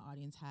concern the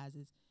audience has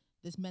is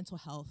this mental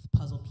health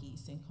puzzle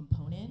piece and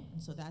component.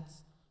 And so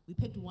we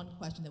picked one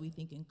question that we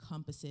think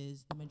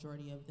encompasses the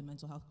majority of the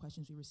mental health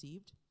questions we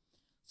received.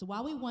 So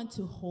while we want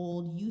to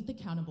hold youth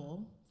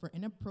accountable for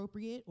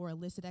inappropriate or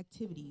illicit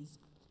activities,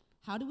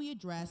 how do we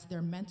address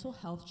their mental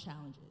health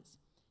challenges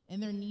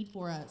and their need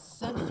for a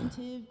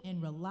substantive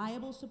and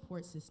reliable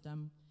support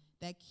system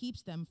that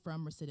keeps them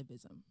from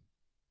recidivism?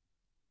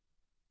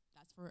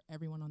 That's for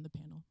everyone on the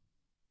panel.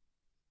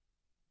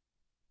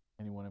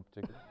 Anyone in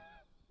particular?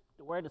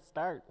 Where to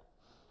start?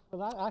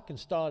 Well, I can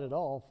start it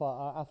off.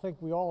 I think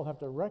we all have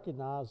to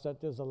recognize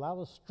that there's a lot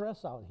of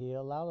stress out here,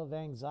 a lot of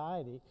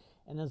anxiety,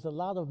 and there's a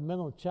lot of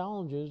mental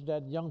challenges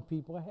that young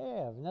people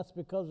have, and that's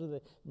because of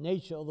the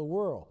nature of the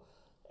world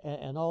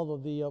and all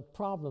of the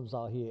problems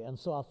out here. And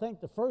so I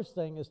think the first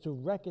thing is to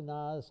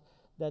recognize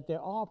that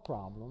there are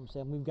problems,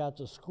 and we've got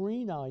to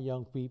screen our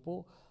young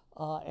people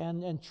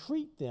and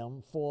treat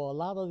them for a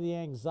lot of the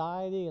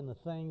anxiety and the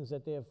things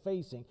that they're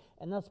facing,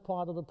 and that's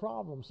part of the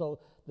problem. So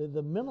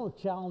the mental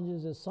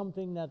challenges is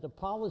something that the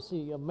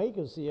policy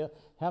makers here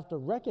have to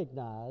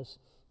recognize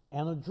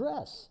and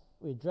address.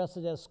 We address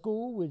it at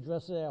school, we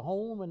address it at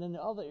home, and in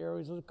the other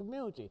areas of the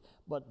community.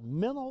 But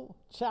mental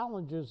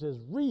challenges is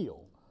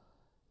real,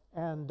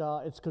 and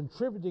it's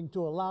contributing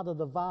to a lot of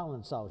the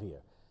violence out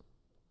here.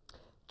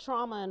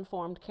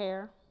 Trauma-informed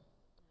care.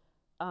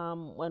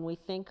 When we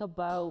think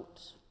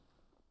about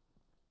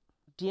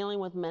dealing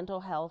with mental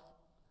health,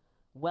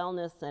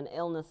 wellness, and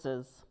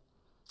illnesses,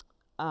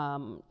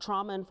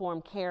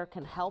 trauma-informed care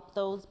can help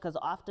those, because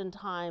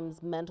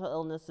oftentimes mental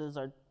illnesses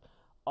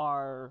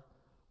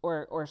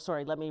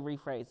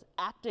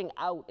acting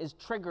out is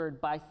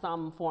triggered by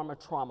some form of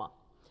trauma.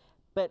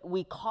 But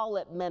we call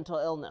it mental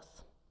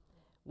illness,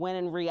 when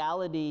in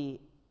reality,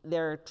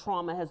 their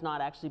trauma has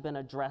not actually been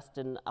addressed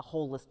in a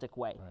holistic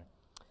way.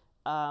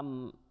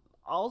 Right.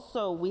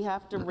 Also, we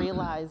have to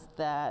realize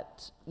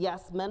that,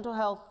 yes, mental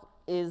health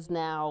is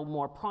now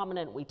more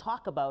prominent, we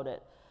talk about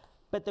it,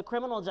 but the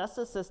criminal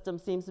justice system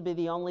seems to be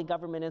the only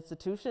government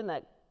institution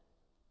that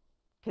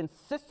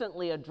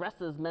consistently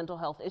addresses mental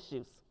health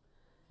issues.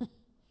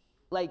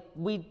 Like,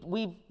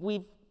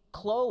 we've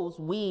closed,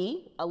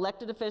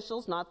 elected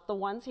officials, not the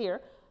ones here,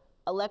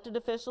 elected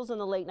officials in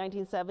the late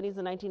 1970s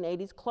and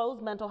 1980s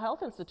closed mental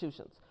health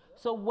institutions.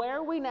 So where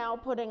are we now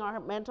putting our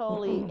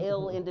mentally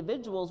ill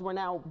individuals? We're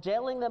now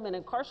jailing them and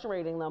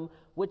incarcerating them,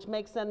 which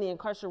makes then the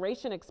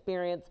incarceration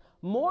experience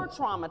more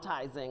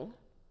traumatizing,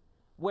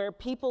 where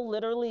people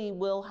literally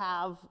will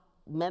have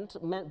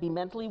be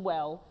mentally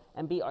well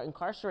and be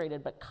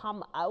incarcerated, but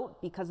come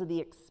out because of the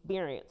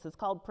experience. It's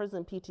called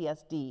prison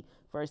PTSD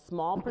for a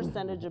small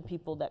percentage of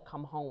people that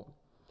come home.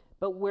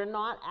 But we're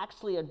not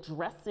actually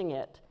addressing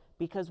it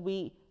because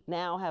we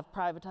now have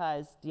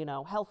privatized,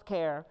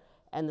 healthcare,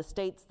 and the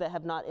states that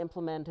have not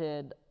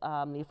implemented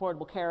the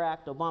Affordable Care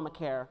Act,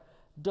 Obamacare,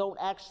 don't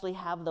actually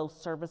have those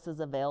services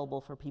available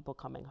for people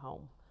coming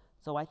home.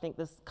 So I think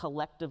this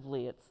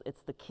collectively,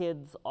 it's the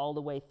kids all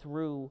the way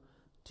through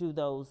to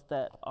those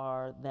that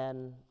are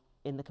then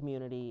in the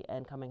community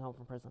and coming home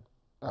from prison.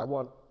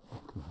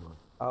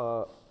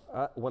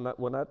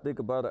 When I think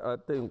about it, I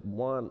think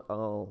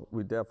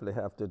we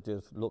definitely have to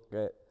just look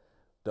at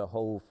the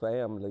whole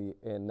family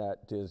and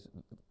not just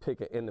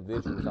pick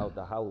individuals out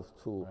the house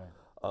to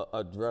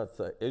address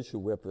an issue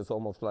with. It's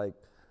almost like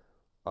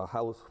a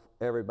house,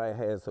 everybody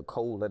has a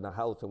cold in the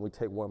house, and we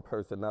take one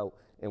person out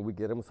and we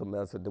get them some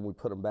medicine, then we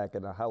put them back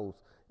in the house,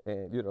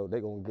 and they're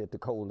gonna get the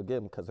cold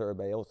again because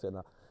everybody else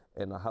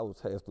in the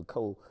house has the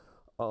cold.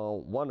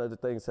 One of the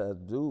things I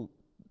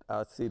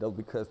I see though,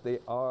 because there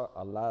are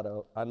a lot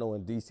of, I know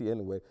in DC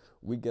anyway,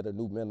 we get a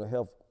new mental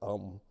health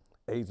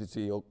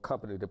agency or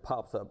company that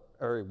pops up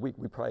every week.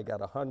 We probably got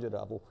 100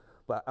 of them,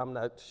 but I'm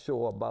not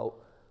sure about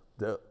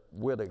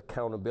where the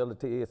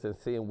accountability is and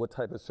seeing what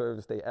type of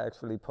service they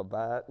actually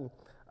provide.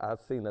 I've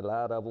seen a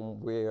lot of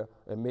them where,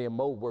 and me and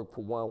Mo worked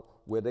for one,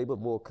 where they were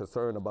more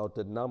concerned about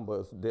the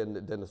numbers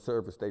than the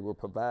service they were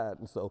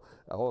providing. So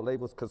all they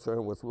was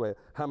concerned was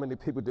how many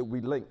people did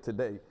we link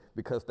today?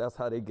 Because that's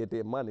how they get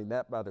their money,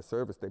 not by the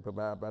service they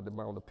provide, by the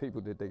amount of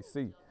people that they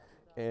see.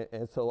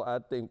 And so I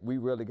think we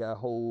really got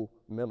whole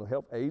mental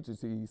health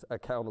agencies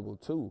accountable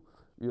too.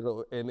 You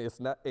know, and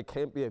it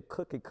can't be a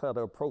cookie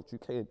cutter approach. You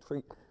can't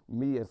treat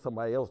me and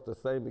somebody else the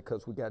same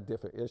because we got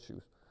different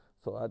issues.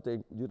 So I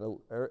think,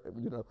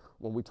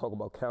 when we talk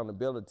about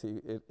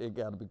accountability, it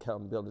got to be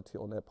accountability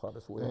on that part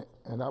as well.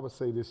 And I would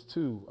say this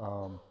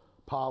too,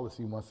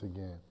 policy once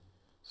again.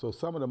 So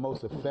some of the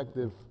most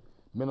effective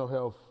mental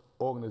health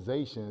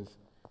organizations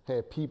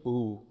had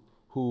people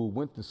who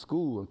went to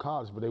school and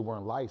college, but they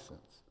weren't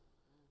licensed.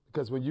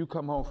 Because when you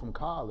come home from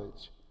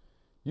college,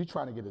 you're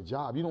trying to get a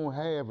job. You don't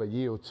have a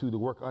year or two to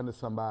work under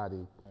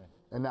somebody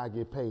and not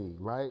get paid,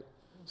 right?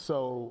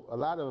 So a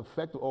lot of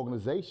effective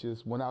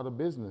organizations went out of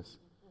business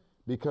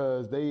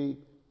because they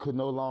could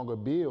no longer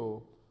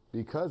bill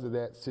because of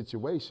that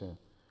situation.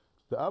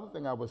 The other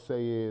thing I would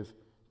say is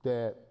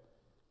that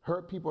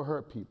hurt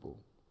people.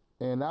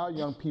 And our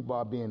young people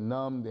are being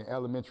numbed in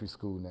elementary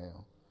school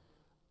now.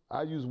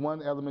 I use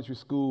one elementary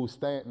school,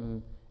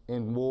 Stanton,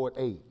 in Ward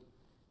 8.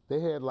 They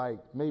had like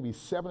maybe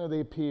 7 of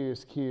their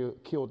peers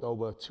killed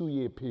over a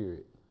 2-year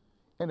period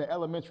in the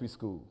elementary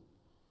school.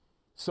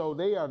 So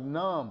they are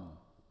numb.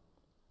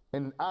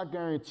 And I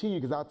guarantee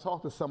you, because I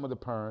talked to some of the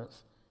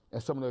parents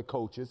and some of the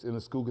coaches in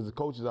the school, because the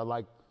coaches are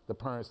like the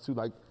parents too,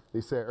 like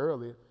they said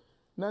earlier,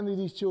 none of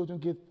these children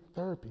get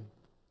therapy.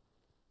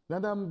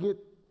 None of them get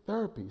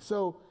therapy.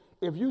 So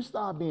if you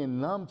start being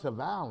numb to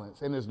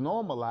violence and it's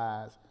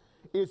normalized,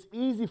 it's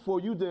easy for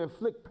you to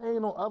inflict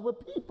pain on other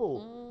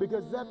people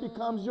because that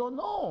becomes your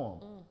norm,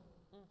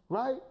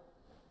 right?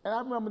 And I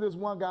remember this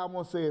one guy, I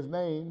won't say his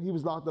name, he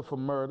was locked up for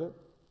murder.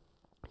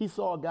 He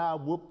saw a guy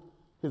whoop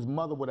his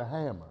mother with a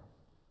hammer.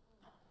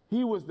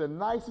 He was the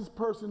nicest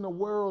person in the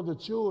world to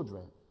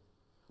children.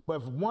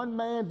 But if one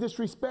man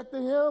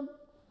disrespected him,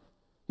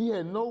 he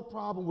had no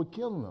problem with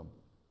killing him.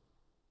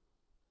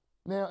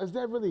 Now, is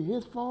that really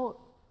his fault?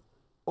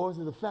 Or is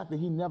it the fact that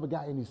he never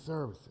got any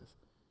services?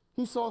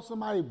 He saw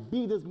somebody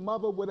beat his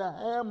mother with a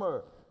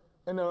hammer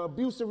in an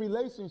abusive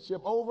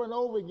relationship over and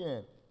over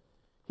again.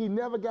 He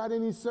never got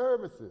any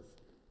services.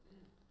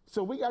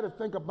 So we got to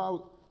think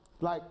about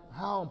like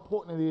how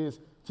important it is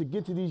to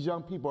get to these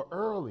young people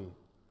early.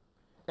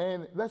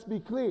 And let's be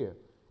clear,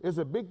 there's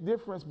a big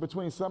difference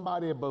between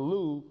somebody at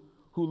Ballou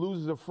who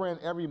loses a friend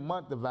every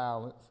month to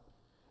violence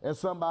and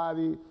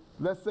somebody,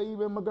 let's say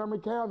even in Montgomery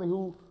County,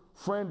 who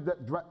friend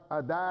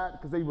died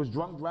because they was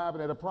drunk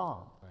driving at a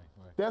prom.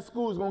 That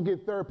school is going to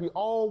get therapy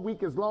all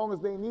week as long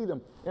as they need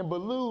them. In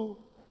Ballou,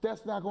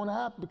 that's not going to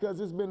happen because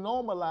it's been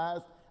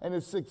normalized and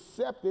it's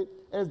accepted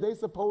as they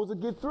supposed to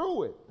get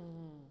through it.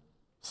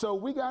 So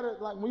we got to,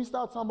 like when you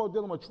start talking about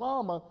dealing with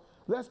trauma,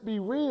 let's be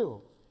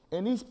real.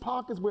 In these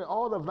pockets where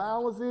all the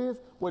violence is,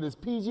 whether it's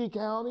PG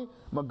County,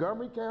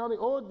 Montgomery County,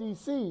 or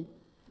DC,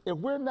 if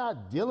we're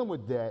not dealing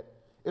with that,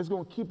 it's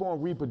going to keep on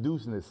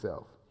reproducing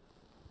itself.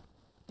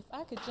 If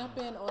I could jump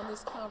in on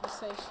this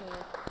conversation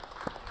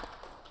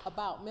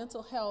about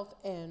mental health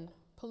and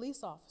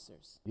police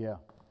officers. Yeah.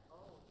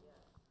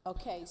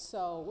 Okay,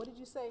 so what did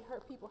you say?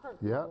 Hurt people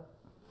hurt people. Yeah.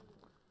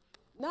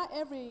 Not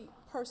every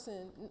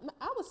person,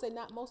 I would say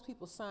not most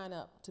people sign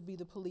up to be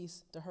the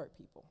police to hurt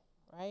people,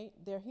 right?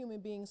 They're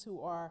human beings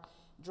who are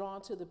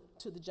drawn to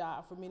the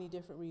job for many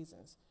different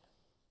reasons.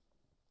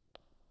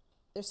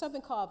 There's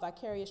something called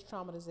vicarious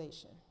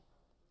traumatization.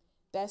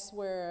 That's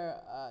where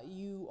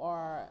you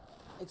are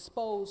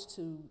exposed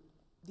to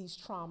these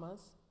traumas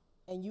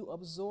and you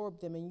absorb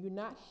them and you're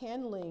not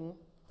handling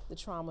the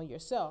trauma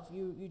yourself.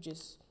 You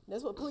just,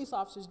 that's what police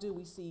officers do.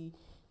 We see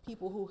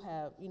people who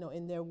have,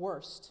 in their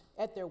worst,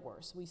 at their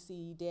worst. We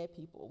see dead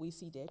people, we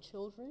see dead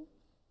children,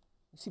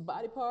 we see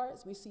body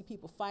parts, we see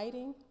people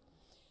fighting,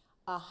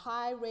 a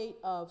high rate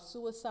of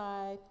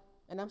suicide,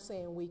 and I'm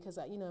saying we because,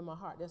 in my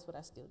heart, that's what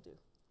I still do.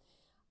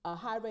 A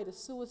high rate of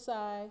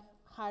suicide,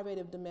 high rate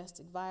of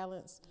domestic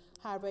violence,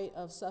 high rate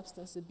of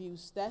substance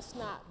abuse. That's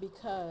not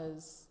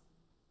because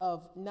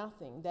of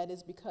nothing. That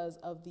is because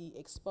of the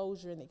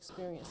exposure and the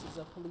experiences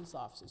of police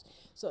officers.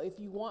 So if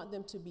you want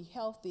them to be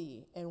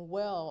healthy and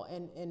well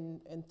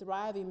and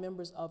thriving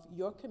members of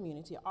your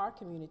community, our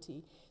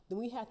community, then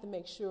we have to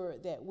make sure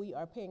that we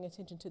are paying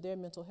attention to their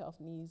mental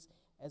health needs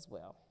as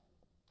well.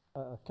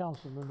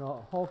 Councilman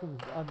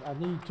Hawkins, I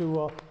need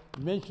to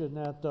mention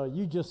that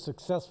you just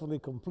successfully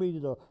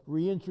completed a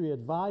reentry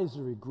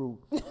advisory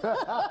group,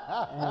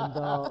 and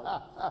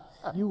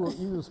you were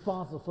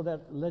responsible for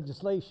that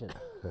legislation.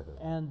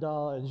 And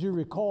as you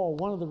recall,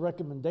 one of the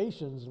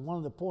recommendations and one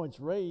of the points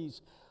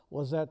raised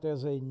was that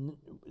there's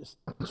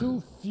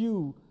too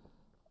few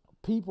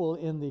people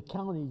in the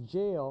county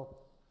jail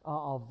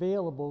are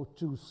available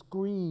to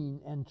screen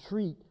and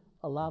treat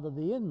a lot of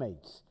the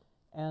inmates.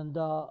 And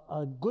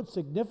a good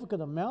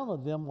significant amount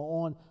of them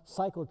are on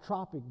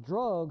psychotropic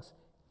drugs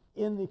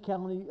in the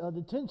county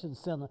detention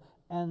center.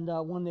 And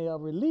when they are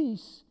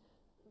released,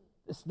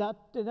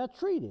 they're not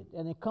treated.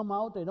 And they come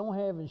out, they don't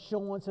have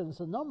insurance, and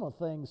it's a number of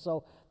things.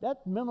 So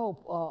that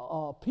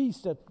mental piece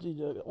that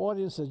the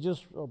audience has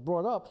just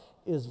brought up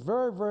is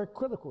very, very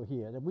critical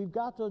here. And we've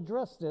got to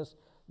address this,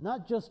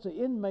 not just to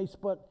inmates,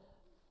 but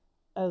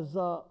as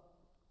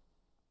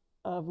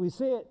we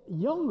said,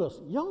 younger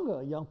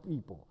young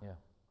people. Yeah.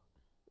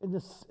 In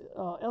the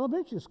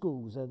elementary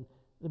schools and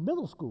the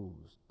middle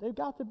schools. They've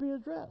got to be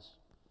addressed.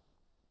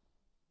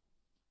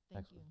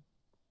 Thank you.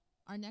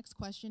 Our next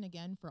question,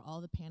 again, for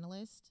all the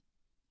panelists.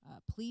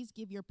 Please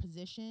give your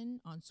position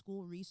on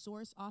school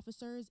resource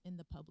officers in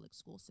the public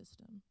school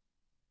system.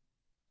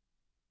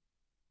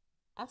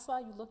 I saw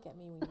you look at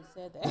me when you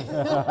said that.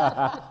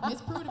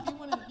 Ms. Pruitt, if you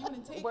want to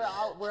take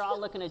We're all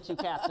looking at you,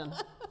 Captain.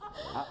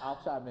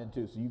 I'll chime in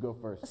too, so you go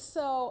first.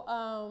 So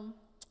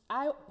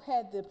I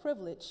had the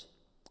privilege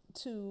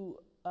to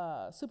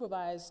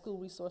supervise school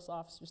resource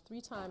officers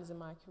 3 times in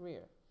my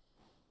career.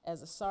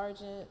 As a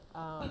sergeant,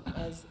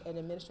 as an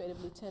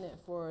administrative lieutenant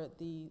for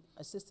the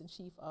assistant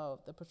chief of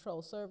the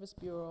Patrol Service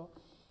Bureau,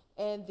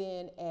 and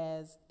then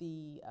as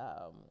the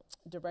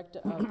director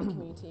of the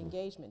Community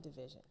Engagement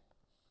Division.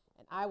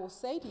 And I will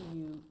say to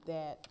you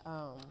that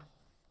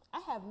I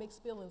have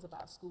mixed feelings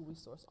about school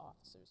resource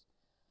officers.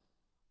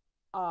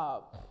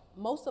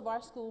 Most of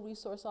our school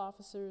resource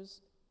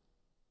officers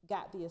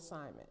got the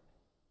assignment.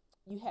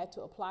 You had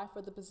to apply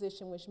for the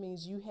position, which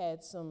means you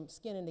had some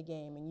skin in the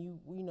game, and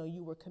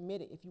you were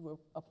committed. If you were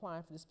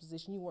applying for this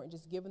position, you weren't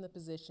just given the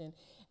position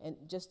and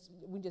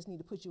we just need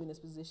to put you in this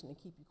position and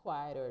keep you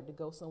quiet or to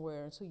go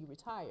somewhere until you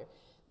retire.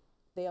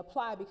 They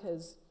apply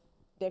because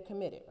they're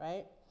committed,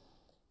 right?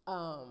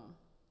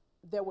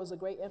 There was a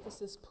great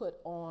emphasis put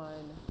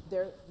on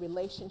their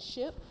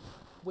relationship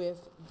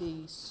with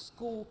the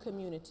school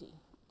community,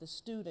 the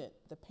student,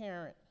 the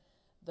parent,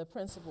 the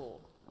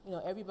principal,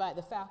 everybody,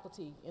 the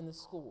faculty in the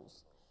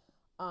schools.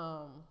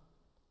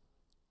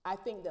 I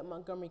think that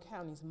Montgomery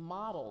County's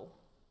model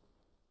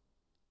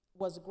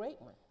was a great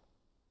one.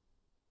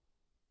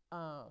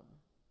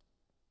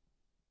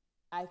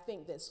 I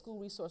think that school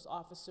resource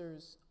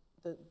officers,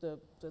 the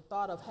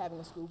thought of having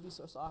a school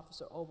resource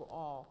officer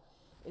overall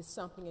is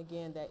something,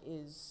 again, that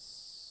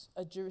is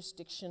a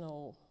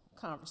jurisdictional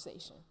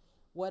conversation.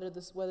 What are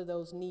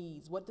those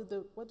needs? What do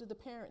the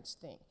parents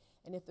think?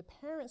 And if the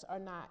parents are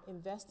not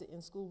invested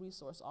in school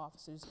resource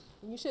officers,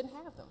 then you shouldn't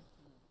have them.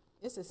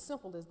 It's as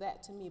simple as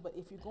that to me. But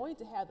if you're going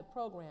to have the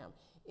program,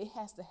 it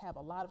has to have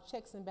a lot of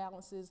checks and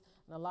balances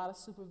and a lot of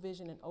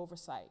supervision and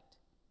oversight,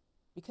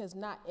 because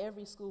not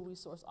every school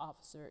resource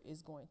officer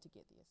is going to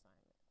get the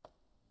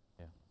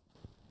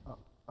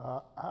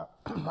assignment.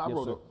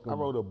 I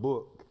wrote a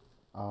book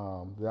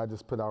that I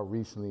just put out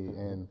recently,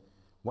 and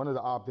one of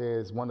the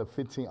op-eds, one of the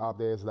 15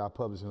 op-eds that I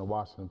published in the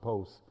Washington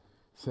Post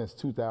since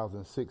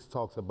 2006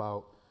 talks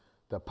about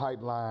the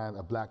pipeline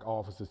of black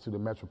officers to the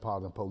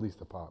Metropolitan Police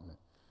Department.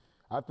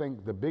 I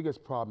think the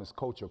biggest problem is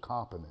cultural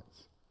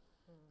competence,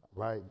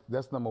 right?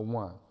 That's number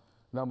one.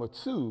 Number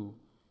two,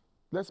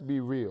 let's be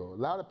real. A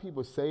lot of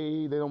people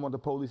say they don't want the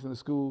police in the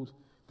schools.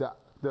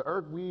 The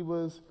Irk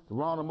Weavers, the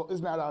Ronald,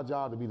 it's not our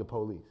job to be the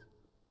police,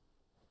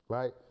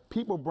 right?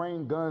 People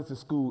bring guns to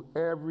school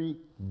every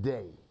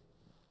day.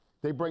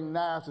 They bring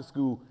knives to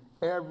school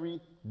every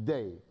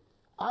day.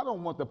 I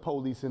don't want the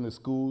police in the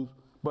schools,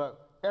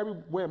 but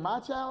where my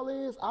child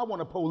is, I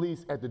want a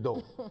police at the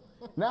door.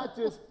 Not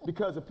just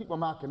because of people in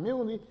my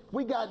community.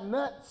 We got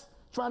nuts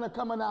trying to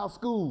come in our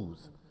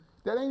schools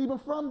that ain't even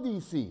from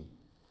DC.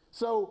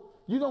 So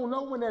you don't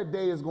know when that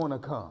day is going to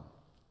come.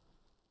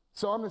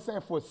 So I'm just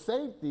saying, for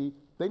safety,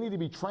 they need to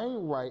be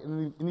trained right,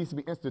 and it needs to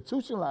be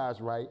institutionalized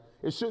right.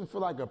 It shouldn't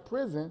feel like a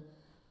prison.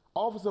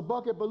 Officer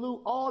Buck at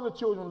Ballou, all the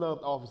children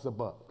loved Officer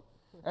Buck.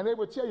 And they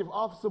would tell you, if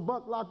Officer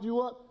Buck locked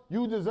you up,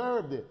 you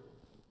deserved it.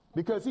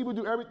 Because he would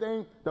do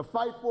everything to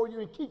fight for you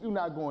and keep you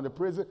not going to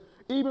prison,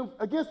 even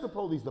against the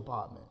police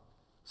department.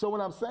 So what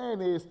I'm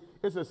saying is,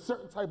 it's a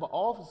certain type of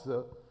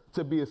officer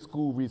to be a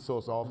school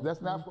resource officer.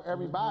 That's not for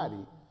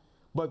everybody.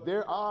 But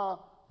there are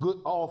good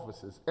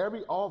officers.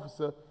 Every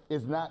officer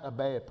is not a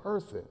bad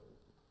person.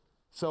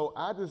 So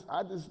I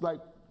just like,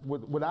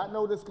 when I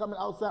know this coming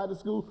outside the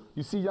school,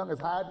 you see youngers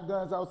hiding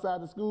guns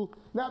outside the school,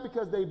 not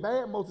because they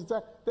bad most of the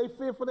time, they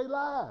fear for their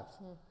lives.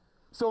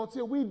 So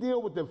until we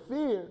deal with the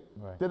fear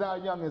that our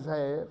youngins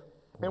have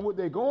and what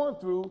they're going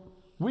through,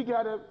 we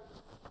gotta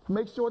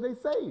make sure they're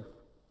safe.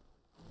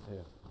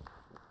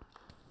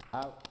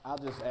 Yeah. I'll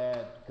just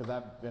add, because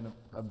I've been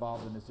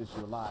involved in this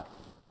issue a lot,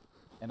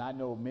 and I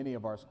know many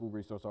of our school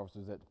resource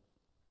officers that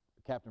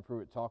Captain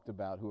Pruitt talked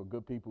about who are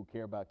good people who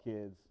care about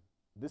kids.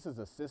 This is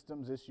a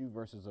systems issue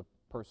versus a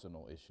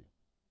personal issue.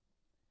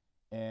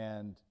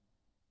 And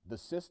the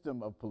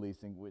system of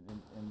policing,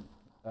 and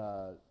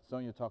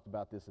Sonia talked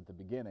about this at the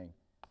beginning,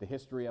 the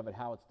history of it,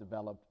 how it's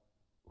developed,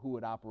 who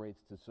it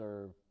operates to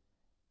serve.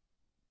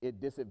 it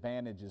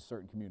disadvantages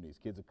certain communities,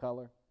 kids of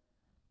color,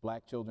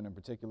 black children in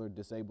particular,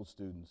 disabled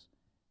students.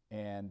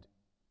 And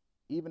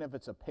even if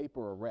it's a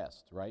paper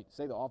arrest, right?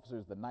 Say the officer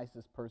is the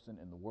nicest person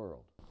in the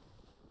world,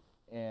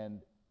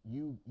 and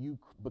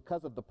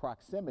because of the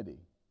proximity,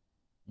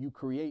 you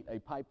create a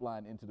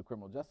pipeline into the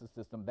criminal justice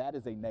system. That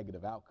is a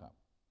negative outcome.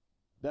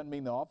 Doesn't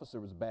mean the officer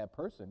was a bad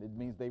person. It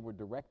means they were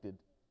directed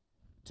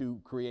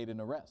to create an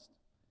arrest.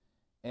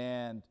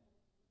 And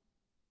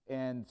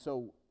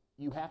so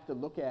you have to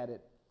look at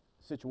it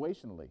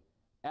situationally.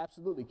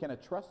 Absolutely. Can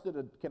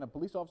a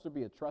police officer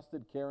be a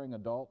trusted, caring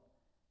adult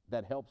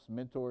that helps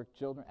mentor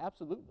children?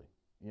 Absolutely.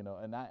 You know,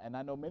 and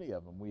I know many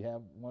of them. We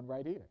have one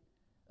right here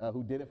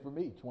who did it for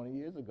me 20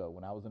 years ago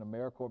when I was an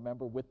AmeriCorps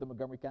member with the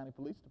Montgomery County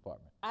Police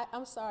Department.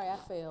 I'm sorry, I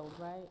failed,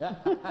 right?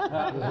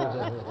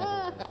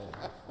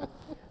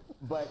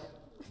 But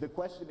the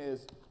question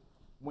is,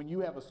 when you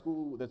have a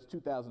school that's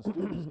 2,000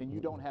 students and you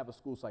don't have a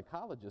school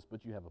psychologist,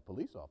 but you have a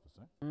police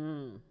officer,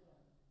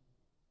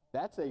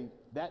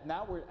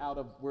 now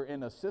we're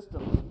in a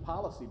system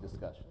policy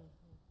discussion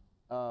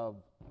of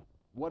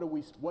what do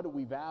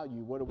we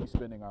value, what are we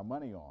spending our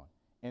money on?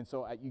 And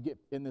so you get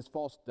in this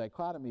false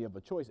dichotomy of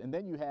a choice, and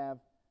then you have,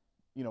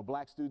 you know,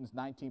 black students,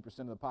 19%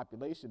 of the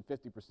population,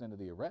 50% of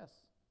the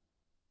arrests.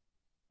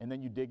 And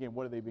then you dig in,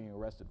 what are they being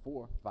arrested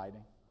for?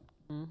 Fighting.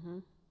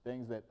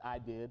 Things that I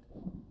did.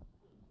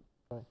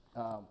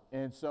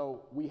 And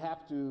so we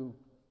have to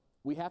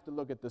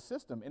look at the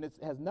system, and it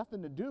has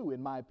nothing to do,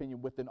 in my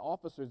opinion, with an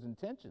officer's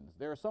intentions.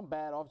 There are some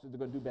bad officers that are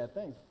going to do bad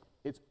things.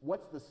 It's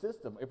what's the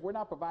system. If we're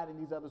not providing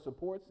these other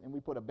supports and we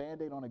put a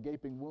Band-Aid on a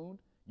gaping wound,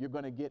 you're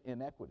going to get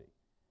inequity.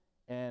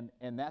 And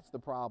that's the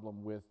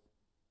problem with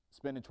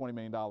spending $20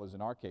 million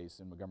in our case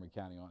in Montgomery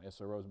County on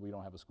SROs. We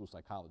don't have a school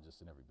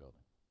psychologist in every building.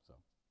 So.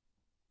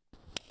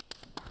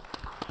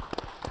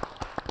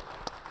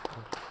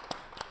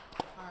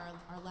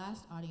 Our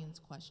last audience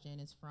question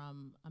is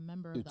from a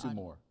member of the two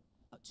more.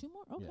 Two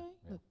more? Okay.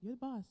 Yeah. Look, you're the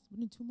boss. We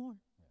need two more.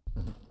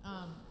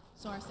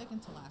 So our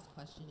second to last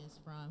question is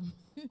from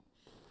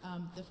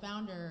the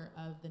founder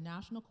of the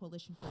National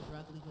Coalition for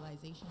Drug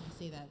Legalization. I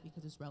say that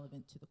because it's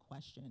relevant to the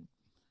question.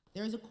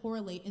 There is a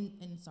correlation,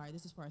 and sorry,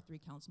 this is for our 3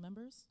 council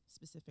members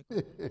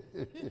specifically.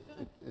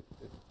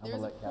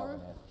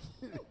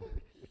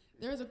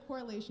 There is a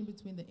correlation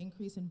between the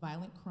increase in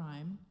violent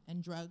crime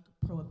and drug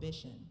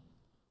prohibition.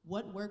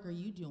 What work are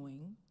you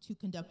doing to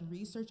conduct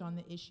research on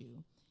the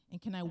issue?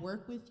 And can I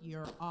work with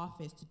your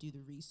office to do the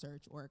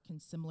research, or can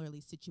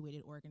similarly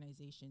situated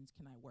organizations,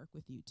 can I work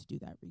with you to do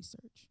that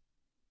research?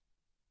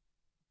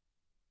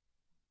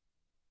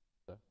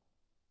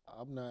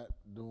 I'm not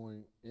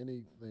doing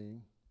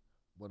anything,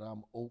 but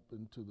I'm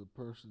open to the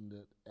person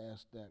that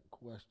asked that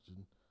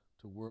question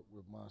to work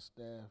with my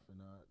staff and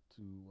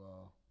to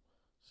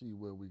see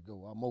where we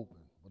go. I'm open,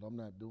 but I'm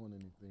not doing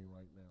anything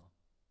right now.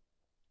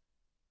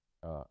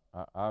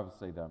 I would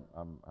say that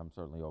I'm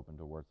certainly open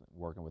to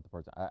working with the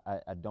person.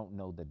 I don't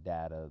know the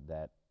data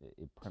that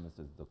it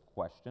premises the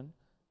question,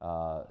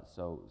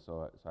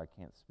 so I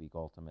can't speak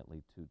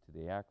ultimately to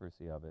the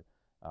accuracy of it,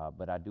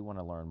 but I do want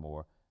to learn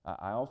more.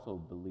 I also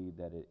believe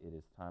that it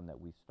is time that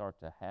we start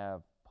to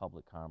have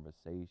public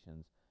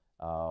conversations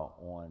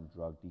on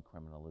drug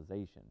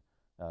decriminalization,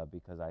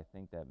 because I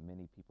think that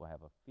many people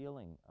have a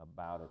feeling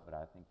about it, but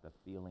I think the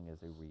feeling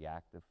is a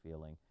reactive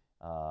feeling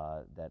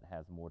that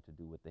has more to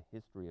do with the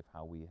history of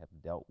how we have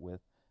dealt with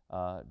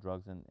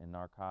drugs and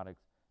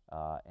narcotics,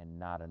 and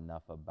not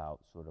enough about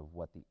sort of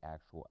what the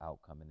actual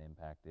outcome and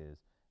impact is,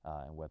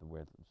 and whether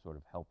we're sort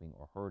of helping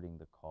or hurting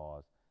the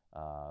cause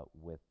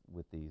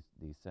with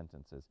these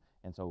sentences.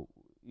 And so,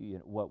 you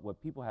know,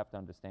 what people have to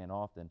understand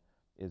often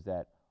is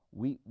that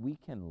we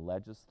can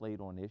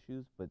legislate on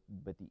issues, but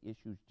the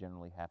issues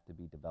generally have to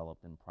be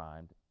developed and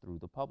primed through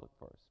the public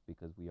first,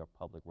 because we are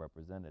public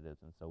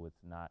representatives, and so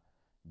it's not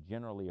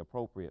generally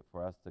appropriate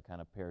for us to kind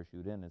of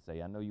parachute in and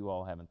say, I know you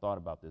all haven't thought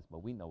about this,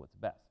 but we know what's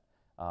best.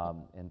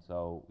 And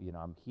so, you know,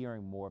 I'm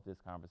hearing more of this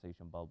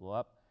conversation bubble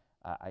up.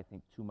 I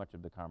think too much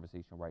of the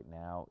conversation right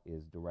now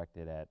is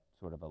directed at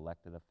sort of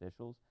elected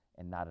officials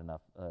and not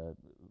enough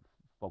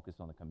focus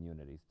on the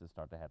communities to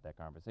start to have that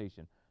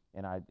conversation.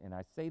 And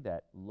I say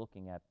that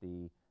looking at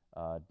the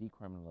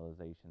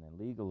decriminalization and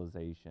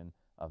legalization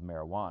of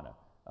marijuana.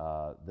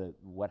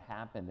 What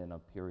happened in a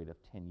period of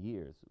 10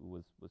 years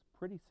was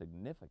pretty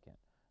significant,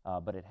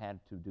 but it had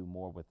to do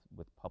more with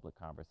public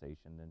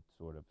conversation than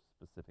sort of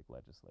specific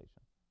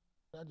legislation.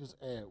 Can I just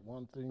add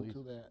one thing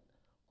to that?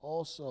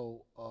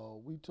 Also,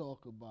 we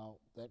talk about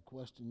that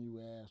question you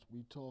asked,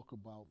 we talk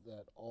about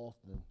that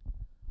often,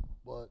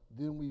 but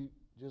then we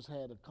just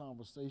had a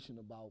conversation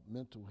about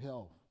mental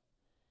health.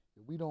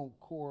 If we don't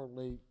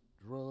correlate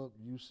drug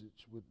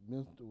usage with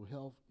mental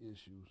health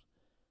issues,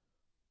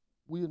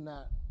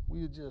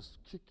 we're just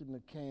kicking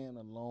the can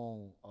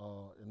along,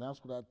 and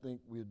that's what I think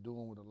we're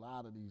doing with a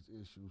lot of these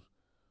issues.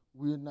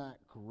 We're not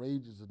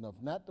courageous enough,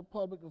 not the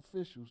public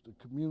officials, the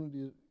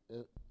community,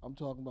 I'm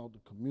talking about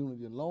the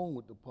community along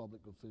with the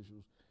public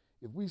officials.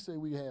 If we say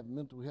we have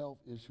mental health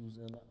issues,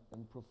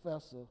 and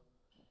Professor,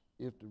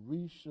 if the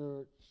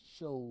research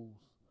shows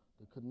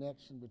the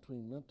connection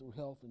between mental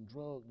health and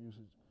drug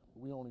usage,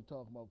 but we only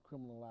talk about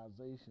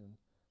criminalization,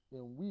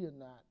 then we are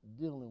not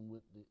dealing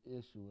with the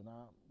issue. And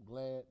I'm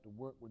glad to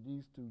work with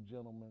these two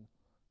gentlemen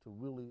to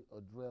really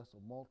address a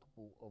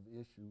multiple of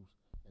issues,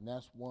 and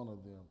that's one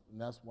of them. And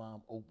that's why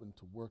I'm open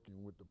to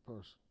working with the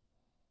person.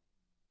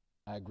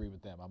 I agree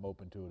with them. I'm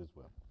open to it as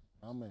well.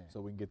 Amen. So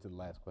we can get to the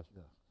last question.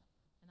 Yes.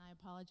 And I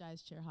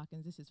apologize, Chair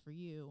Hawkins, this is for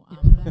you.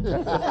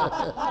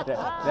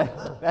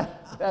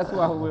 That's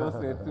why Will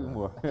said 2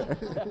 more.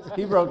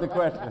 He wrote the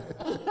question.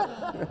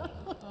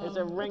 There's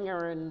a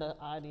ringer in the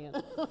audience.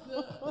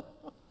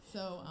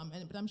 So,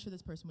 but I'm sure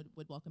this person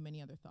would welcome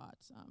any other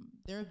thoughts.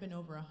 There have been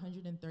over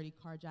 130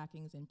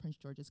 carjackings in Prince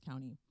George's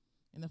County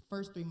in the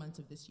first 3 months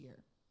of this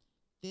year.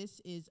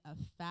 This is a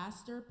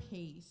faster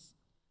pace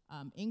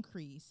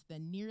increase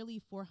than nearly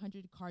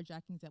 400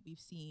 carjackings that we've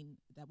seen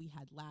that we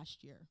had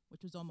last year,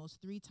 which was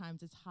almost 3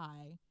 times as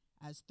high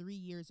as 3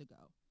 years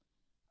ago.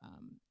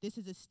 This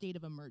is a state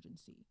of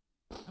emergency.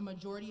 A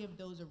majority of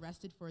those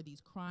arrested for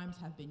these crimes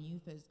have been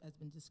youth, as has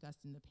been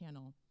discussed in the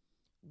panel.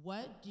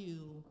 What do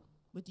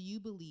you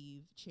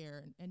believe,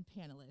 Chair and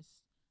panelists,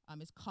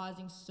 is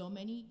causing so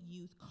many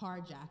youth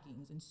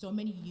carjackings and so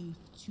many youth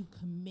to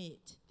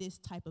commit this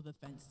type of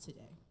offense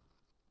today?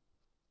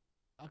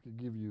 I could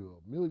give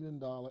you $1 million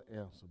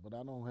answer, but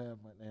I don't have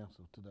an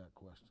answer to that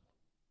question.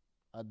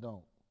 I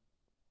don't.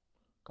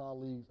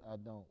 Colleagues, I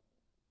don't.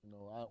 You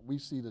know, we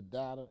see the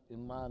data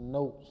in my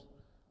notes.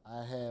 I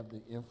have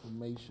the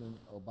information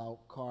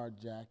about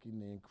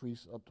carjacking, the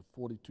increase up to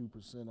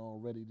 42%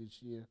 already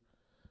this year.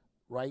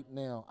 Right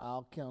now,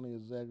 our county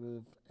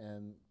executive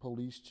and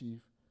police chief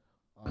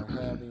are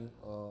having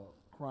a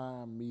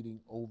crime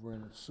meeting over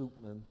in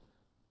Suitland,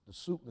 the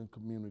Suitland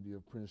community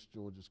of Prince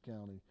George's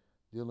County,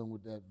 dealing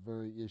with that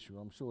very issue.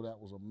 I'm sure that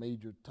was a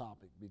major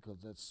topic because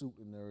that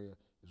Suitland area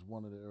is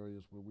one of the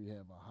areas where we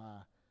have a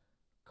high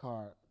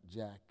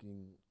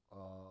carjacking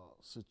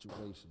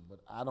situation. But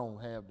I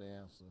don't have the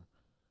answer,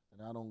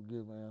 and I don't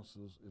give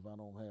answers if I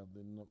don't have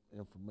the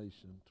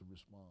information to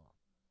respond.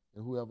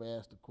 And whoever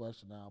asked the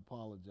question, I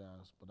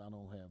apologize, but I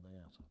don't have the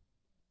answer.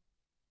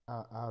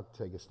 I'll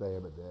take a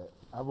stab at that.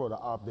 I wrote an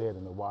op-ed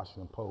in the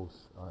Washington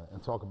Post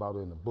and talk about it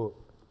in the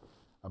book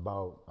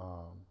about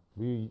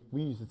we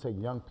used to take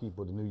young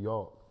people to New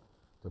York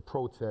to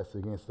protest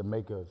against the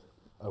makers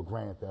of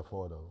Grand Theft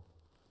Auto,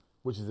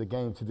 which is a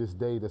game to this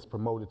day that's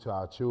promoted to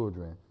our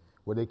children,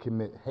 where they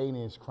commit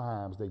heinous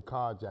crimes, they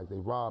carjack, they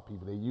rob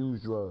people, they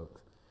use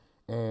drugs.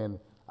 And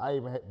I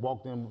even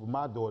walked in with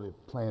my daughter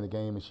playing the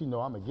game, and she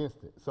know I'm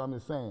against it. So I'm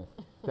just saying,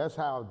 that's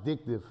how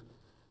addictive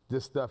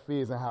this stuff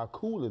is and how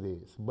cool it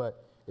is.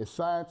 But it's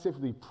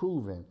scientifically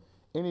proven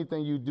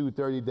anything you do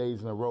 30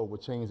 days in a row will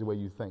change the way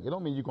you think. It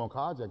don't mean you're gonna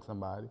carjack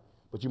somebody,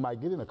 but you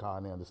might get in a car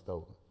now that's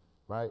stolen,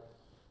 right?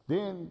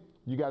 Then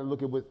you gotta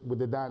look at with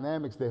the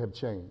dynamics that have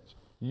changed.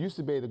 You used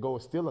to be able to go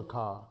steal a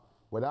car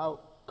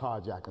without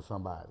carjacking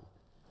somebody.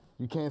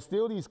 You can't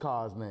steal these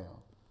cars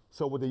now.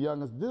 So what the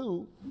youngest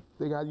do,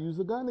 they gotta use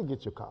a gun to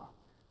get your car.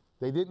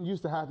 They didn't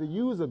used to have to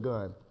use a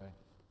gun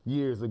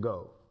years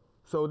ago.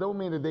 So it don't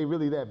mean that they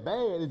really that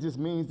bad, it just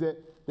means that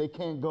they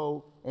can't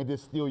go and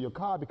just steal your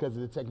car because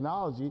of the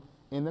technology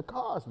in the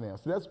cars now.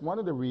 So that's one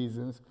of the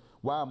reasons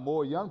why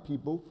more young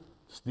people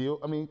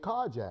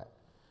carjack.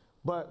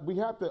 But we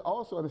have to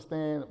also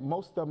understand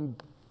most of them,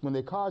 when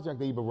they carjack,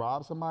 they either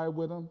rob somebody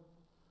with them,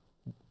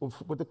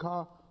 with the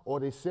car, or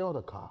they sell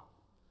the car.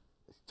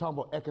 Talking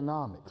about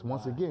economics,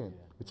 once again.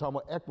 We're talking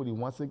about equity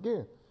once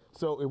again.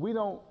 So if we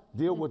don't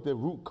deal with the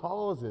root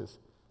causes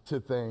to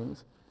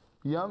things,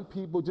 young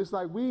people, just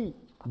like we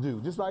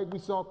do, just like we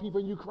saw people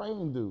in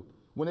Ukraine do,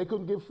 when they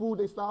couldn't get food,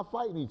 they started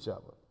fighting each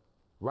other,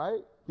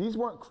 right? These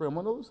weren't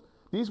criminals.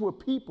 These were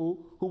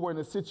people who were in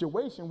a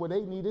situation where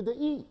they needed to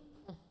eat.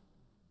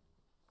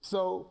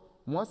 So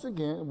once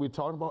again, we're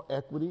talking about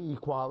equity,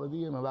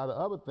 equality, and a lot of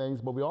other things,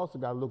 but we also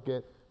got to look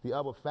at the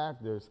other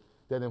factors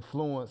that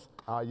influence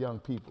our young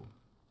people.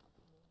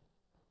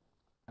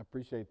 I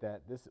appreciate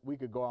that. We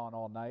could go on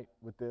all night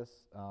with this,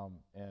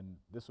 and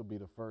this will be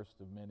the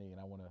first of many. And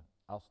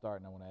I'll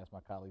start, and I want to ask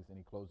my colleagues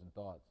any closing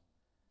thoughts.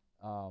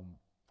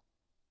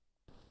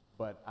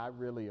 But I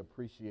really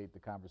appreciate the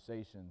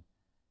conversation.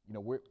 You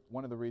know,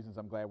 one of the reasons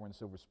I'm glad we're in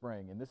Silver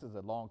Spring, and this is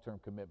a long-term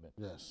commitment.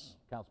 Yes.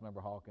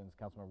 Councilmember Hawkins,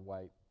 Councilmember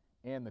White,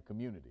 and the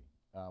community.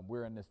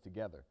 We're in this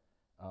together.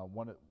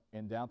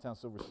 In downtown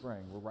Silver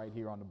Spring, we're right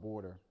here on the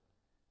border.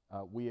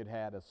 We've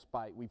had a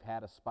spike,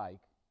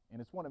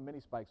 and it's one of many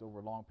spikes over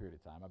a long period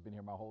of time. I've been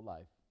here my whole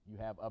life. You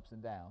have ups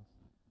and downs.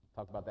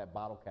 Talked about that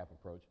bottle cap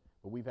approach,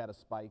 but we've had a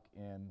spike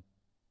in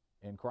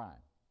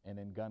crime and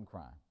in gun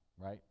crime,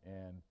 right?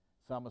 And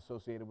some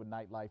associated with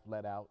nightlife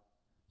let out,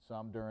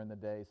 some during the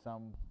day,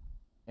 some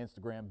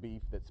Instagram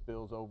beef that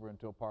spills over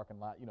into a parking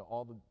lot, you know,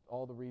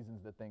 all the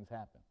reasons that things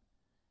happen.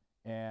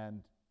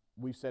 And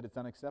we've said it's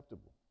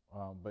unacceptable.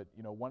 But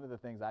you know, one of the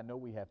things I know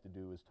we have to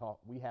do is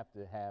we have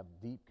to have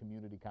deep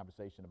community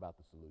conversation about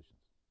the solutions.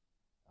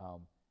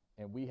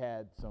 And we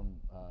had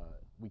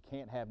we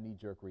can't have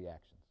knee-jerk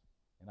reactions.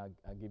 And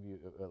I'll give you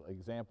an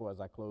example as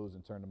I close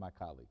and turn to my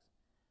colleagues.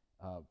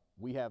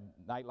 We have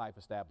nightlife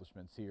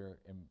establishments here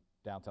in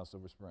downtown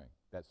Silver Spring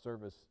that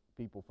service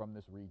people from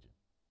this region.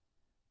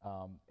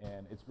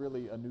 And it's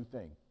really a new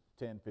thing,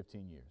 10,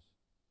 15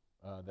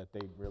 years, that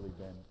they've really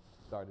been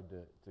started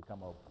to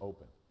come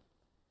open.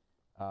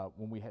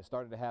 When we had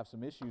started to have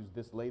some issues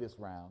this latest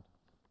round,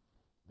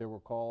 there were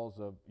calls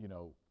of, you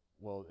know,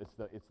 well,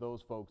 it's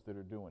those folks that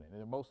are doing it. And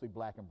they're mostly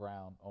black and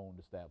brown owned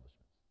establishments.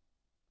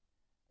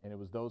 And it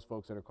was those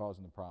folks that are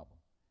causing the problem.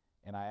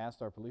 And I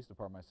asked our police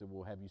department, I said,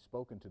 well, have you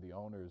spoken to the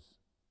owners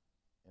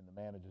and the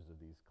managers of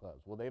these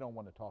clubs? Well, they don't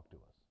want to talk to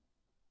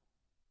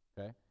us,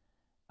 okay?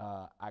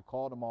 I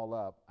called them all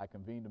up. I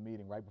convened a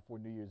meeting right before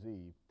New Year's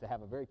Eve to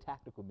have a very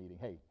tactical meeting.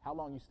 Hey, how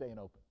long you staying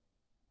open?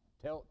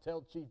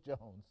 Tell Chief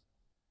Jones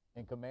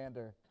and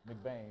Commander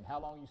McBain, how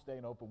long you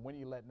staying open? When are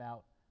you letting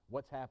out?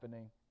 What's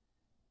happening?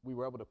 We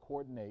were able to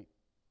coordinate,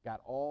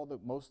 got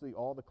mostly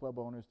all the club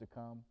owners to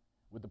come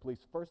with the police.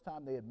 First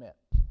time they had met,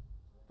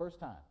 first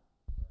time.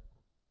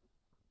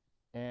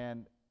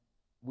 And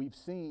we've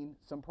seen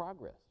some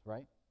progress,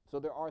 right? So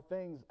there are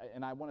things,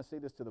 and I want to say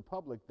this to the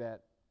public,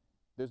 that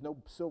there's no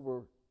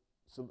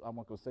I'm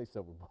not going to say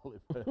silver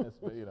bullet,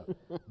 but you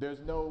know, there's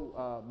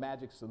no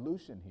magic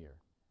solution here.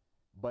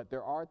 But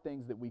there are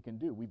things that we can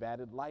do. We've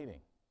added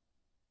lighting.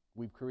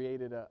 We've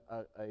created a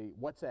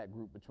WhatsApp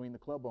group between the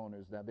club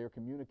owners. Now they're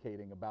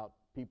communicating about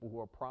people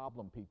who are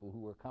problem people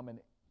who are coming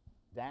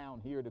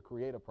down here to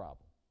create a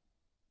problem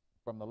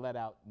from the let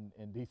out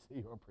in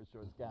D.C. or Prince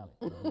George's County.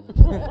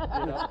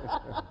 You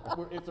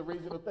know? It's a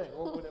regional thing,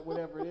 or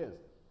whatever it is.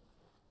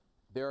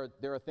 There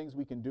are things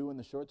we can do in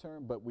the short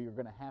term, but we are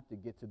going to have to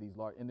get to these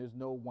large, and there's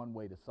no one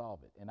way to solve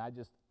it. And I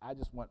just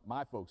want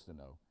my folks to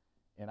know,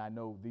 and I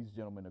know these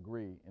gentlemen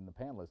agree, and the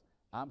panelists,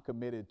 I'm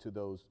committed to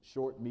those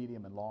short,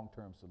 medium, and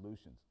long-term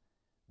solutions.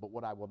 But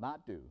what I will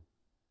not do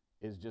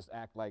is just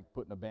act like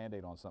putting a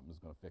Band-Aid on something is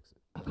going to fix it.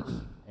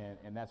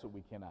 and that's what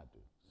we cannot do.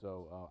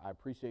 So I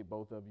appreciate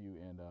both of you,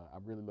 and I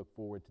really look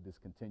forward to this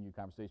continued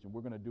conversation.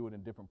 We're going to do it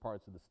in different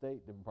parts of the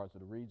state, different parts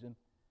of the region,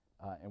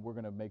 and we're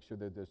going to make sure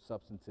that there's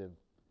substantive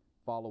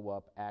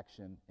follow-up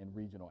action and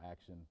regional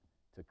action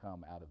to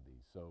come out of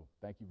these. So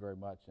thank you very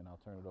much, and I'll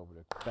turn it over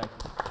to, thank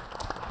you.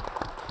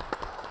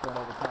 Turn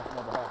over to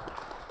Councilmember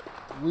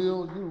Hawkins.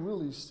 Will, you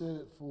really said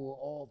it for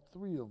all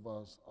three of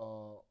us.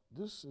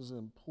 This is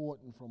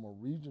important from a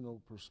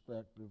regional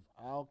perspective.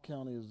 Our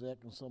county exec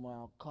and some of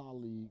our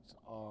colleagues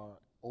are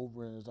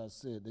over, and as I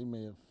said, they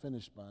may have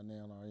finished by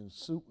now and are in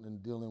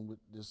Suitland dealing with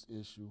this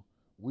issue.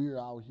 We're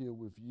out here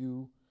with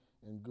you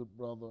and good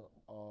brother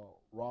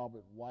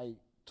Robert White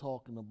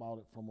talking about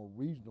it from a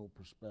regional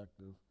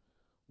perspective.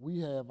 We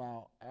have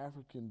our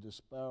African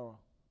diaspora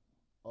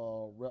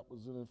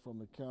representative from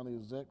the county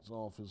exec's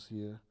office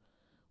here.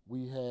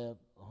 We have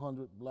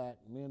 100 black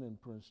men in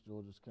Prince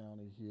George's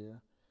County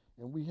here.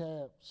 And we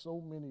have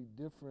so many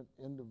different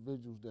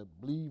individuals that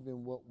believe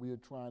in what we're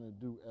trying to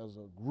do as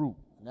a group,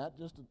 not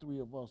just the three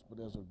of us,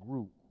 but as a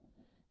group.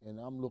 And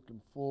I'm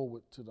looking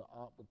forward to the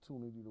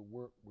opportunity to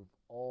work with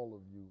all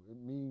of you. It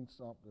means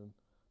something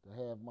to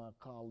have my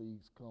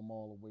colleagues come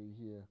all the way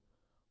here.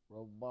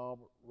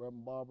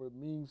 Reverend Barber, it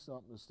means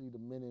something to see the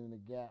Men in the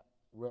Gap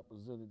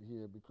represented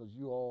here because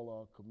you all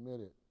are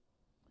committed.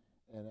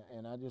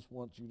 And I just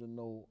want you to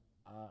know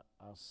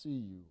I see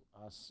you.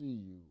 I see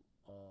you.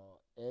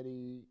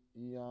 Eddie,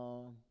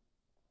 Eon,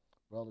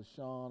 Brother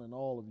Sean, and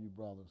all of you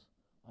brothers.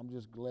 I'm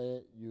just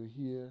glad you're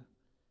here,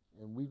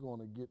 and we're going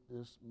to get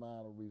this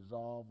matter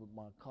resolved with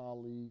my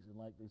colleagues. And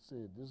like they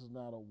said, this is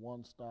not a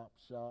one-stop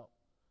shop.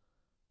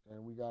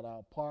 And we got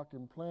our park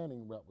and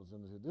planning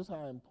representative. This is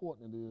how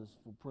important it is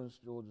for Prince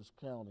George's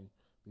County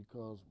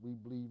because we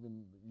believe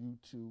in you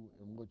two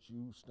and what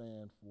you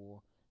stand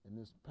for in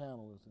this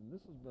panelist. And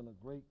this has been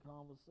a great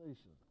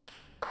conversation.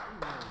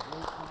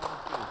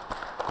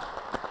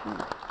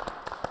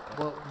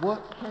 But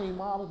what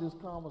came out of this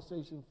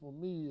conversation for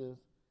me is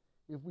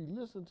if we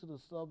listen to the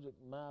subject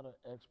matter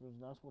experts,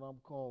 and that's what I'm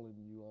calling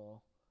you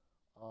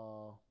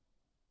all,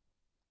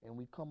 and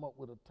we come up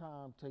with a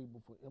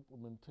timetable for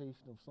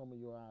implementation of some of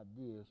your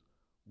ideas,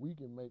 we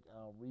can make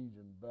our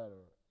region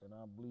better, and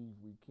I believe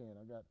we can.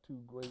 I got two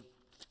great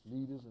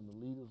leaders and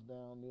the leaders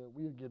down there.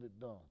 We'll get it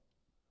done.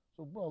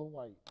 So, Brother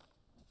White.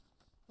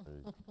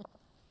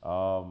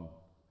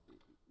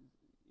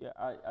 Yeah,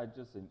 I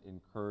just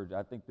encourage,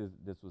 I think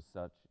this was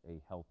such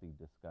a healthy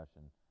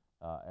discussion.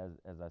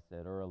 As I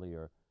said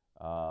earlier,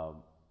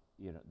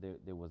 you know,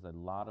 there was a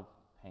lot of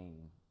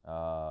pain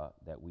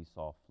that we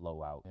saw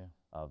flow out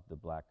of the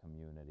black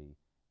community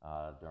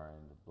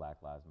during the Black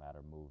Lives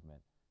Matter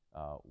movement.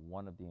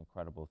 One of the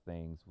incredible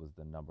things was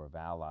the number of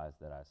allies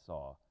that I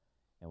saw.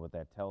 And what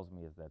that tells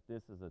me is that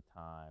this is a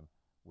time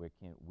where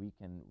we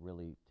can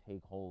really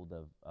take hold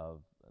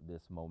of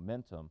this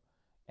momentum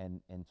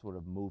and sort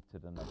of move to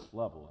the next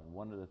level. And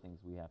one of the things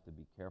we have to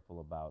be careful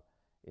about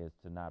is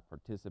to not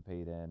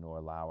participate in or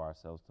allow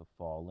ourselves to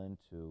fall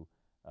into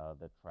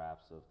the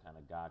traps of kind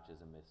of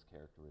gotchas and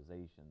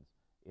mischaracterizations.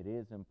 It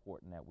is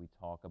important that we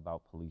talk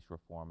about police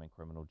reform and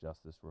criminal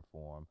justice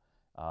reform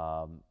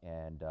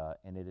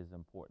And it is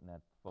important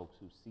that folks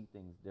who see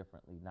things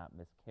differently not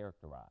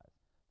mischaracterize,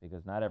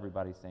 because not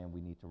everybody's saying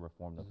we need to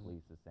reform the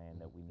police is saying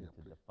that we need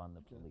to defund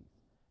the police.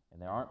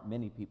 And there aren't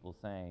many people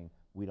saying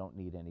we don't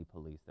need any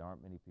police. There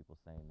aren't many people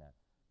saying that.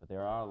 But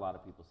there are a lot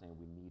of people saying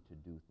we need to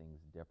do things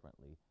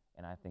differently.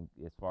 And I think,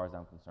 as far as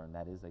I'm concerned,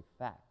 that is a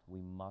fact.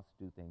 We must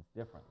do things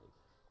differently.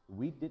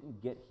 We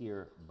didn't get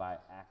here by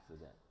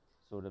accident.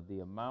 Sort of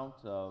the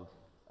amount of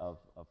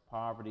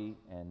poverty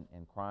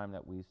and crime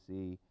that we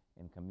see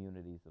in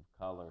communities of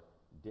color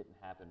didn't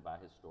happen by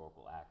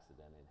historical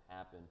accident. It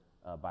happened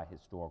by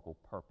historical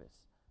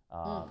purpose.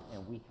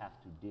 And we have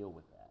to deal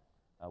with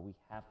that. We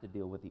have to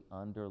deal with the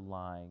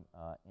underlying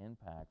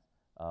impacts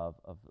of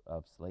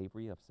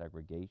slavery, of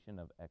segregation,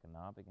 of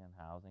economic and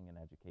housing and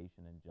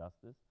education and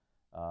justice.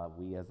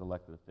 We as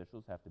elected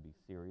officials have to be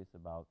serious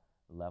about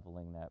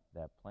leveling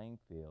that playing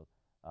field.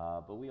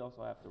 But we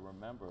also have to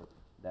remember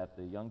that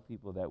the young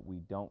people that we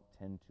don't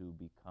tend to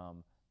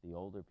become the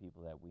older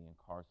people that we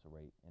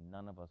incarcerate, and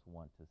none of us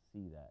want to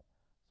see that.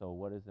 So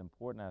what is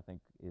important, I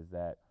think, is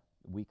that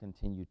we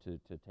continue to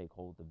take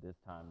hold of this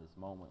time, this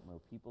moment, where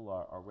people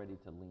are ready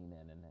to lean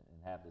in and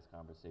have this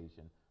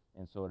conversation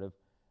and sort of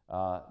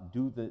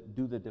do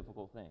the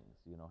difficult things,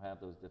 have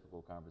those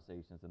difficult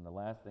conversations. And the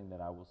last thing that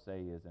I will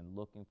say is, in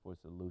looking for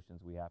solutions,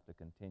 we have to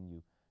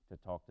continue to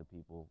talk to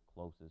people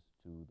closest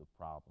to the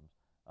problems.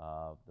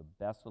 The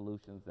best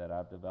solutions that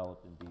I've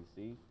developed in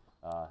DC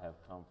have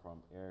come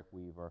from Eric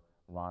Weaver,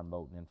 Ron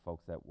Moten, and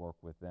folks that work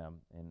with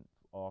them. And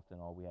often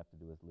all we have to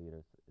do as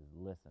leaders is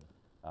listen.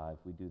 If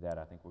we do that,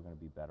 I think we're going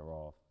to be better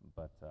off.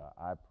 But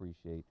I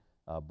appreciate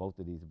both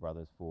of these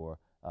brothers for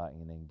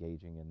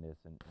engaging in this,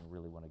 and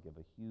really want to give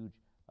a huge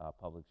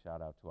public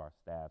shout out to our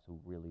staffs who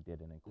really did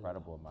an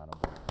incredible amount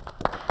of work.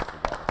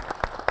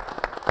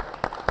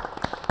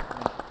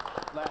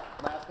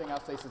 Last thing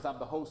I'll say, since I'm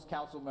the host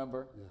council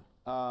member,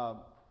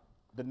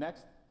 the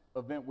next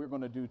event we're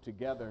going to do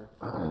together,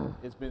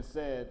 it's been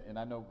said, and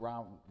I know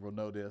Ron will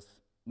know this,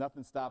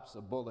 nothing stops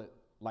a bullet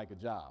like a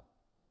job.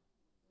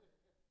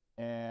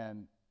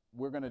 And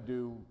we're going to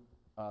do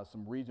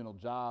some regional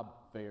job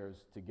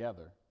fairs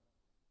together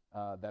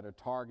that are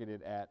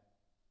targeted at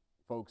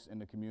folks in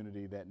the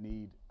community that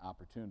need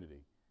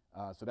opportunity.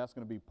 So that's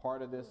going to be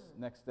part of this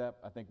next step.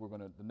 I think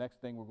the next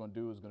thing we're going to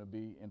do is going to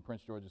be in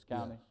Prince George's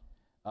County.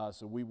 Yes.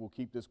 So we will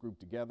keep this group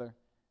together,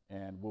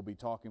 and we'll be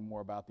talking more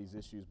about these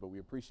issues, but we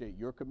appreciate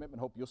your commitment.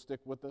 Hope you'll stick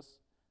with us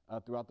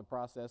throughout the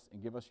process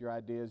and give us your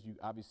ideas.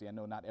 Obviously, I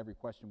know not every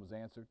question was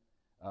answered,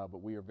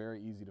 but we are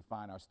very easy to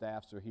find. Our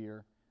staffs are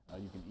here.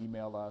 You can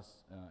email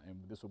us, and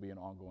this will be an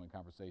ongoing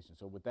conversation.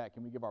 So with that,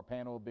 can we give our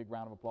panel a big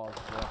round of applause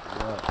as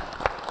well?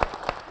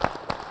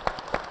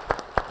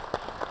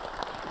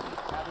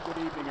 Have a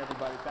good evening,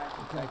 everybody. Thank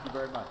you. Thank you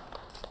very much.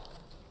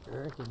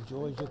 Eric,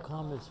 enjoyed your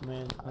comments,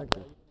 man.